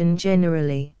population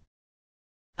generally.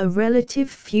 A relative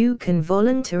few can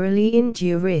voluntarily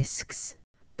endure risks,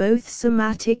 both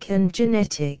somatic and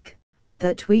genetic,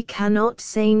 that we cannot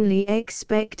sanely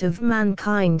expect of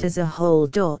mankind as a whole.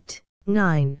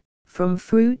 9. From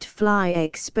fruit fly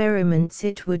experiments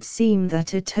it would seem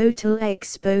that a total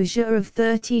exposure of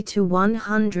 30 to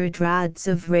 100 rads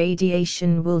of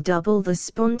radiation will double the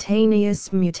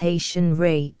spontaneous mutation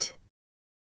rate.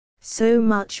 So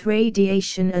much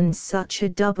radiation and such a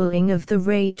doubling of the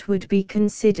rate would be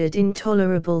considered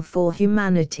intolerable for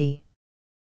humanity.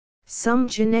 Some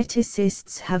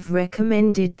geneticists have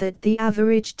recommended that the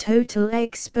average total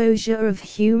exposure of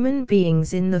human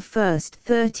beings in the first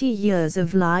 30 years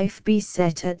of life be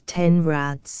set at 10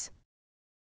 rads.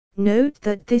 Note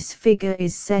that this figure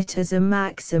is set as a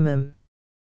maximum.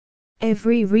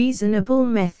 Every reasonable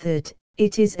method,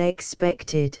 it is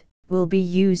expected, will be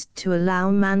used to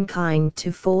allow mankind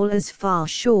to fall as far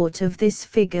short of this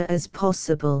figure as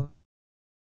possible.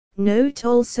 Note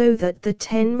also that the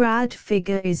 10 rad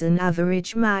figure is an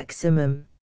average maximum.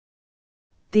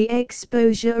 The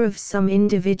exposure of some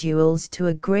individuals to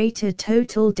a greater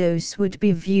total dose would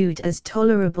be viewed as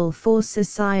tolerable for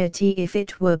society if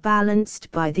it were balanced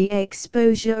by the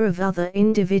exposure of other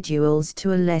individuals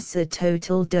to a lesser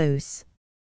total dose.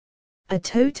 A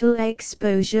total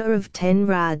exposure of 10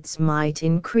 rads might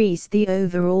increase the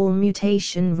overall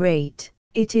mutation rate,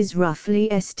 it is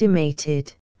roughly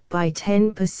estimated, by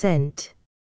 10%.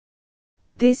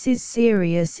 This is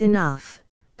serious enough,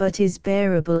 but is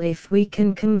bearable if we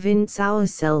can convince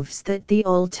ourselves that the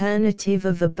alternative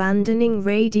of abandoning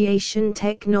radiation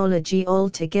technology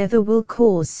altogether will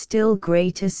cause still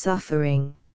greater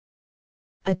suffering.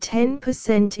 A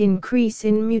 10% increase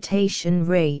in mutation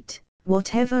rate,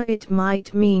 whatever it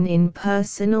might mean in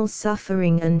personal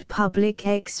suffering and public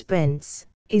expense,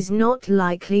 is not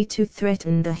likely to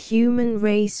threaten the human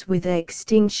race with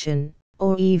extinction,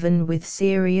 or even with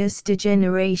serious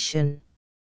degeneration.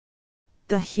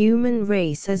 The human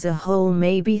race as a whole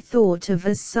may be thought of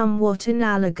as somewhat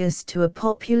analogous to a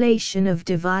population of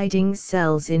dividing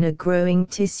cells in a growing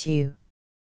tissue.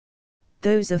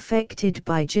 Those affected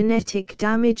by genetic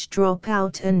damage drop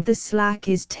out and the slack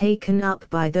is taken up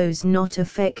by those not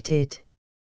affected.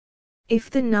 If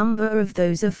the number of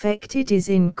those affected is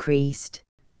increased,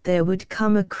 there would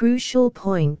come a crucial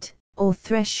point, or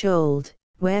threshold,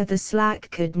 where the slack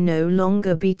could no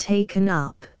longer be taken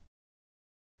up.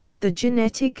 The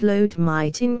genetic load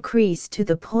might increase to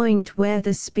the point where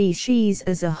the species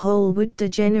as a whole would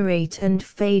degenerate and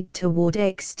fade toward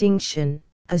extinction,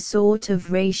 a sort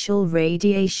of racial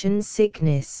radiation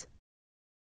sickness.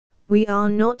 We are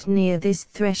not near this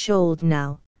threshold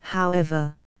now,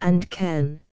 however, and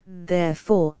can,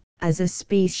 therefore, as a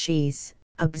species,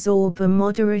 absorb a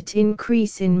moderate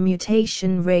increase in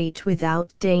mutation rate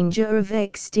without danger of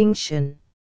extinction.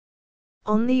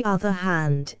 On the other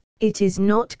hand, it is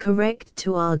not correct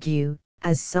to argue,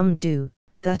 as some do,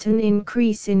 that an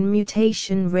increase in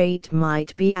mutation rate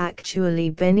might be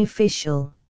actually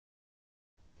beneficial.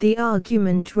 The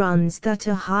argument runs that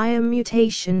a higher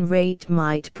mutation rate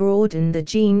might broaden the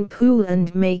gene pool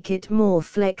and make it more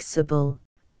flexible,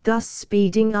 thus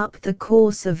speeding up the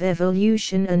course of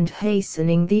evolution and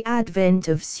hastening the advent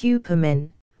of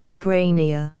supermen,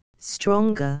 brainier,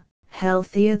 stronger,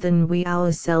 healthier than we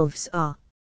ourselves are.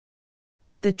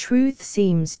 The truth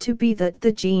seems to be that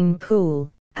the gene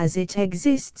pool, as it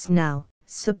exists now,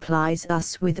 supplies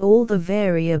us with all the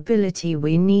variability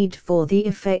we need for the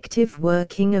effective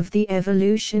working of the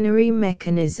evolutionary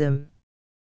mechanism.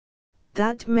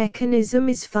 That mechanism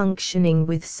is functioning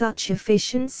with such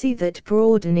efficiency that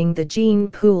broadening the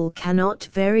gene pool cannot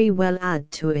very well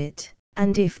add to it,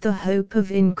 and if the hope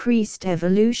of increased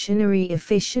evolutionary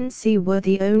efficiency were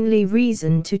the only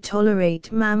reason to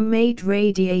tolerate man-made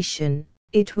radiation,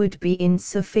 it would be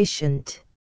insufficient.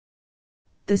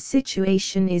 The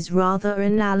situation is rather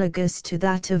analogous to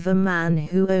that of a man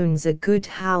who owns a good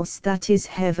house that is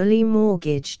heavily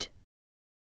mortgaged.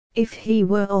 If he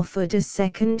were offered a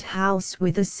second house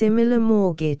with a similar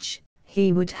mortgage,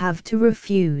 he would have to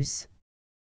refuse.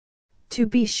 To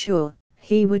be sure,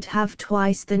 he would have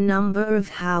twice the number of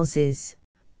houses,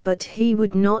 but he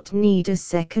would not need a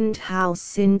second house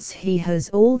since he has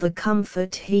all the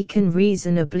comfort he can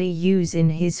reasonably use in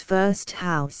his first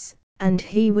house, and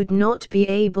he would not be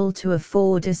able to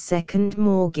afford a second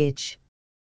mortgage.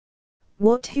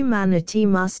 What humanity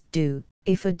must do,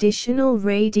 if additional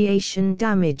radiation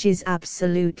damage is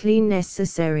absolutely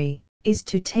necessary, is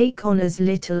to take on as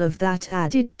little of that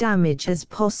added damage as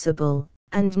possible,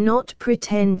 and not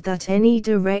pretend that any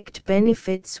direct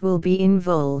benefits will be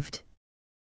involved.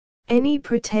 Any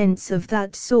pretense of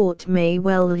that sort may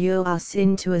well lure us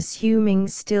into assuming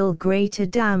still greater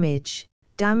damage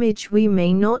we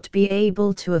may not be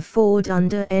able to afford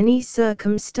under any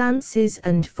circumstances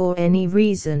and for any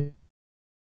reason.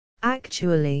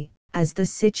 Actually, as the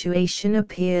situation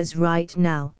appears right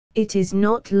now, it is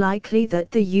not likely that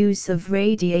the use of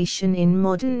radiation in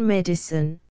modern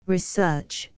medicine,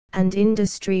 research, and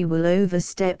industry will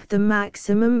overstep the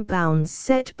maximum bounds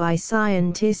set by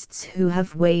scientists who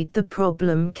have weighed the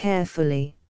problem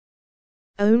carefully.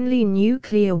 Only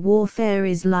nuclear warfare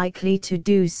is likely to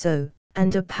do so,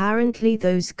 and apparently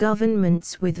those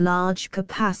governments with large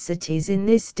capacities in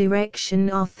this direction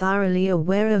are thoroughly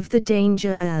aware of the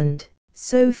danger and,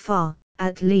 so far,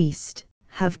 at least,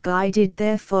 have guided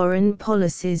their foreign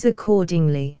policies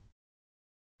accordingly.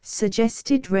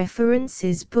 Suggested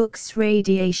references: books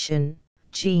Radiation,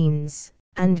 Genes,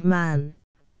 and Man,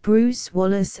 Bruce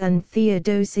Wallace and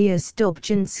Theodosius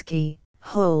Dobzhansky,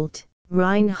 Holt,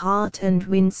 Reinhardt and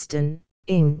Winston,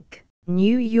 Inc.,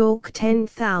 New York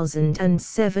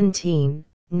 10017,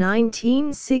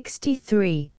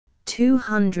 1963,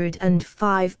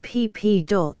 205 pp.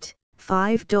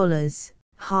 $5,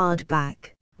 hardback,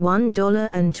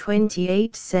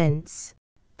 $1.28,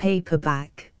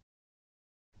 paperback.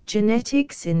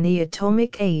 Genetics in the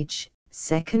Atomic Age,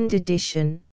 2nd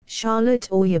edition, Charlotte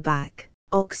Auerbach,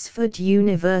 Oxford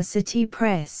University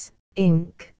Press,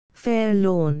 Inc., Fair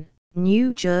Lawn,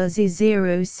 New Jersey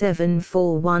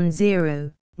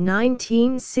 07410,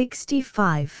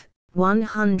 1965,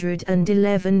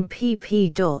 111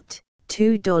 pp.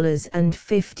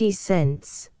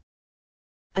 $2.50.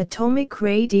 Atomic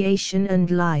Radiation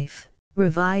and Life,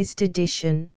 Revised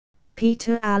Edition,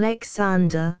 Peter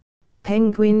Alexander,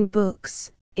 Penguin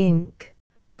Books, Inc.,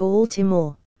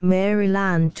 Baltimore,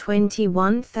 Maryland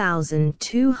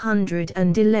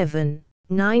 21211,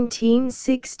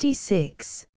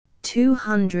 1966,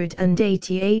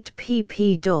 288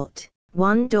 pp.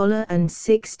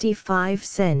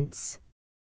 $1.65.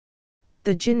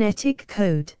 The Genetic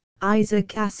Code, Isaac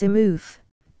Asimov,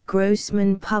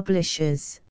 Grossman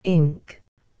Publishers, Inc.,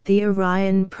 The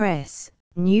Orion Press,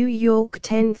 New York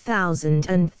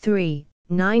 10003,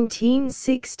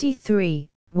 1963,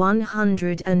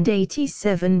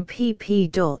 187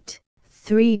 pp.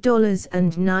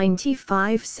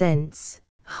 $3.95,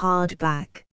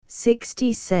 hardback,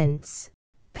 60 cents,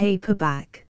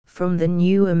 paperback, from the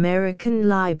New American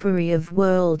Library of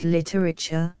World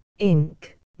Literature,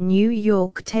 Inc., New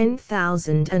York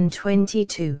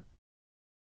 10022.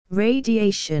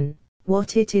 Radiation,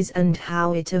 What It Is and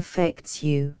How It Affects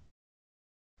You.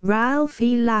 Ralph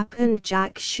E. Lapp and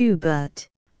Jack Schubert,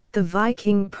 The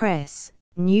Viking Press,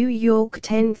 New York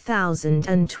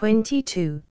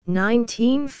 10022,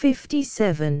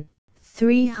 1957,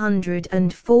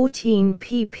 314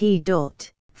 pp.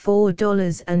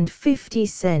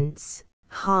 $4.50,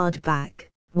 hardback,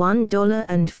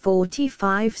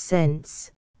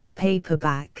 $1.45,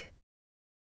 paperback.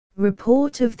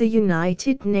 Report of the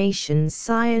United Nations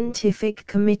Scientific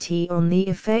Committee on the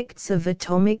Effects of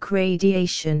Atomic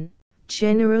Radiation,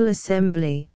 General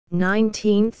Assembly,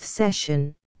 19th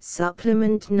Session,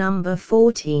 Supplement Number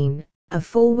 14,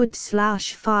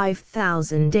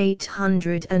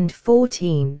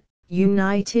 /5814,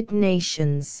 United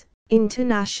Nations,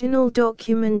 International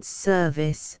Documents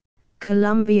Service,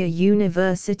 Columbia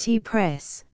University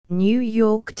Press, New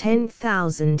York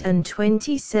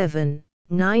 10027,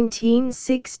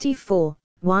 1964,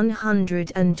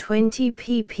 120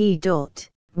 pp.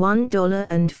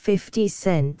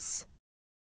 $1.50.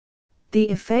 The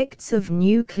Effects of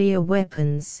Nuclear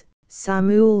Weapons,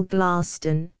 Samuel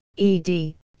Glaston,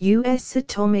 ed., U.S.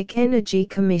 Atomic Energy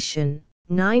Commission,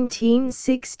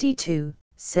 1962,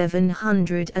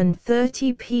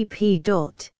 730 pp.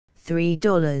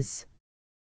 $3.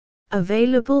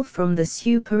 Available from the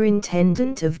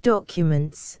Superintendent of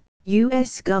Documents,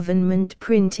 U.S. Government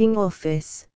Printing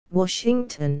Office,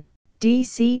 Washington,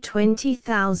 D.C.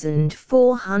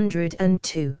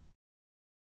 20402.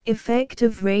 Effect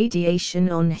of Radiation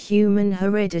on Human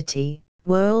Heredity,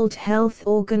 World Health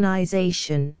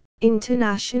Organization,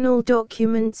 International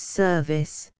Documents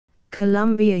Service,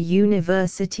 Columbia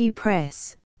University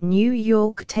Press, New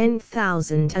York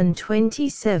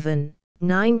 10027,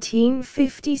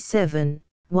 1957,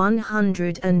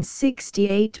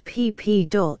 168 pp.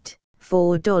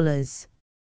 $4.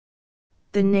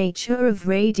 The Nature of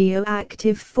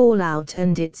Radioactive Fallout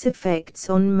and Its Effects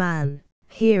on Man.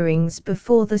 Hearings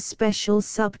before the Special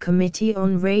Subcommittee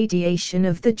on Radiation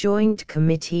of the Joint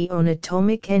Committee on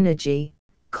Atomic Energy,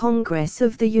 Congress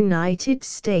of the United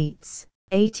States,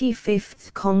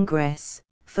 85th Congress,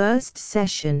 First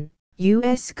Session,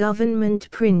 U.S. Government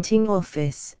Printing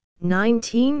Office,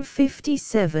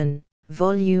 1957,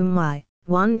 Volume I,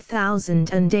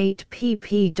 1008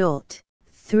 pp.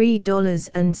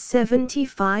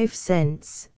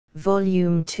 $3.75,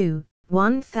 Volume II,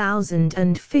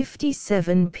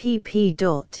 1057 pp.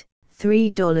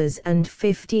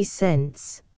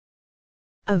 $3.50.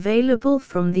 Available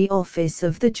from the Office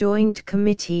of the Joint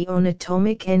Committee on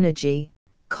Atomic Energy,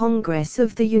 Congress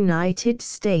of the United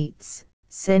States,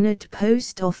 Senate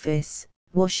Post Office,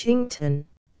 Washington,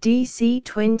 D.C.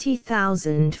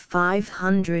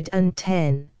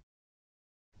 20510.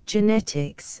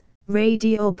 Genetics,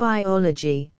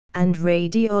 Radiobiology, and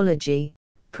Radiology.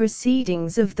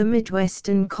 Proceedings of the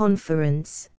Midwestern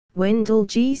Conference, Wendell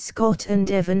G. Scott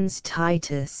and Evans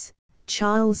Titus,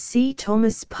 Charles C.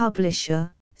 Thomas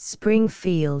Publisher,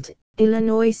 Springfield,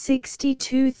 Illinois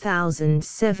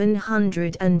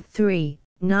 62703,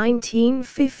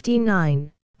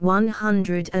 1959,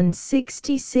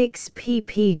 166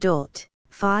 pp.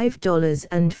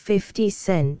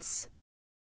 $5.50.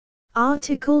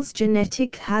 Articles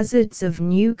Genetic Hazards of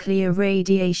Nuclear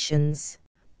Radiations,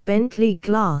 Bentley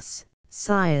Glass,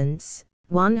 Science,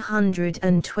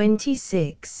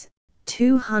 126,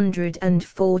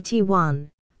 241,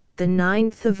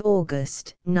 9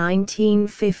 August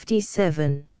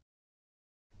 1957.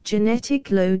 Genetic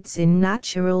Loads in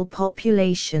Natural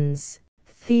Populations,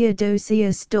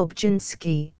 Theodosius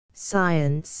Dobzhansky,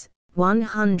 Science,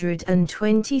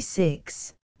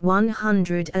 126,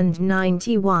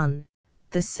 191,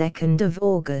 2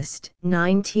 August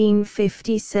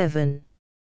 1957.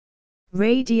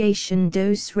 Radiation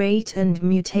Dose Rate and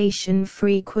Mutation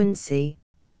Frequency,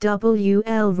 W.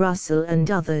 L. Russell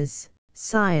and others,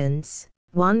 Science,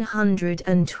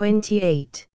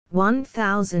 128,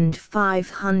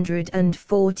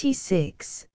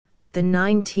 1546,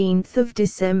 19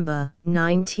 December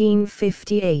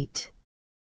 1958.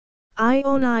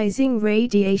 Ionizing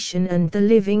Radiation and the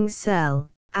Living Cell,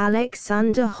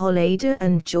 Alexander Hollader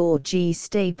and George E.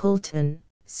 Stapleton,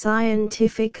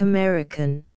 Scientific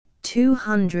American,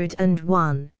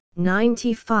 201,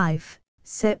 95,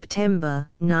 September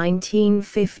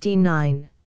 1959.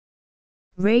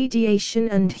 Radiation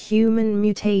and Human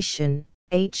Mutation,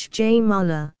 H. J.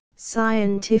 Muller,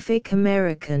 Scientific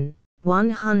American,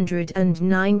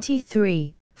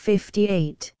 193,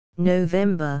 58,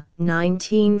 November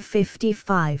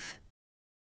 1955.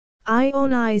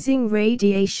 Ionizing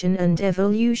Radiation and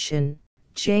Evolution,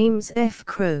 James F.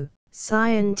 Crow,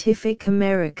 Scientific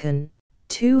American,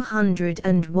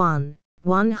 201,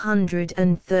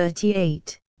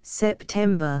 138,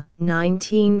 September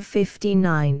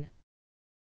 1959.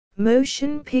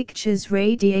 Motion Pictures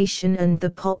Radiation and the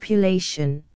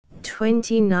Population,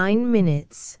 29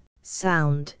 minutes,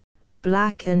 sound,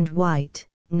 black and white,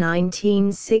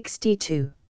 1962.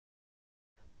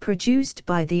 Produced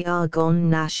by the Argonne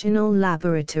National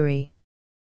Laboratory.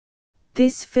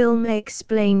 This film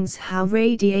explains how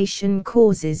radiation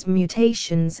causes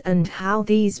mutations and how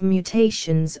these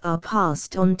mutations are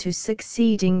passed on to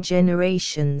succeeding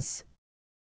generations.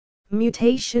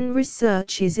 Mutation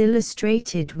research is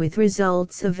illustrated with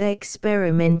results of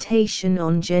experimentation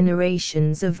on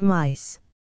generations of mice.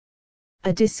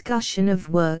 A discussion of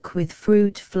work with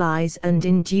fruit flies and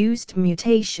induced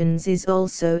mutations is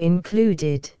also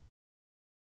included.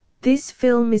 This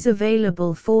film is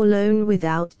available for loan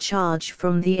without charge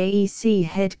from the AEC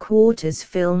Headquarters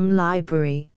Film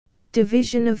Library,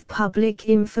 Division of Public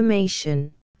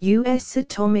Information, U.S.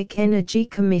 Atomic Energy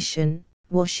Commission,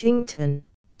 Washington,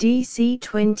 D.C.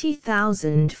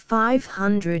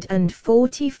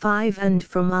 20545 and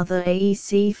from other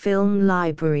AEC film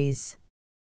libraries.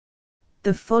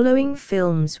 The following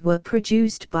films were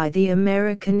produced by the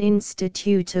American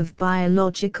Institute of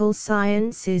Biological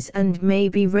Sciences and may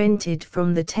be rented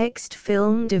from the Text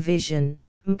Film Division,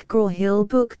 McGraw-Hill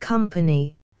Book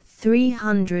Company,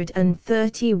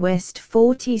 330 West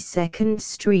 42nd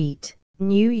Street,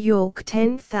 New York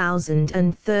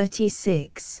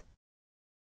 10036.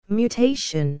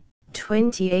 Mutation,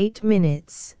 28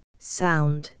 minutes,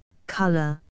 sound,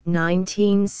 color,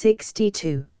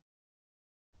 1962.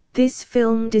 This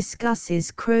film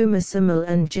discusses chromosomal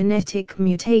and genetic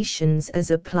mutations as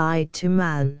applied to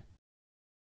man.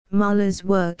 Muller's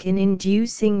work in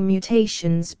inducing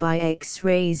mutations by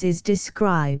X-rays is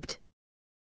described.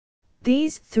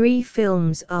 These 3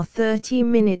 films are 30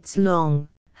 minutes long,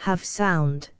 have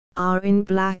sound, are in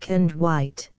black and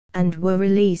white, and were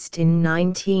released in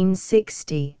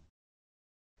 1960.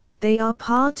 They are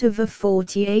part of a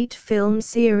 48-film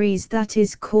series that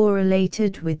is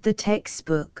correlated with the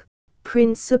textbook,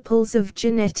 Principles of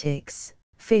Genetics,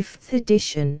 5th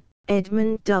edition,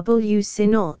 Edmund W.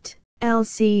 Sinnott,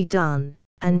 L.C. Dunn,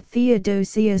 and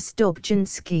Theodosius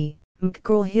Dobzhansky,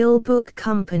 McGraw-Hill Book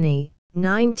Company,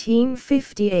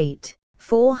 1958,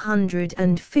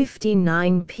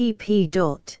 459 pp.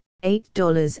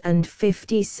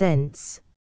 $8.50.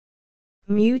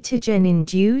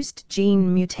 Mutagen-induced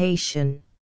gene mutation.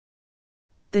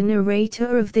 The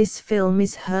narrator of this film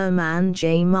is Hermann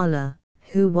J. Muller,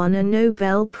 who won a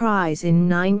Nobel Prize in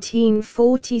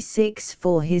 1946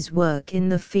 for his work in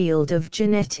the field of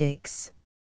genetics.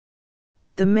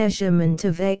 The measurement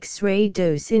of X-ray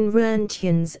dose in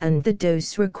Roentgens and the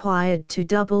dose required to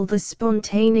double the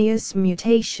spontaneous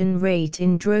mutation rate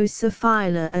in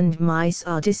Drosophila and mice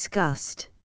are discussed.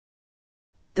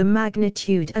 The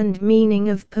magnitude and meaning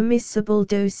of permissible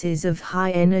doses of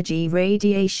high-energy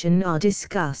radiation are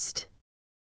discussed.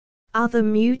 Other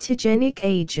mutagenic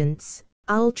agents,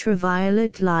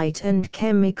 ultraviolet light and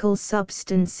chemical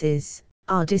substances,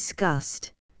 are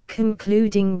discussed,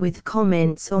 concluding with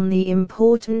comments on the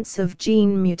importance of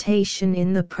gene mutation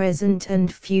in the present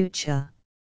and future.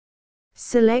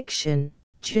 Selection,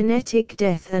 genetic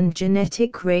death and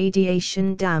genetic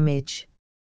radiation damage.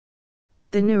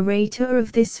 The narrator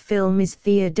of this film is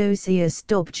Theodosius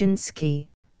Dobzhansky,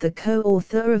 the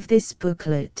co-author of this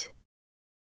booklet.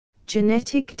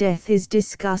 Genetic death is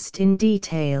discussed in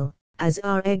detail, as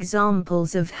are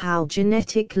examples of how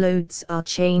genetic loads are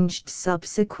changed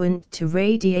subsequent to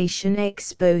radiation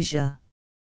exposure.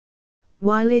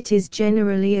 While it is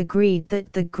generally agreed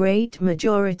that the great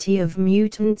majority of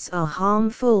mutants are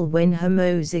harmful when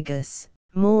homozygous,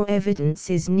 more evidence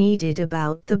is needed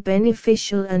about the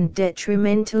beneficial and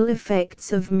detrimental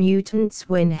effects of mutants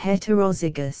when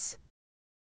heterozygous.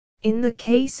 In the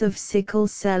case of sickle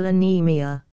cell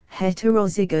anemia,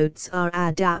 heterozygotes are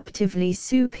adaptively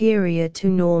superior to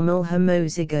normal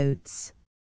homozygotes.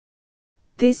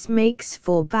 This makes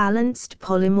for balanced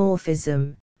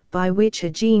polymorphism, by which a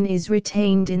gene is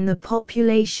retained in the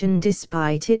population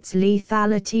despite its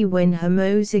lethality when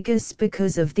homozygous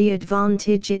because of the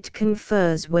advantage it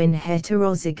confers when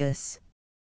heterozygous.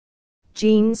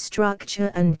 Gene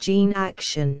structure and gene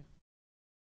action.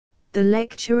 The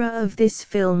lecturer of this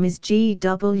film is G.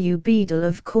 W. Beadle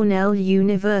of Cornell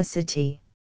University.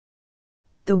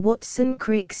 The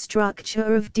Watson-Crick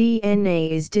structure of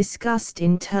DNA is discussed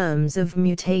in terms of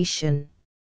mutation.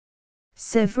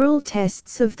 Several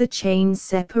tests of the chain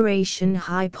separation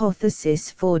hypothesis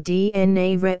for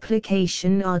DNA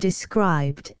replication are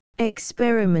described,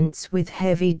 experiments with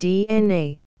heavy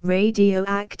DNA,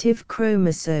 radioactive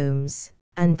chromosomes,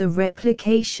 and the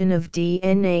replication of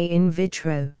DNA in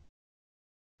vitro.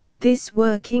 This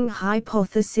working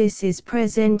hypothesis is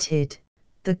presented.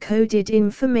 The coded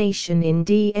information in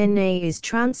DNA is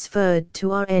transferred to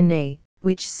RNA,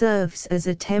 which serves as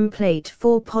a template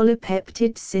for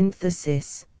polypeptide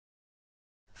synthesis.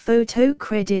 Photo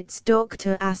credits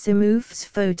Dr. Asimov's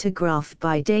photograph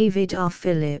by David R.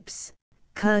 Phillips,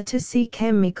 Courtesy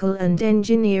Chemical and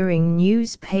Engineering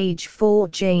News page 4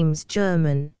 James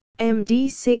German,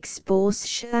 MD 6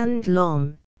 Borsche and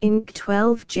Lom, Inc.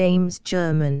 12 James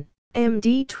German,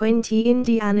 MD 20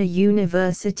 Indiana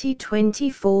University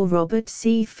 24 Robert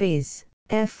C. Phys,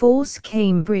 Air Force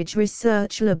Cambridge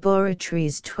Research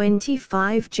Laboratories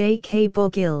 25 J.K.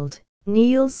 Bogild,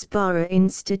 Niels Bohr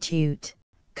Institute,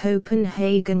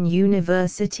 Copenhagen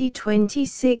University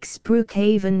 26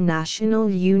 Brookhaven National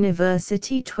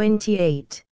University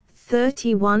 28,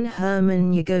 31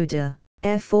 Hermann Jagoda,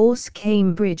 Air Force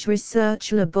Cambridge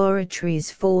Research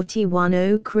Laboratories 41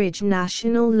 Oak Ridge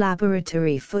National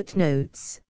Laboratory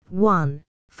Footnotes 1.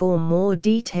 For more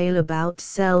detail about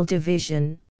cell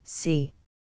division, see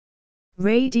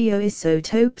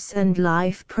Radioisotopes and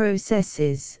Life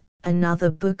Processes,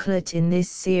 another booklet in this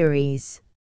series.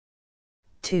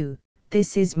 2.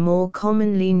 This is more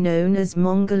commonly known as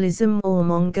Mongolism or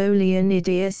Mongolian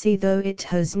idiocy, though it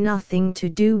has nothing to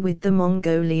do with the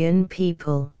Mongolian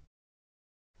people.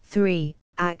 3.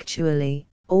 Actually,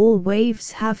 all waves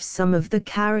have some of the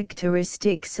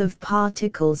characteristics of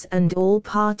particles, and all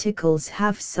particles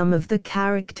have some of the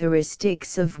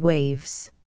characteristics of waves.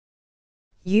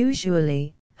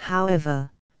 Usually,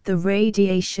 however, the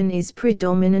radiation is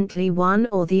predominantly one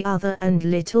or the other, and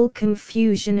little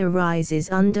confusion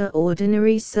arises under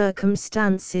ordinary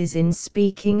circumstances in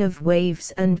speaking of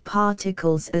waves and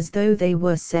particles as though they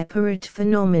were separate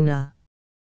phenomena.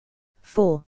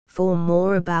 4. For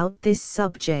more about this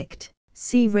subject,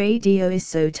 see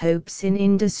Radioisotopes in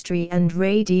Industry and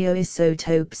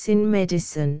Radioisotopes in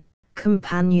Medicine,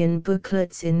 companion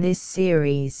booklets in this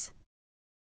series.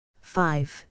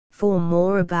 5. For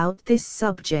more about this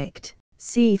subject,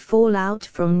 see Fallout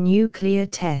from Nuclear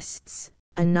Tests,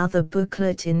 another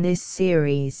booklet in this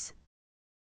series.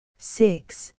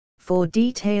 6. For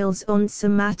details on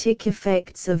somatic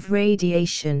effects of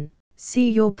radiation, see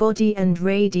Your Body and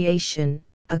Radiation,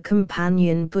 a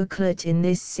companion booklet in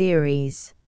this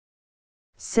series.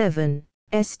 7.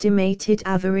 Estimated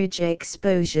average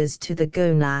exposures to the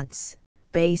gonads,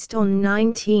 based on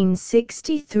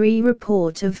 1963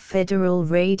 report of Federal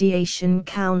Radiation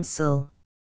Council.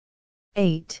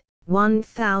 8.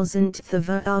 1,000th of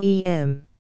a REM.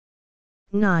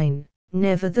 9.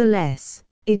 Nevertheless,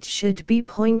 it should be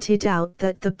pointed out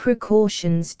that the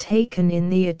precautions taken in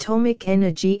the atomic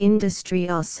energy industry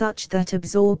are such that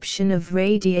absorption of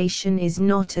radiation is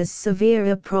not as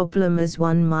severe a problem as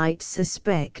one might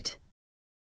suspect.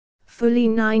 Fully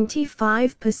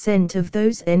 95% of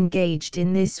those engaged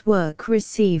in this work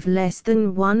receive less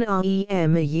than 1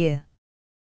 REM a year.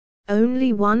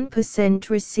 Only 1%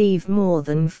 receive more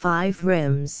than 5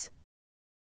 REMs.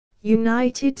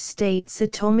 United States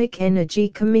Atomic Energy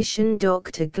Commission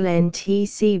Dr. Glenn T.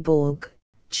 Seaborg,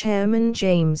 Chairman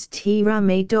James T.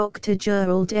 Ramey, Dr.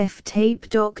 Gerald F. Tape,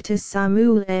 Dr.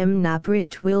 Samuel M.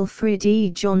 Nabrit, Wilfred E.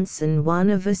 Johnson.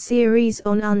 One of a series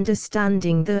on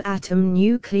understanding the atom.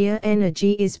 Nuclear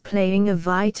energy is playing a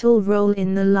vital role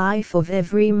in the life of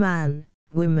every man,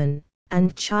 woman,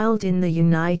 and child in the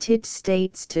United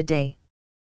States today.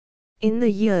 In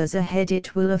the years ahead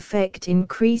it will affect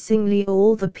increasingly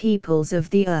all the peoples of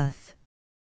the earth.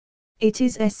 It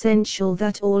is essential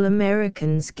that all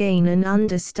Americans gain an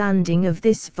understanding of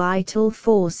this vital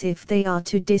force if they are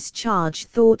to discharge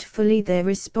thoughtfully their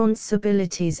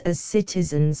responsibilities as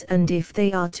citizens, and if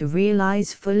they are to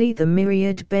realize fully the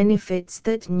myriad benefits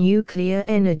that nuclear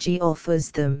energy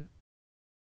offers them.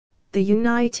 The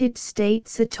United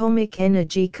States Atomic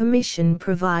Energy Commission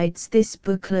provides this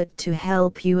booklet to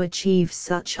help you achieve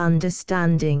such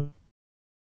understanding.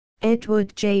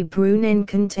 Edward J.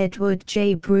 Brunenkant, Edward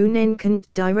J. Brunenkant,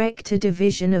 Director,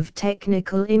 Division of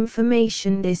Technical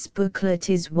Information. This booklet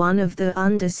is one of the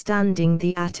Understanding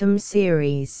the Atom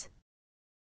series.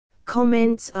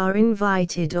 Comments are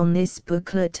invited on this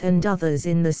booklet and others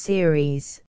in the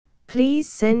series. Please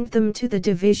send them to the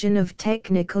Division of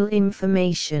Technical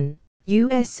Information,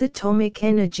 U.S. Atomic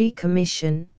Energy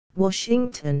Commission,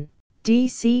 Washington,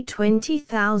 D.C.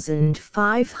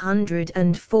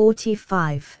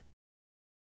 20545.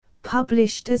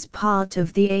 Published as part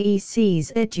of the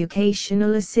AEC's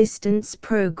Educational Assistance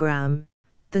Program,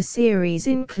 the series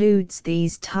includes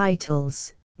these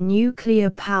titles: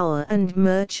 Nuclear Power and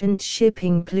Merchant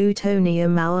Shipping,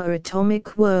 Plutonium, Our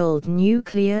Atomic World,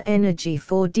 Nuclear Energy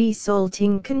for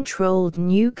Desalting, Controlled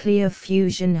Nuclear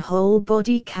Fusion, Whole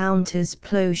Body Counters,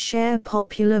 Plowshare,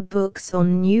 Popular Books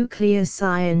on Nuclear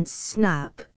Science,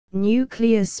 SNAP,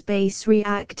 Nuclear Space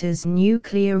Reactors,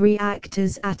 Nuclear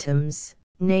Reactors, Atoms,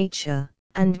 Nature,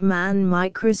 and man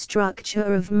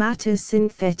microstructure of matter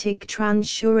synthetic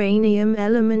transuranium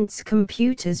elements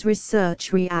computers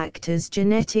research reactors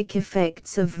genetic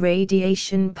effects of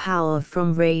radiation power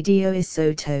from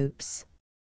radioisotopes.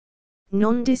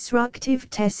 Non-destructive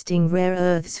testing rare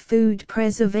earths food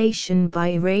preservation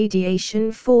by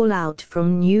radiation fallout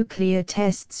from nuclear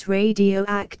tests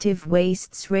radioactive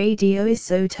wastes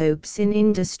radioisotopes in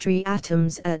industry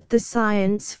atoms at the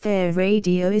science fair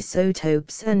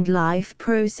radioisotopes and life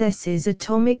processes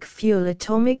atomic fuel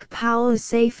atomic power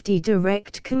safety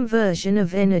direct conversion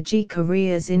of energy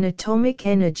careers in atomic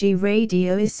energy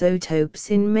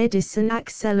radioisotopes in medicine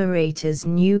accelerators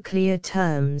nuclear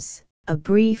terms. A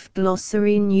brief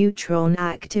glossary neutron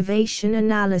activation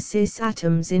analysis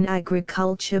atoms in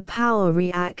agriculture power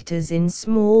reactors in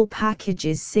small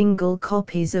packages single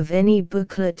copies of any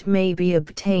booklet may be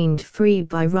obtained free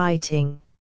by writing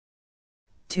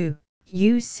to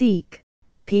U-Seek,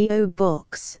 P.O.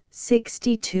 Box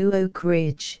 62 Oak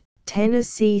Ridge,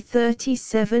 Tennessee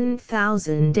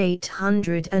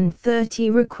 37830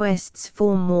 requests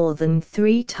for more than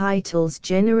 3 titles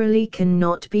generally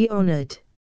cannot be honored.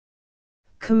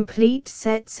 Complete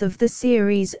sets of the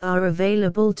series are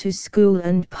available to school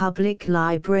and public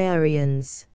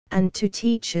librarians, and to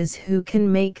teachers who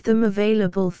can make them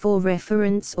available for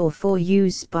reference or for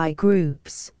use by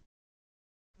groups.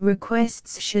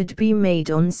 Requests should be made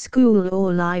on school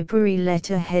or library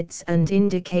letterheads and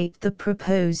indicate the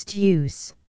proposed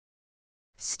use.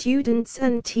 Students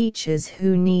and teachers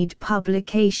who need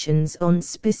publications on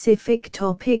specific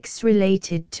topics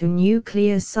related to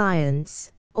nuclear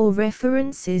science, or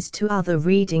references to other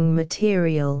reading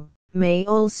material, may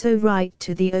also write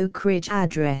to the Oak Ridge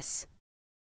address.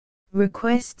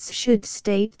 Requests should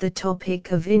state the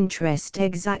topic of interest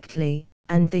exactly,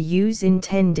 and the use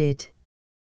intended.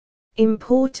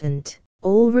 Important: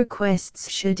 all requests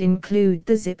should include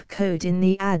the zip code in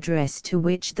the address to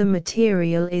which the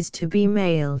material is to be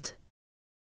mailed.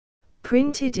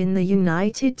 Printed in the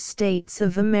United States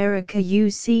of America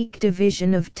U-Seek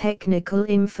Division of Technical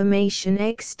Information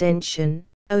Extension,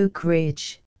 Oak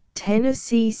Ridge,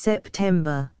 Tennessee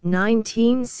September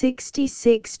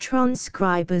 1966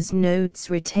 Transcribers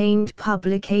Notes retained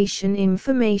publication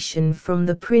information from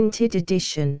the printed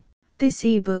edition. This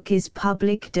ebook is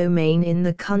public domain in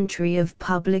the country of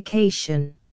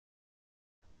publication.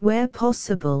 Where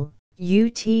possible,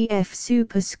 UTF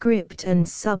superscript and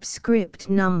subscript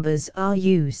numbers are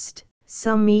used.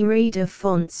 Some e-reader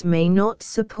fonts may not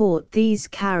support these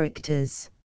characters.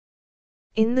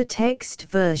 In the text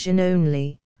version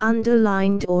only,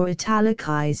 underlined or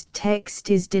italicized text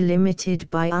is delimited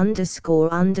by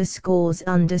underscores.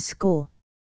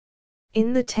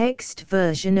 In the text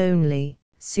version only,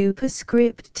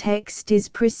 superscript text is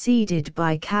preceded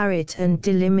by caret and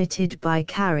delimited by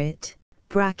caret,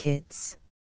 brackets.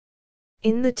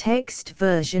 In the text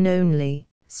version only,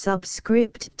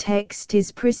 subscript text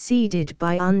is preceded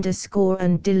by underscore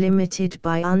and delimited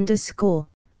by underscore,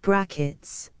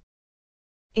 brackets.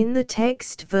 In the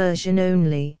text version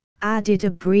only, added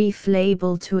a brief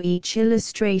label to each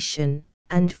illustration,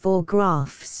 and for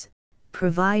graphs,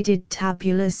 provided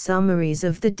tabular summaries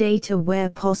of the data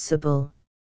where possible.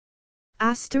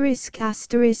 Asterisk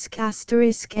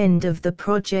end of the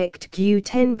Project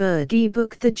Gutenberg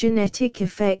ebook The Genetic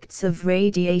Effects of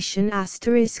Radiation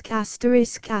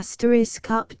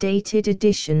updated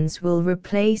editions will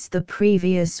replace the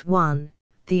previous one,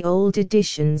 the old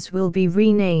editions will be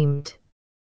renamed.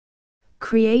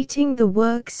 Creating the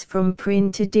works from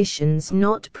print editions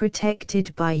not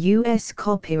protected by U.S.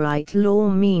 copyright law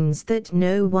means that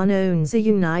no one owns a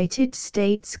United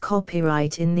States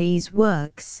copyright in these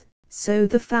works. So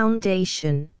the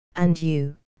Foundation, and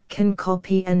you, can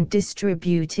copy and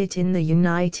distribute it in the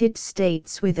United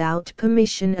States without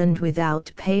permission and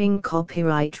without paying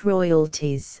copyright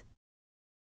royalties.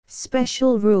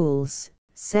 Special rules,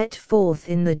 set forth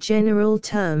in the general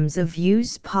terms of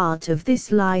use part of this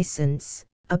license,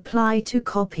 apply to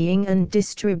copying and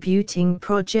distributing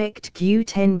Project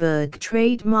Gutenberg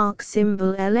trademark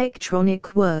symbol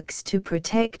electronic works to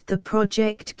protect the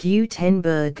Project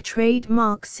Gutenberg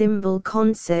trademark symbol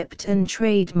concept and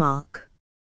trademark.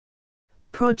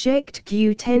 Project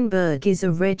Gutenberg is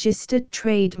a registered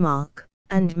trademark,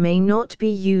 and may not be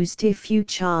used if you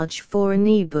charge for an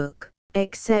ebook,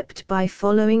 except by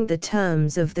following the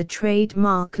terms of the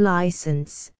trademark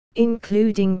license,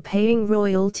 including paying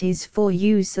royalties for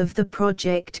use of the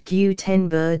Project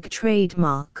Gutenberg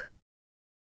trademark.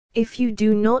 If you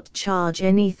do not charge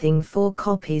anything for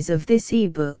copies of this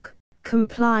ebook,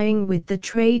 complying with the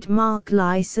trademark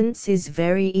license is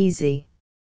very easy.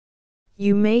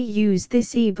 You may use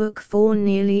this ebook for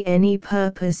nearly any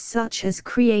purpose, such as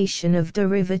creation of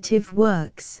derivative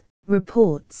works,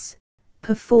 reports,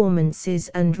 performances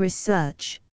and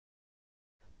research.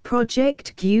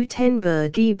 Project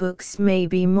Gutenberg ebooks may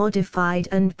be modified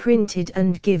and printed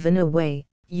and given away.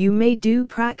 You may do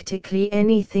practically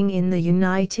anything in the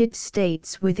United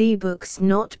States with ebooks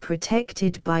not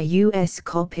protected by U.S.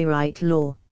 copyright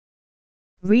law.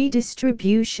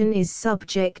 Redistribution is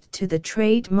subject to the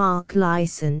trademark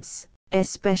license,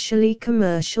 especially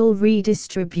commercial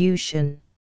redistribution.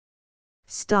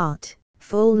 Start.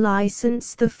 Full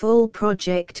license. The full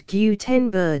Project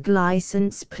Gutenberg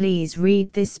license. Please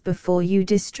read this before you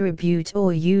distribute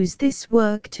or use this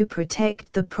work to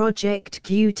protect the Project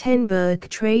Gutenberg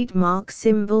trademark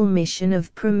symbol mission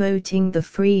of promoting the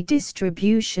free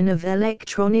distribution of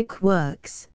electronic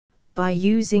works. By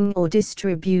using or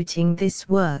distributing this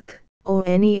work, or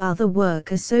any other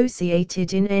work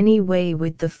associated in any way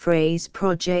with the phrase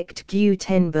Project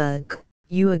Gutenberg,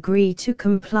 you agree to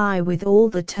comply with all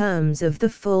the terms of the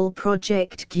full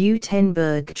Project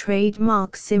Gutenberg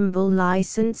trademark symbol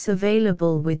license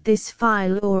available with this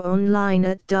file or online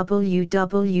at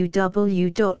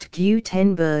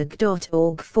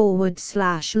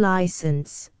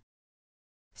www.gutenberg.org/license.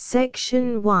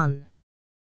 Section 1.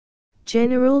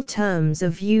 General Terms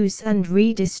of Use and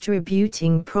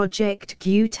Redistributing Project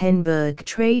Gutenberg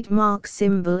Trademark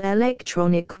Symbol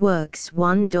Electronic Works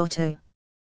 1.0.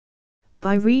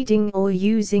 By reading or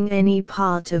using any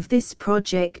part of this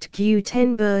Project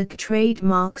Gutenberg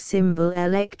trademark symbol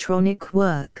electronic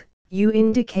work, you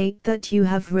indicate that you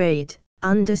have read,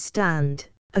 understand,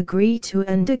 agree to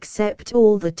and accept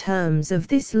all the terms of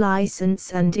this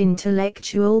license and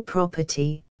intellectual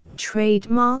property,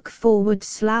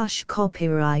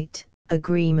 trademark/copyright,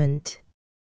 agreement.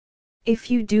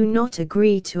 If you do not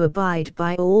agree to abide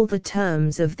by all the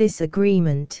terms of this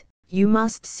agreement, you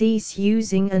must cease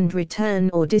using and return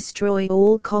or destroy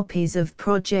all copies of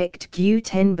Project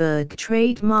Gutenberg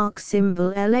trademark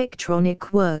symbol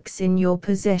electronic works in your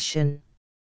possession.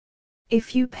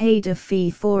 If you paid a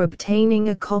fee for obtaining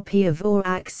a copy of or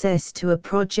access to a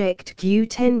Project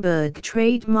Gutenberg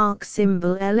trademark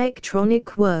symbol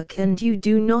electronic work and you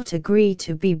do not agree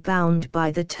to be bound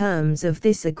by the terms of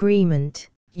this agreement,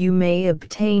 you may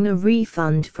obtain a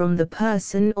refund from the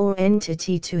person or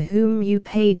entity to whom you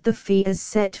paid the fee as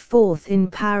set forth in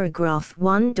paragraph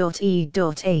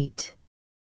 1.e.8.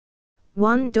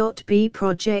 1.b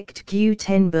Project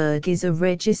Gutenberg is a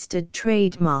registered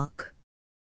trademark.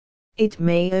 It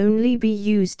may only be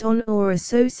used on or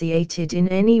associated in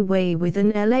any way with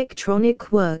an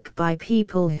electronic work by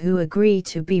people who agree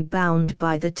to be bound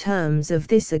by the terms of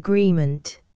this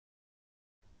agreement.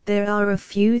 There are a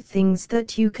few things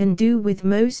that you can do with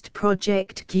most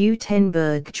Project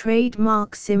Gutenberg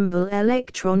trademark symbol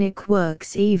electronic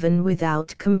works even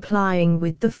without complying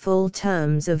with the full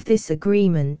terms of this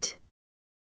agreement.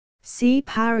 See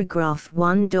paragraph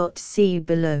 1.c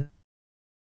below.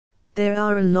 There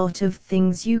are a lot of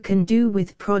things you can do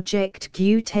with Project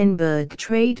Gutenberg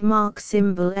trademark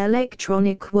symbol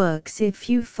electronic works if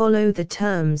you follow the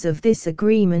terms of this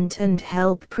agreement and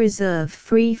help preserve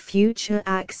free future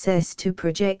access to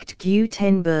Project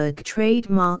Gutenberg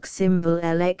trademark symbol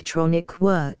electronic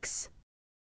works.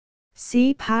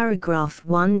 See paragraph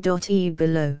 1.e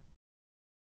below.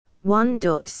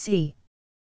 1.c.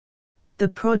 The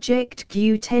Project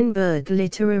Gutenberg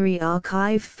Literary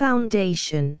Archive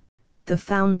Foundation, the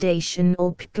Foundation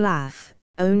or PGLAF,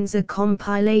 owns a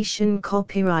compilation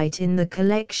copyright in the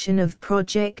collection of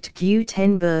Project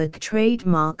Gutenberg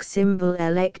trademark symbol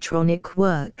electronic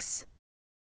works.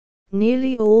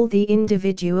 Nearly all the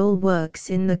individual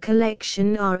works in the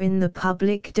collection are in the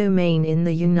public domain in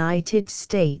the United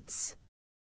States.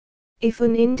 If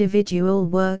an individual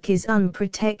work is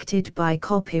unprotected by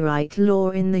copyright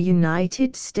law in the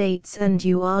United States and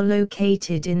you are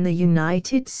located in the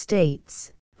United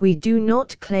States, we do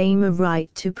not claim a right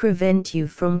to prevent you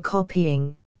from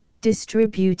copying,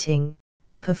 distributing,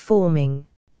 performing,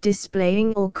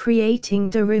 displaying or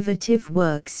creating derivative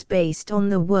works based on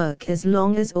the work as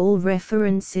long as all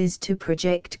references to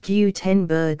Project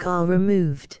Gutenberg are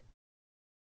removed.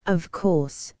 Of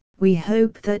course, we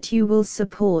hope that you will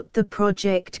support the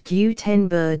Project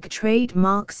Gutenberg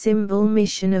trademark symbol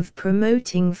mission of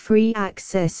promoting free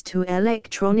access to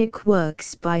electronic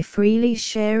works by freely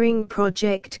sharing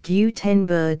Project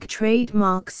Gutenberg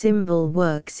trademark symbol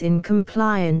works in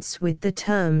compliance with the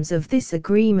terms of this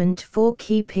agreement for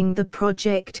keeping the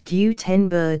Project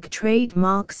Gutenberg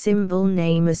trademark symbol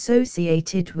name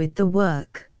associated with the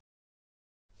work.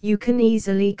 You can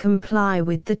easily comply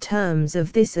with the terms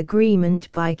of this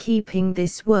agreement by keeping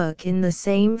this work in the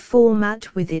same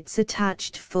format with its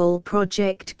attached full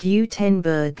Project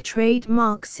Gutenberg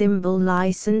trademark symbol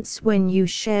license when you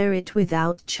share it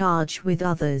without charge with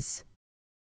others.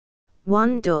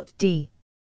 1.d.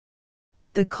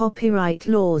 The copyright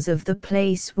laws of the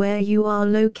place where you are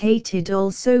located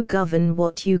also govern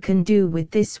what you can do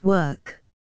with this work.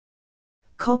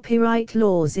 Copyright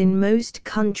laws in most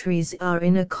countries are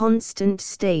in a constant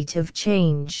state of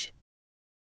change.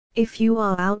 If you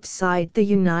are outside the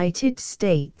United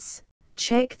States,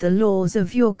 check the laws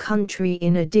of your country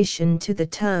in addition to the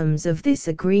terms of this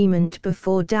agreement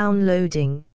before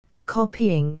downloading,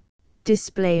 copying,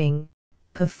 displaying,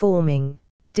 performing,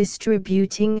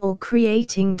 distributing or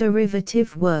creating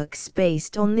derivative works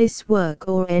based on this work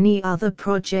or any other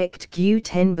Project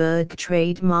Gutenberg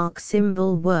trademark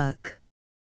symbol work.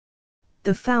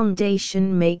 The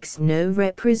Foundation makes no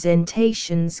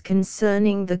representations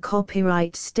concerning the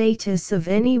copyright status of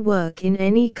any work in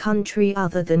any country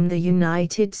other than the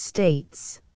United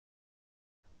States.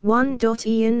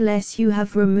 1.e. Unless you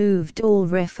have removed all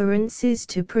references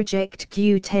to Project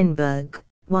Gutenberg,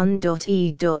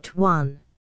 1.e.1.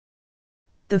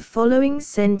 The following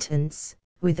sentence,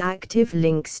 with active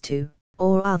links to,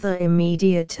 or other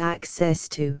immediate access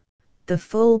to, the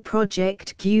full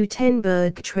Project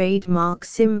Gutenberg trademark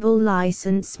symbol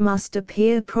license must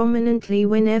appear prominently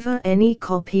whenever any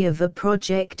copy of a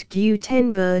Project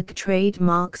Gutenberg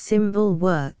trademark symbol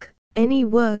work, any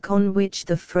work on which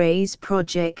the phrase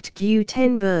Project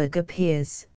Gutenberg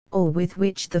appears, or with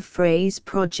which the phrase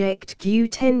Project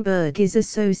Gutenberg is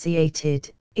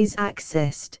associated, is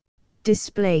accessed,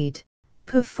 displayed,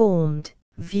 performed,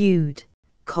 viewed,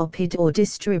 copied or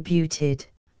distributed.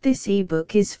 This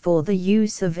ebook is for the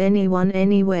use of anyone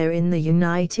anywhere in the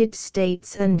United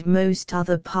States and most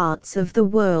other parts of the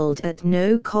world at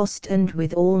no cost and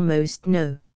with almost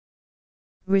no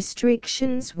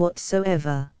restrictions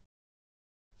whatsoever.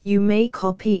 You may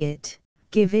copy it,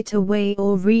 give it away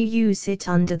or reuse it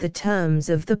under the terms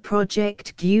of the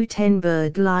Project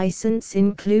Gutenberg license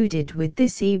included with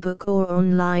this ebook or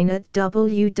online at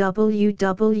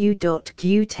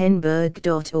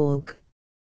www.gutenberg.org.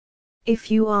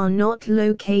 If you are not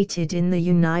located in the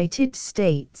United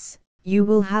States, you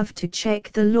will have to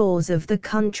check the laws of the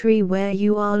country where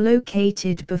you are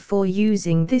located before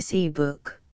using this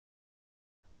ebook.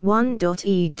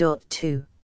 1.e.2.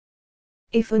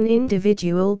 If an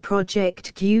individual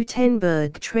Project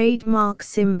Gutenberg trademark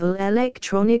symbol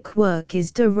electronic work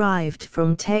is derived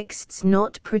from texts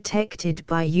not protected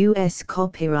by U.S.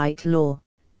 copyright law,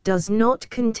 does not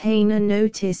contain a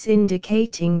notice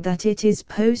indicating that it is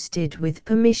posted with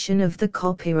permission of the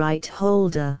copyright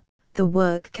holder, the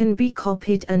work can be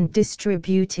copied and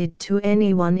distributed to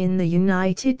anyone in the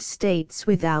United States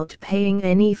without paying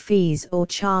any fees or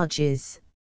charges.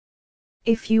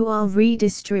 If you are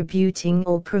redistributing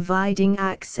or providing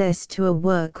access to a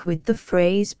work with the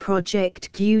phrase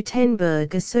Project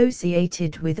Gutenberg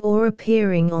associated with or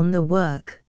appearing on the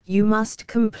work, you must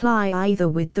comply either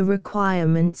with the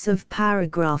requirements of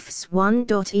paragraphs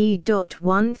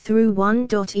 1.e.1 through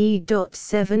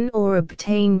 1.e.7 or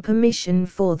obtain permission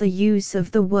for the use of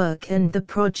the work and the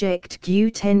Project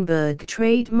Gutenberg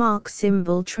trademark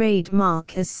symbol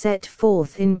trademark as set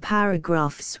forth in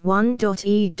paragraphs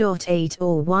 1.e.8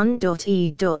 or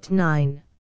 1.e.9.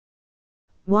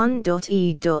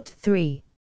 1.e.3.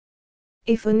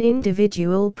 If an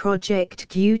individual Project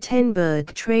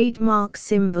Gutenberg trademark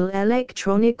symbol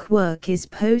electronic work is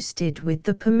posted with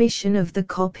the permission of the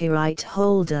copyright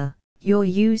holder, your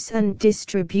use and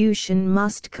distribution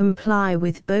must comply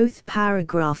with both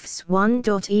paragraphs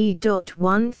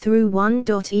 1.e.1 through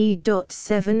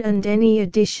 1.e.7 and any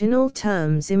additional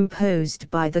terms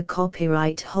imposed by the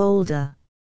copyright holder.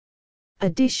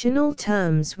 Additional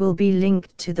terms will be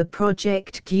linked to the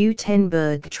Project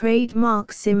Gutenberg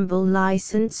trademark symbol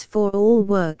license for all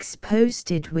works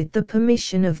posted with the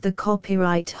permission of the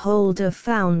copyright holder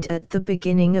found at the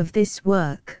beginning of this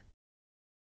work.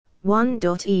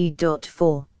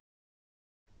 1.e.4.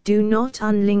 Do not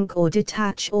unlink or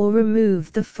detach or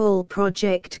remove the full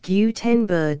Project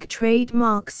Gutenberg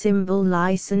trademark symbol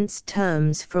license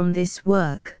terms from this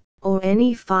work, or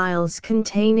any files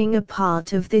containing a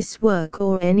part of this work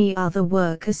or any other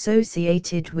work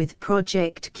associated with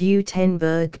Project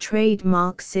Gutenberg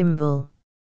trademark symbol.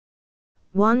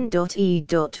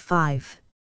 1.e.5.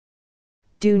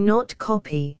 Do not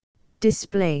copy,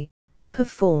 display,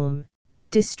 perform,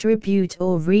 distribute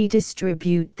or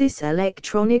redistribute this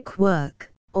electronic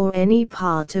work, or any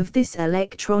part of this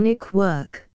electronic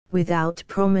work, without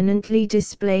prominently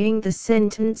displaying the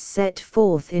sentence set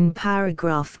forth in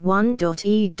paragraph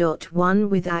 1.e.1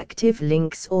 with active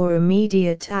links or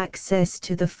immediate access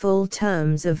to the full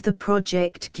terms of the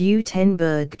Project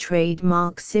Gutenberg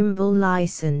trademark symbol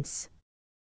license.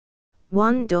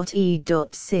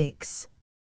 1.e.6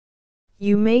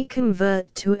 You may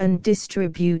convert to and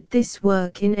distribute this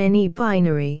work in any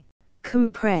binary,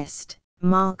 compressed,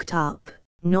 marked up,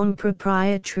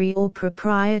 non-proprietary or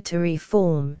proprietary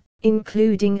form,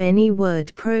 including any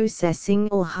word processing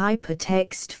or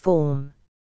hypertext form.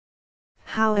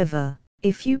 However,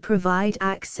 if you provide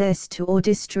access to or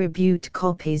distribute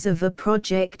copies of a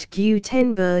Project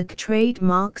Gutenberg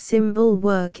trademark symbol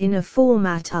work in a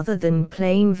format other than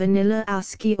plain vanilla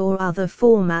ASCII or other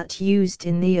format used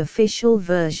in the official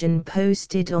version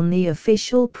posted on the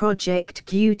official Project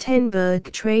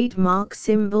Gutenberg trademark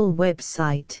symbol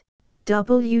website,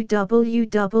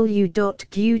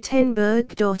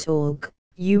 www.gutenberg.org,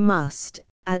 you must,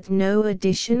 at no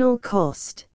additional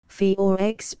cost, fee or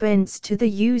expense to the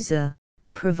user,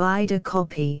 provide a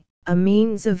copy, a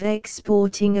means of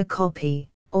exporting a copy,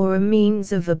 or a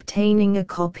means of obtaining a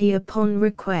copy upon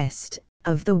request,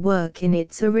 of the work in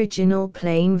its original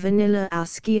plain vanilla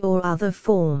ASCII or other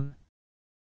form.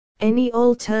 Any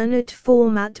alternate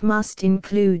format must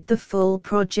include the full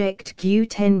Project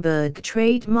Gutenberg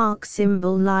trademark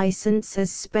symbol license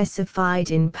as specified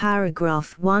in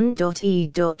paragraph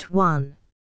 1.e.1.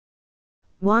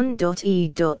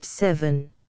 1.e.7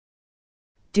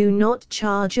 Do not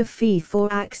charge a fee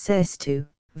for access to,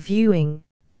 viewing,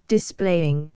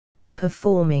 displaying,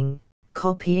 performing,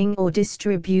 copying or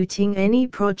distributing any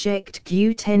Project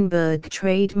Gutenberg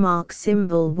trademark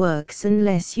symbol works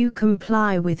unless you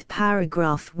comply with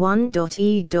paragraph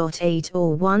 1.e.8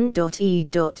 or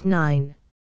 1.e.9.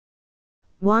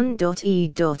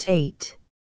 1.e.8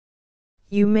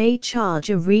 You may charge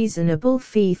a reasonable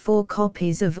fee for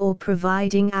copies of or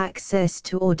providing access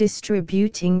to or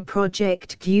distributing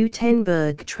Project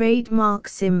Gutenberg trademark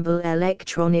symbol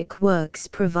electronic works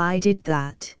provided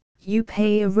that you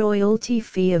pay a royalty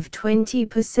fee of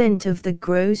 20% of the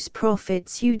gross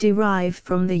profits you derive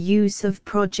from the use of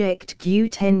Project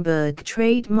Gutenberg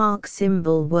trademark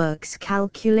symbol works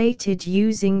calculated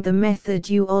using the method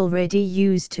you already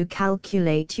use to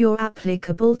calculate your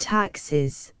applicable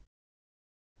taxes.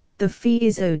 The fee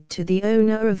is owed to the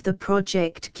owner of the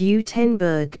Project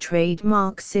Gutenberg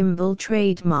trademark symbol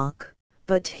trademark,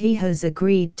 but he has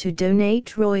agreed to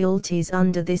donate royalties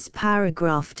under this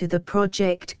paragraph to the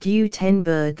Project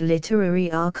Gutenberg Literary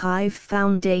Archive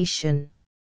Foundation.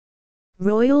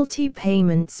 Royalty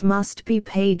payments must be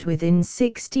paid within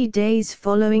 60 days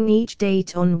following each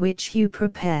date on which you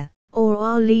prepare, or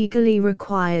are legally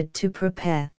required to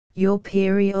prepare, your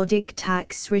periodic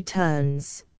tax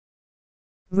returns.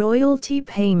 Royalty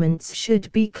payments should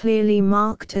be clearly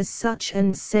marked as such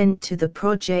and sent to the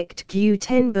Project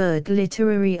Gutenberg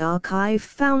Literary Archive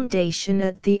Foundation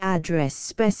at the address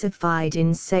specified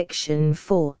in Section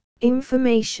 4,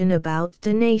 Information about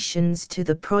donations to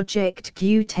the Project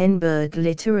Gutenberg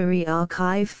Literary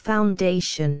Archive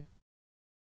Foundation.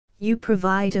 You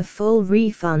provide a full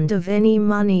refund of any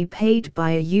money paid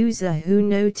by a user who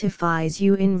notifies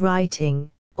you in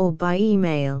writing, or by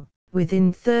email,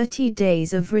 within 30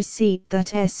 days of receipt that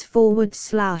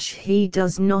he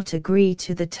does not agree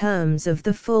to the terms of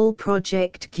the full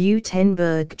Project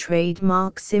Gutenberg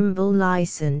trademark symbol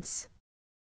license.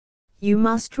 You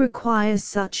must require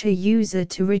such a user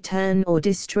to return or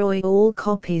destroy all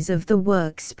copies of the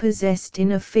works possessed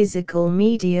in a physical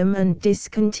medium and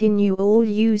discontinue all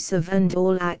use of and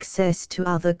all access to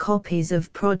other copies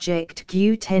of Project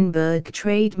Gutenberg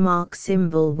trademark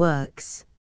symbol works.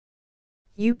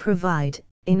 You provide,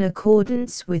 in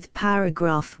accordance with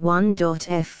paragraph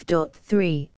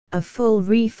 1.f.3, a full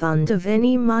refund of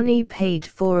any money paid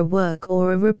for a work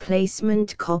or a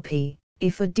replacement copy,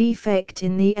 if a defect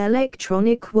in the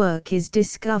electronic work is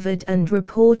discovered and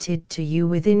reported to you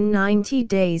within 90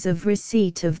 days of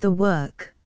receipt of the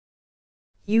work.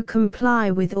 You comply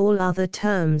with all other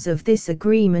terms of this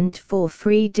agreement for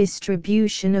free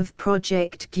distribution of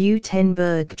Project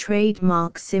Gutenberg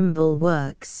trademark symbol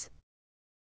works.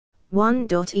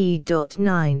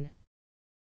 1.e.9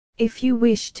 If you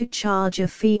wish to charge a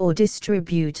fee or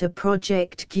distribute a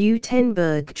Project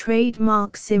Gutenberg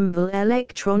trademark symbol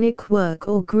electronic work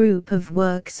or group of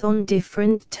works on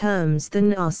different terms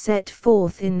than are set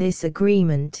forth in this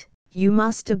agreement, you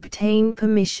must obtain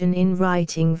permission in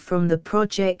writing from the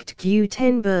Project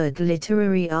Gutenberg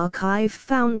Literary Archive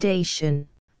Foundation,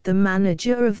 the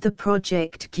manager of the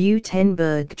Project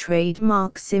Gutenberg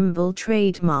trademark symbol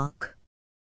trademark.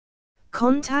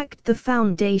 Contact the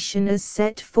Foundation as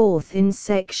set forth in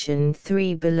Section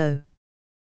 3 below.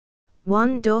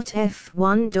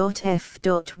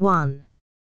 1.f1.f.1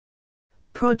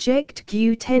 Project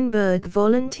Gutenberg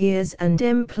volunteers and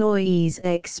employees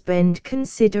expend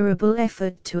considerable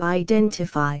effort to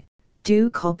identify, do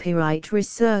copyright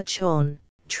research on,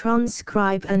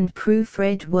 transcribe and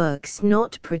proofread works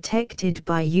not protected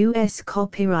by U.S.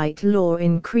 copyright law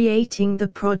in creating the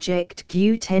Project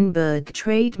Gutenberg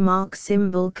trademark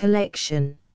symbol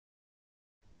collection.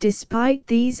 Despite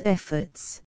these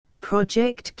efforts,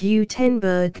 Project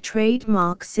Gutenberg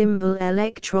trademark symbol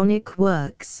electronic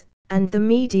works, and the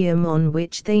medium on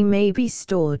which they may be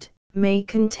stored, may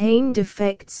contain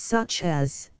defects such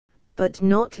as, but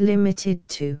not limited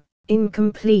to,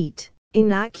 incomplete,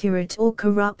 inaccurate or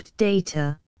corrupt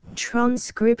data,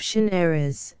 transcription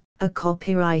errors, a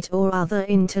copyright or other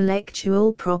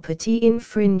intellectual property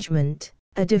infringement,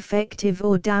 a defective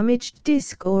or damaged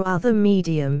disk or other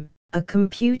medium, a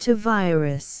computer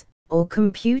virus, or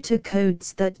computer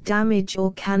codes that damage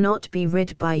or cannot be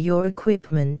read by your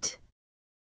equipment.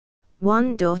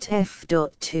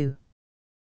 1.f.2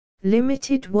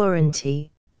 Limited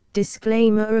warranty,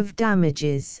 disclaimer of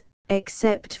damages,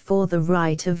 except for the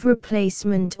right of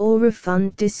replacement or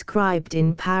refund described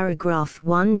in paragraph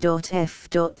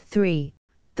 1.f.3,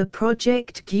 the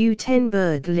Project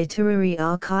Gutenberg Literary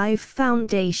Archive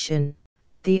Foundation,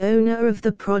 the owner of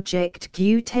the Project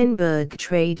Gutenberg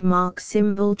trademark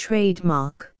symbol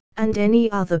trademark, and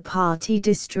any other party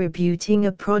distributing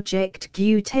a Project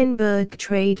Gutenberg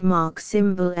trademark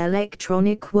symbol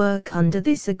electronic work under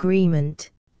this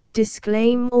agreement,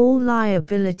 disclaim all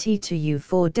liability to you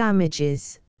for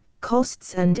damages,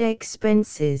 costs and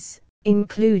expenses,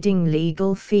 including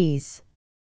legal fees.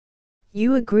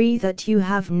 You agree that you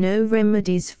have no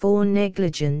remedies for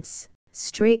negligence,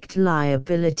 strict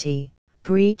liability,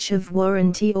 breach of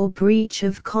warranty or breach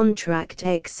of contract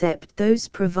except those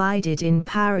provided in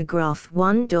paragraph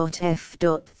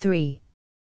 1.f.3.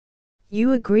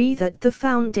 You agree that the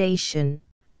Foundation,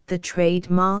 the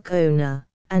trademark owner,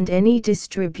 and any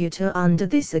distributor under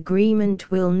this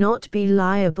agreement will not be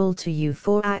liable to you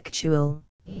for actual,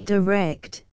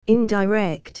 direct,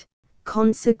 indirect,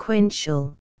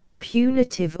 consequential,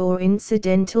 punitive or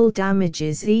incidental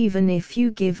damages even if you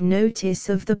give notice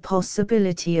of the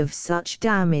possibility of such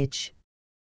damage.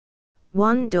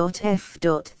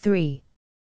 1.f.3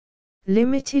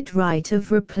 Limited right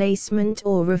of replacement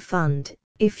or refund.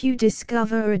 If you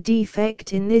discover a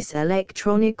defect in this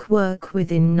electronic work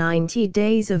within 90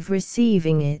 days of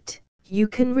receiving it, you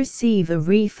can receive a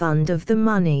refund of the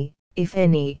money, if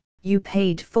any, you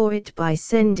paid for it by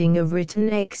sending a written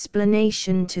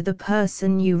explanation to the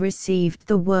person you received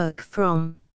the work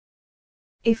from.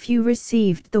 If you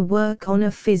received the work on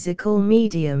a physical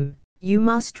medium, you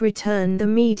must return the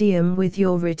medium with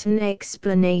your written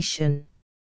explanation.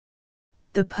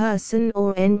 The person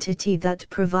or entity that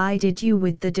provided you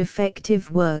with the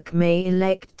defective work may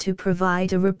elect to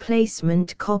provide a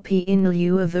replacement copy in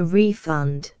lieu of a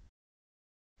refund.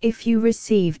 If you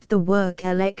received the work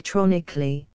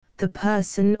electronically, the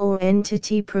person or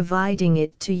entity providing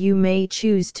it to you may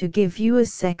choose to give you a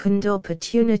second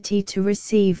opportunity to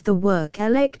receive the work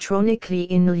electronically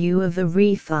in lieu of a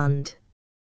refund.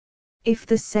 If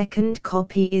the second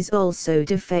copy is also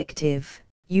defective,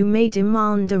 you may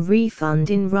demand a refund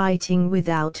in writing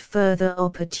without further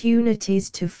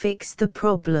opportunities to fix the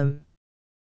problem.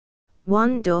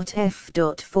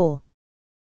 1.f.4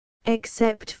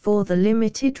 Except for the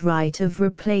limited right of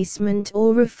replacement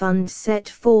or refund set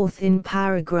forth in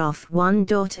paragraph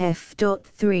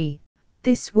 1.f.3,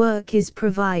 this work is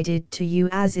provided to you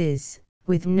as is,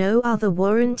 with no other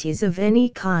warranties of any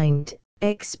kind,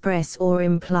 express or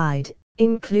implied,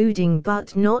 including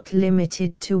but not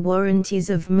limited to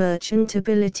warranties of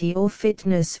merchantability or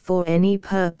fitness for any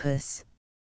purpose.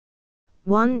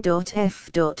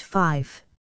 1.f.5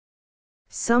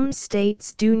 Some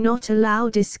states do not allow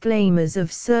disclaimers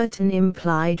of certain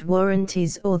implied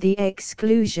warranties or the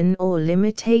exclusion or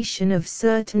limitation of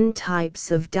certain types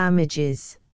of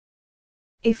damages.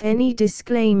 If any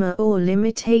disclaimer or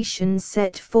limitation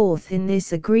set forth in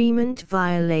this agreement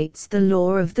violates the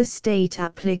law of the state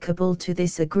applicable to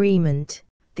this agreement,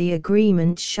 the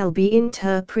agreement shall be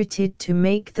interpreted to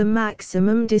make the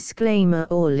maximum disclaimer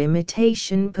or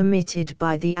limitation permitted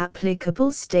by the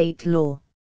applicable state law.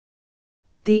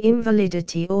 The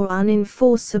invalidity or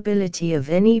unenforceability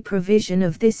of any provision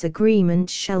of this agreement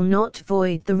shall not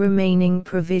void the remaining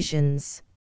provisions.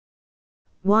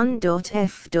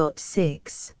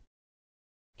 1.f.6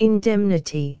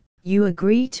 Indemnity. You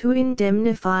agree to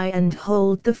indemnify and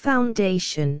hold the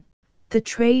Foundation, the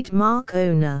trademark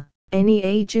owner, any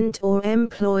agent or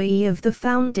employee of the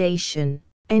Foundation,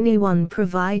 anyone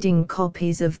providing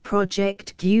copies of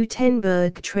Project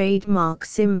Gutenberg trademark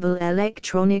symbol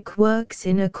electronic works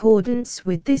in accordance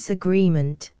with this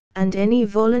agreement, and any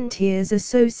volunteers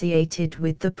associated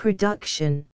with the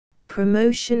production,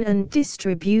 promotion and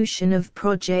distribution of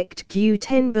Project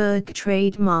Gutenberg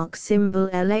trademark symbol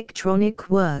electronic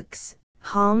works,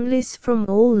 harmless from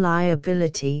all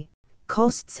liability,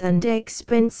 costs and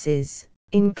expenses,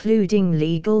 including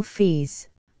legal fees,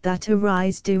 that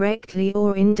arise directly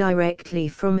or indirectly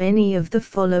from any of the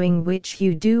following which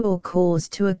you do or cause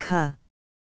to occur.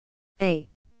 A.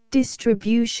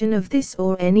 Distribution of this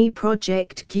or any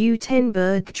Project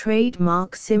Gutenberg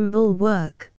trademark symbol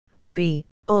work. B.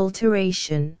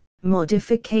 Alteration,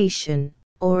 modification,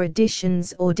 or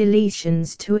additions or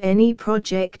deletions to any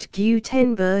Project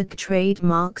Gutenberg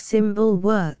trademark symbol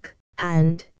work,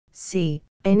 and C.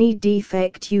 Any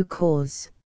defect you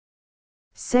cause.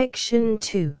 Section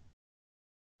 2.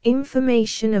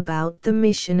 Information about the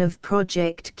mission of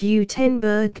Project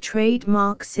Gutenberg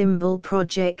trademark symbol.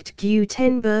 Project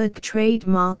Gutenberg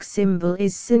trademark symbol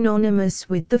is synonymous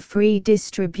with the free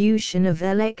distribution of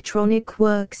electronic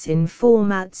works in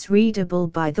formats readable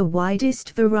by the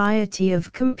widest variety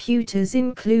of computers,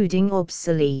 including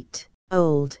obsolete,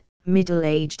 old,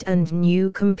 middle-aged and new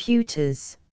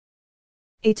computers.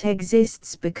 It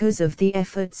exists because of the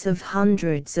efforts of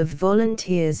hundreds of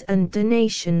volunteers and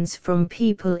donations from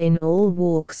people in all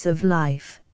walks of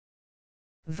life.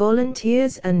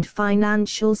 Volunteers and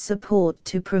financial support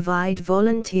to provide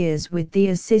volunteers with the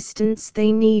assistance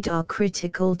they need are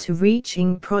critical to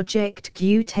reaching Project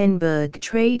Gutenberg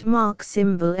trademark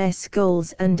symbol's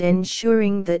goals and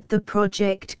ensuring that the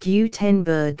Project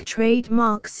Gutenberg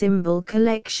trademark symbol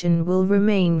collection will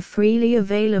remain freely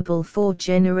available for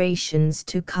generations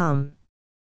to come.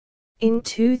 In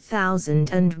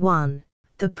 2001,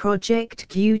 the Project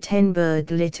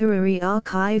Gutenberg Literary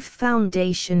Archive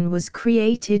Foundation was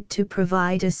created to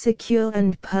provide a secure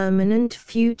and permanent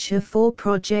future for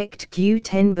Project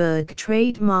Gutenberg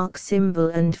trademark symbol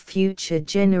and future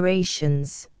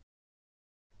generations.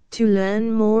 To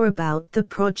learn more about the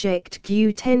Project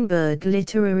Gutenberg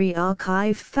Literary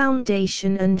Archive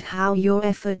Foundation and how your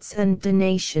efforts and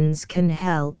donations can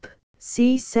help,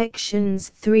 see sections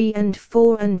 3 and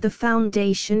 4 and the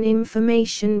Foundation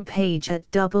information page at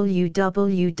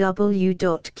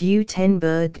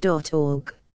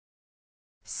www.gutenberg.org.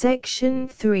 Section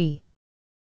 3.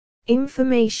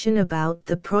 Information about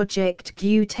the Project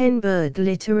Gutenberg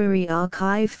Literary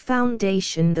Archive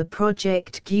Foundation. The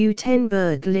Project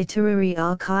Gutenberg Literary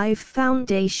Archive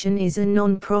Foundation is a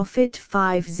non-profit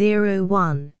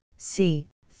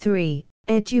 501(c)(3)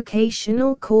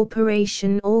 educational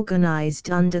corporation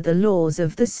organized under the laws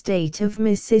of the state of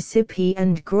Mississippi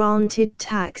and granted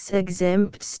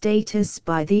tax-exempt status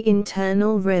by the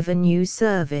Internal Revenue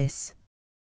Service.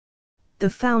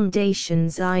 The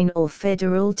Foundation's IN or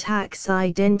Federal Tax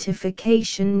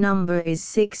Identification Number is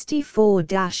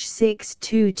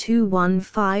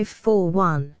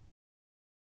 64-6221541.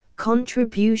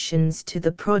 Contributions to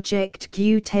the Project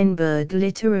Gutenberg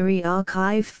Literary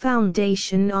Archive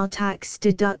Foundation are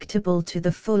tax-deductible to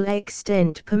the full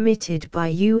extent permitted by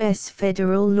U.S.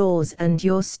 federal laws and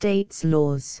your state's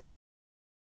laws.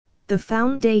 The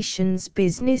Foundation's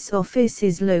business office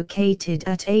is located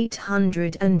at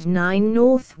 809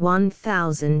 North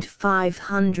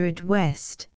 1500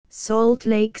 West, Salt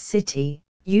Lake City,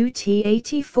 UT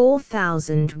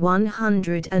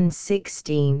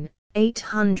 84116.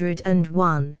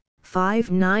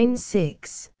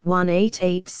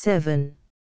 801-596-1887.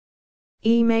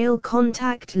 Email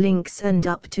contact links and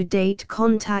up-to-date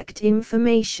contact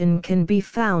information can be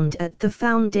found at the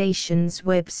Foundation's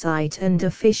website and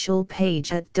official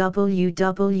page at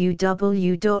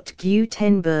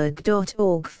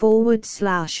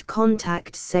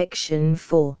www.gutenberg.org/contact section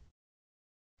 4.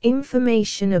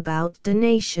 Information about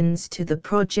donations to the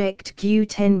Project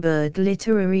Gutenberg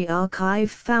Literary Archive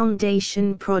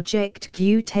Foundation. Project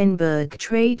Gutenberg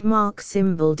trademark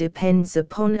symbol depends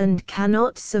upon and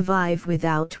cannot survive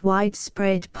without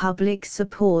widespread public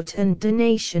support and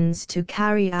donations to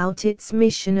carry out its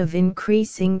mission of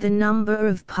increasing the number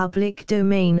of public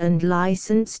domain and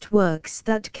licensed works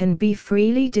that can be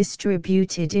freely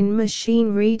distributed in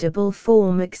machine-readable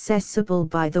form accessible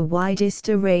by the widest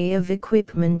array of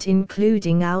equipment,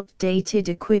 including outdated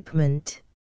equipment.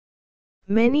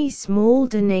 Many small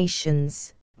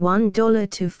donations, $1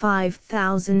 to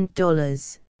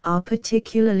 $5,000, are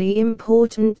particularly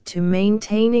important to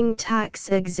maintaining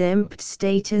tax-exempt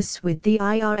status with the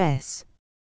IRS.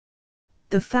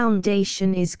 The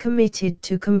Foundation is committed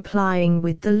to complying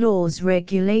with the laws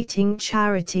regulating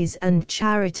charities and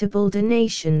charitable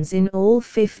donations in all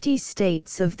 50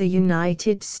 states of the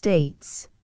United States.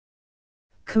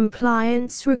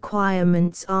 Compliance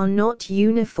requirements are not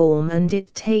uniform and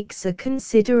it takes a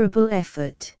considerable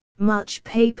effort, much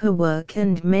paperwork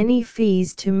and many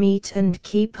fees to meet and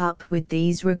keep up with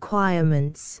these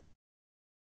requirements.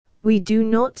 We do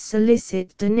not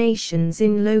solicit donations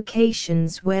in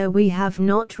locations where we have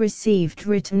not received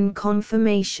written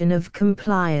confirmation of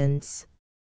compliance.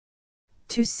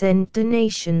 To send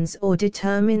donations or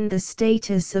determine the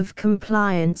status of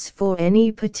compliance for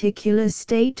any particular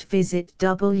state, visit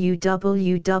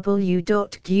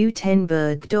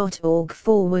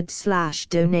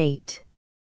www.gutenberg.org/donate.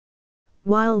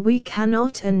 While we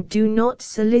cannot and do not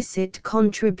solicit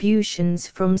contributions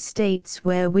from states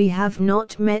where we have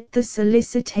not met the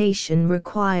solicitation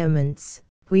requirements,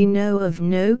 we know of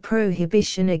no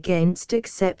prohibition against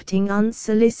accepting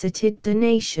unsolicited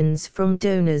donations from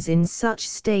donors in such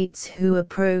states who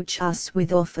approach us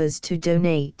with offers to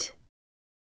donate.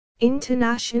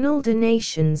 International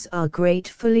donations are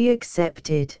gratefully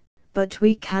accepted, but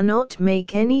we cannot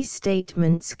make any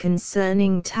statements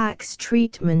concerning tax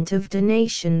treatment of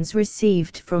donations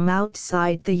received from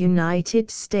outside the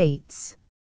United States.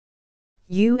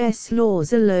 U.S.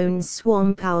 laws alone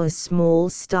swamp our small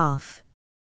staff.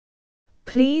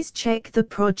 Please check the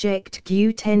Project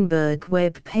Gutenberg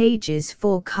web pages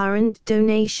for current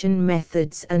donation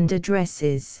methods and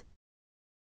addresses.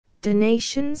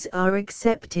 Donations are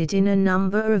accepted in a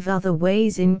number of other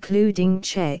ways, including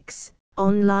checks,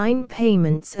 online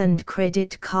payments and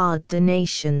credit card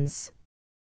donations.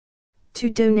 To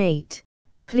donate,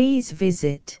 please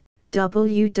visit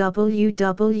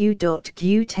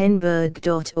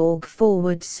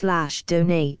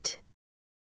www.gutenberg.org/donate.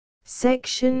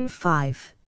 Section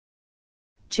 5.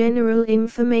 General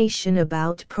information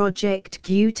about Project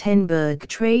Gutenberg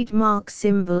Trademark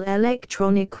Symbol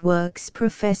Electronic Works.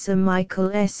 Professor Michael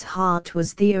S. Hart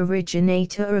was the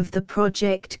originator of the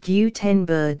Project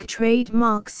Gutenberg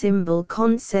trademark symbol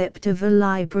concept of a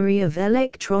library of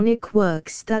electronic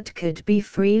works that could be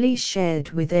freely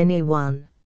shared with anyone.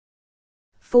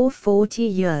 For 40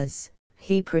 years,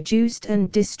 he produced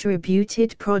and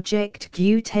distributed Project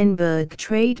Gutenberg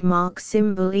trademark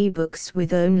symbol ebooks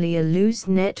with only a loose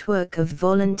network of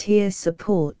volunteer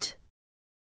support.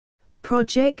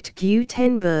 Project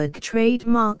Gutenberg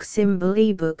trademark symbol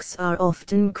ebooks are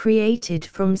often created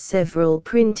from several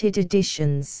printed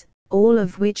editions, all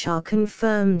of which are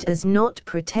confirmed as not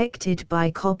protected by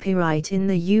copyright in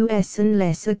the US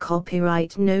unless a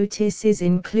copyright notice is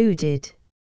included.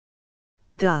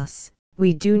 Thus,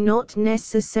 we do not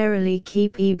necessarily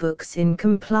keep ebooks in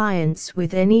compliance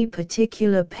with any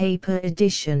particular paper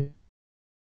edition.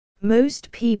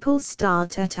 Most people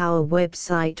start at our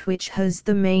website, which has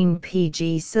the main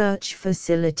PG search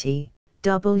facility,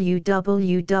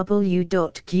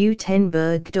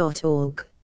 www.gutenberg.org.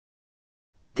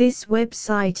 This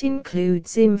website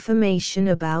includes information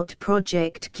about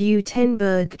Project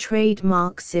Gutenberg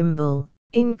trademark symbol,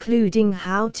 including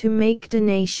how to make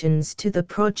donations to the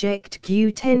Project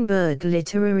Gutenberg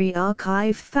Literary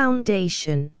Archive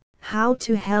Foundation, how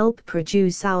to help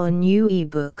produce our new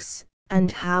ebooks,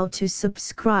 and how to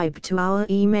subscribe to our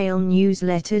email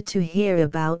newsletter to hear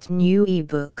about new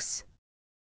ebooks.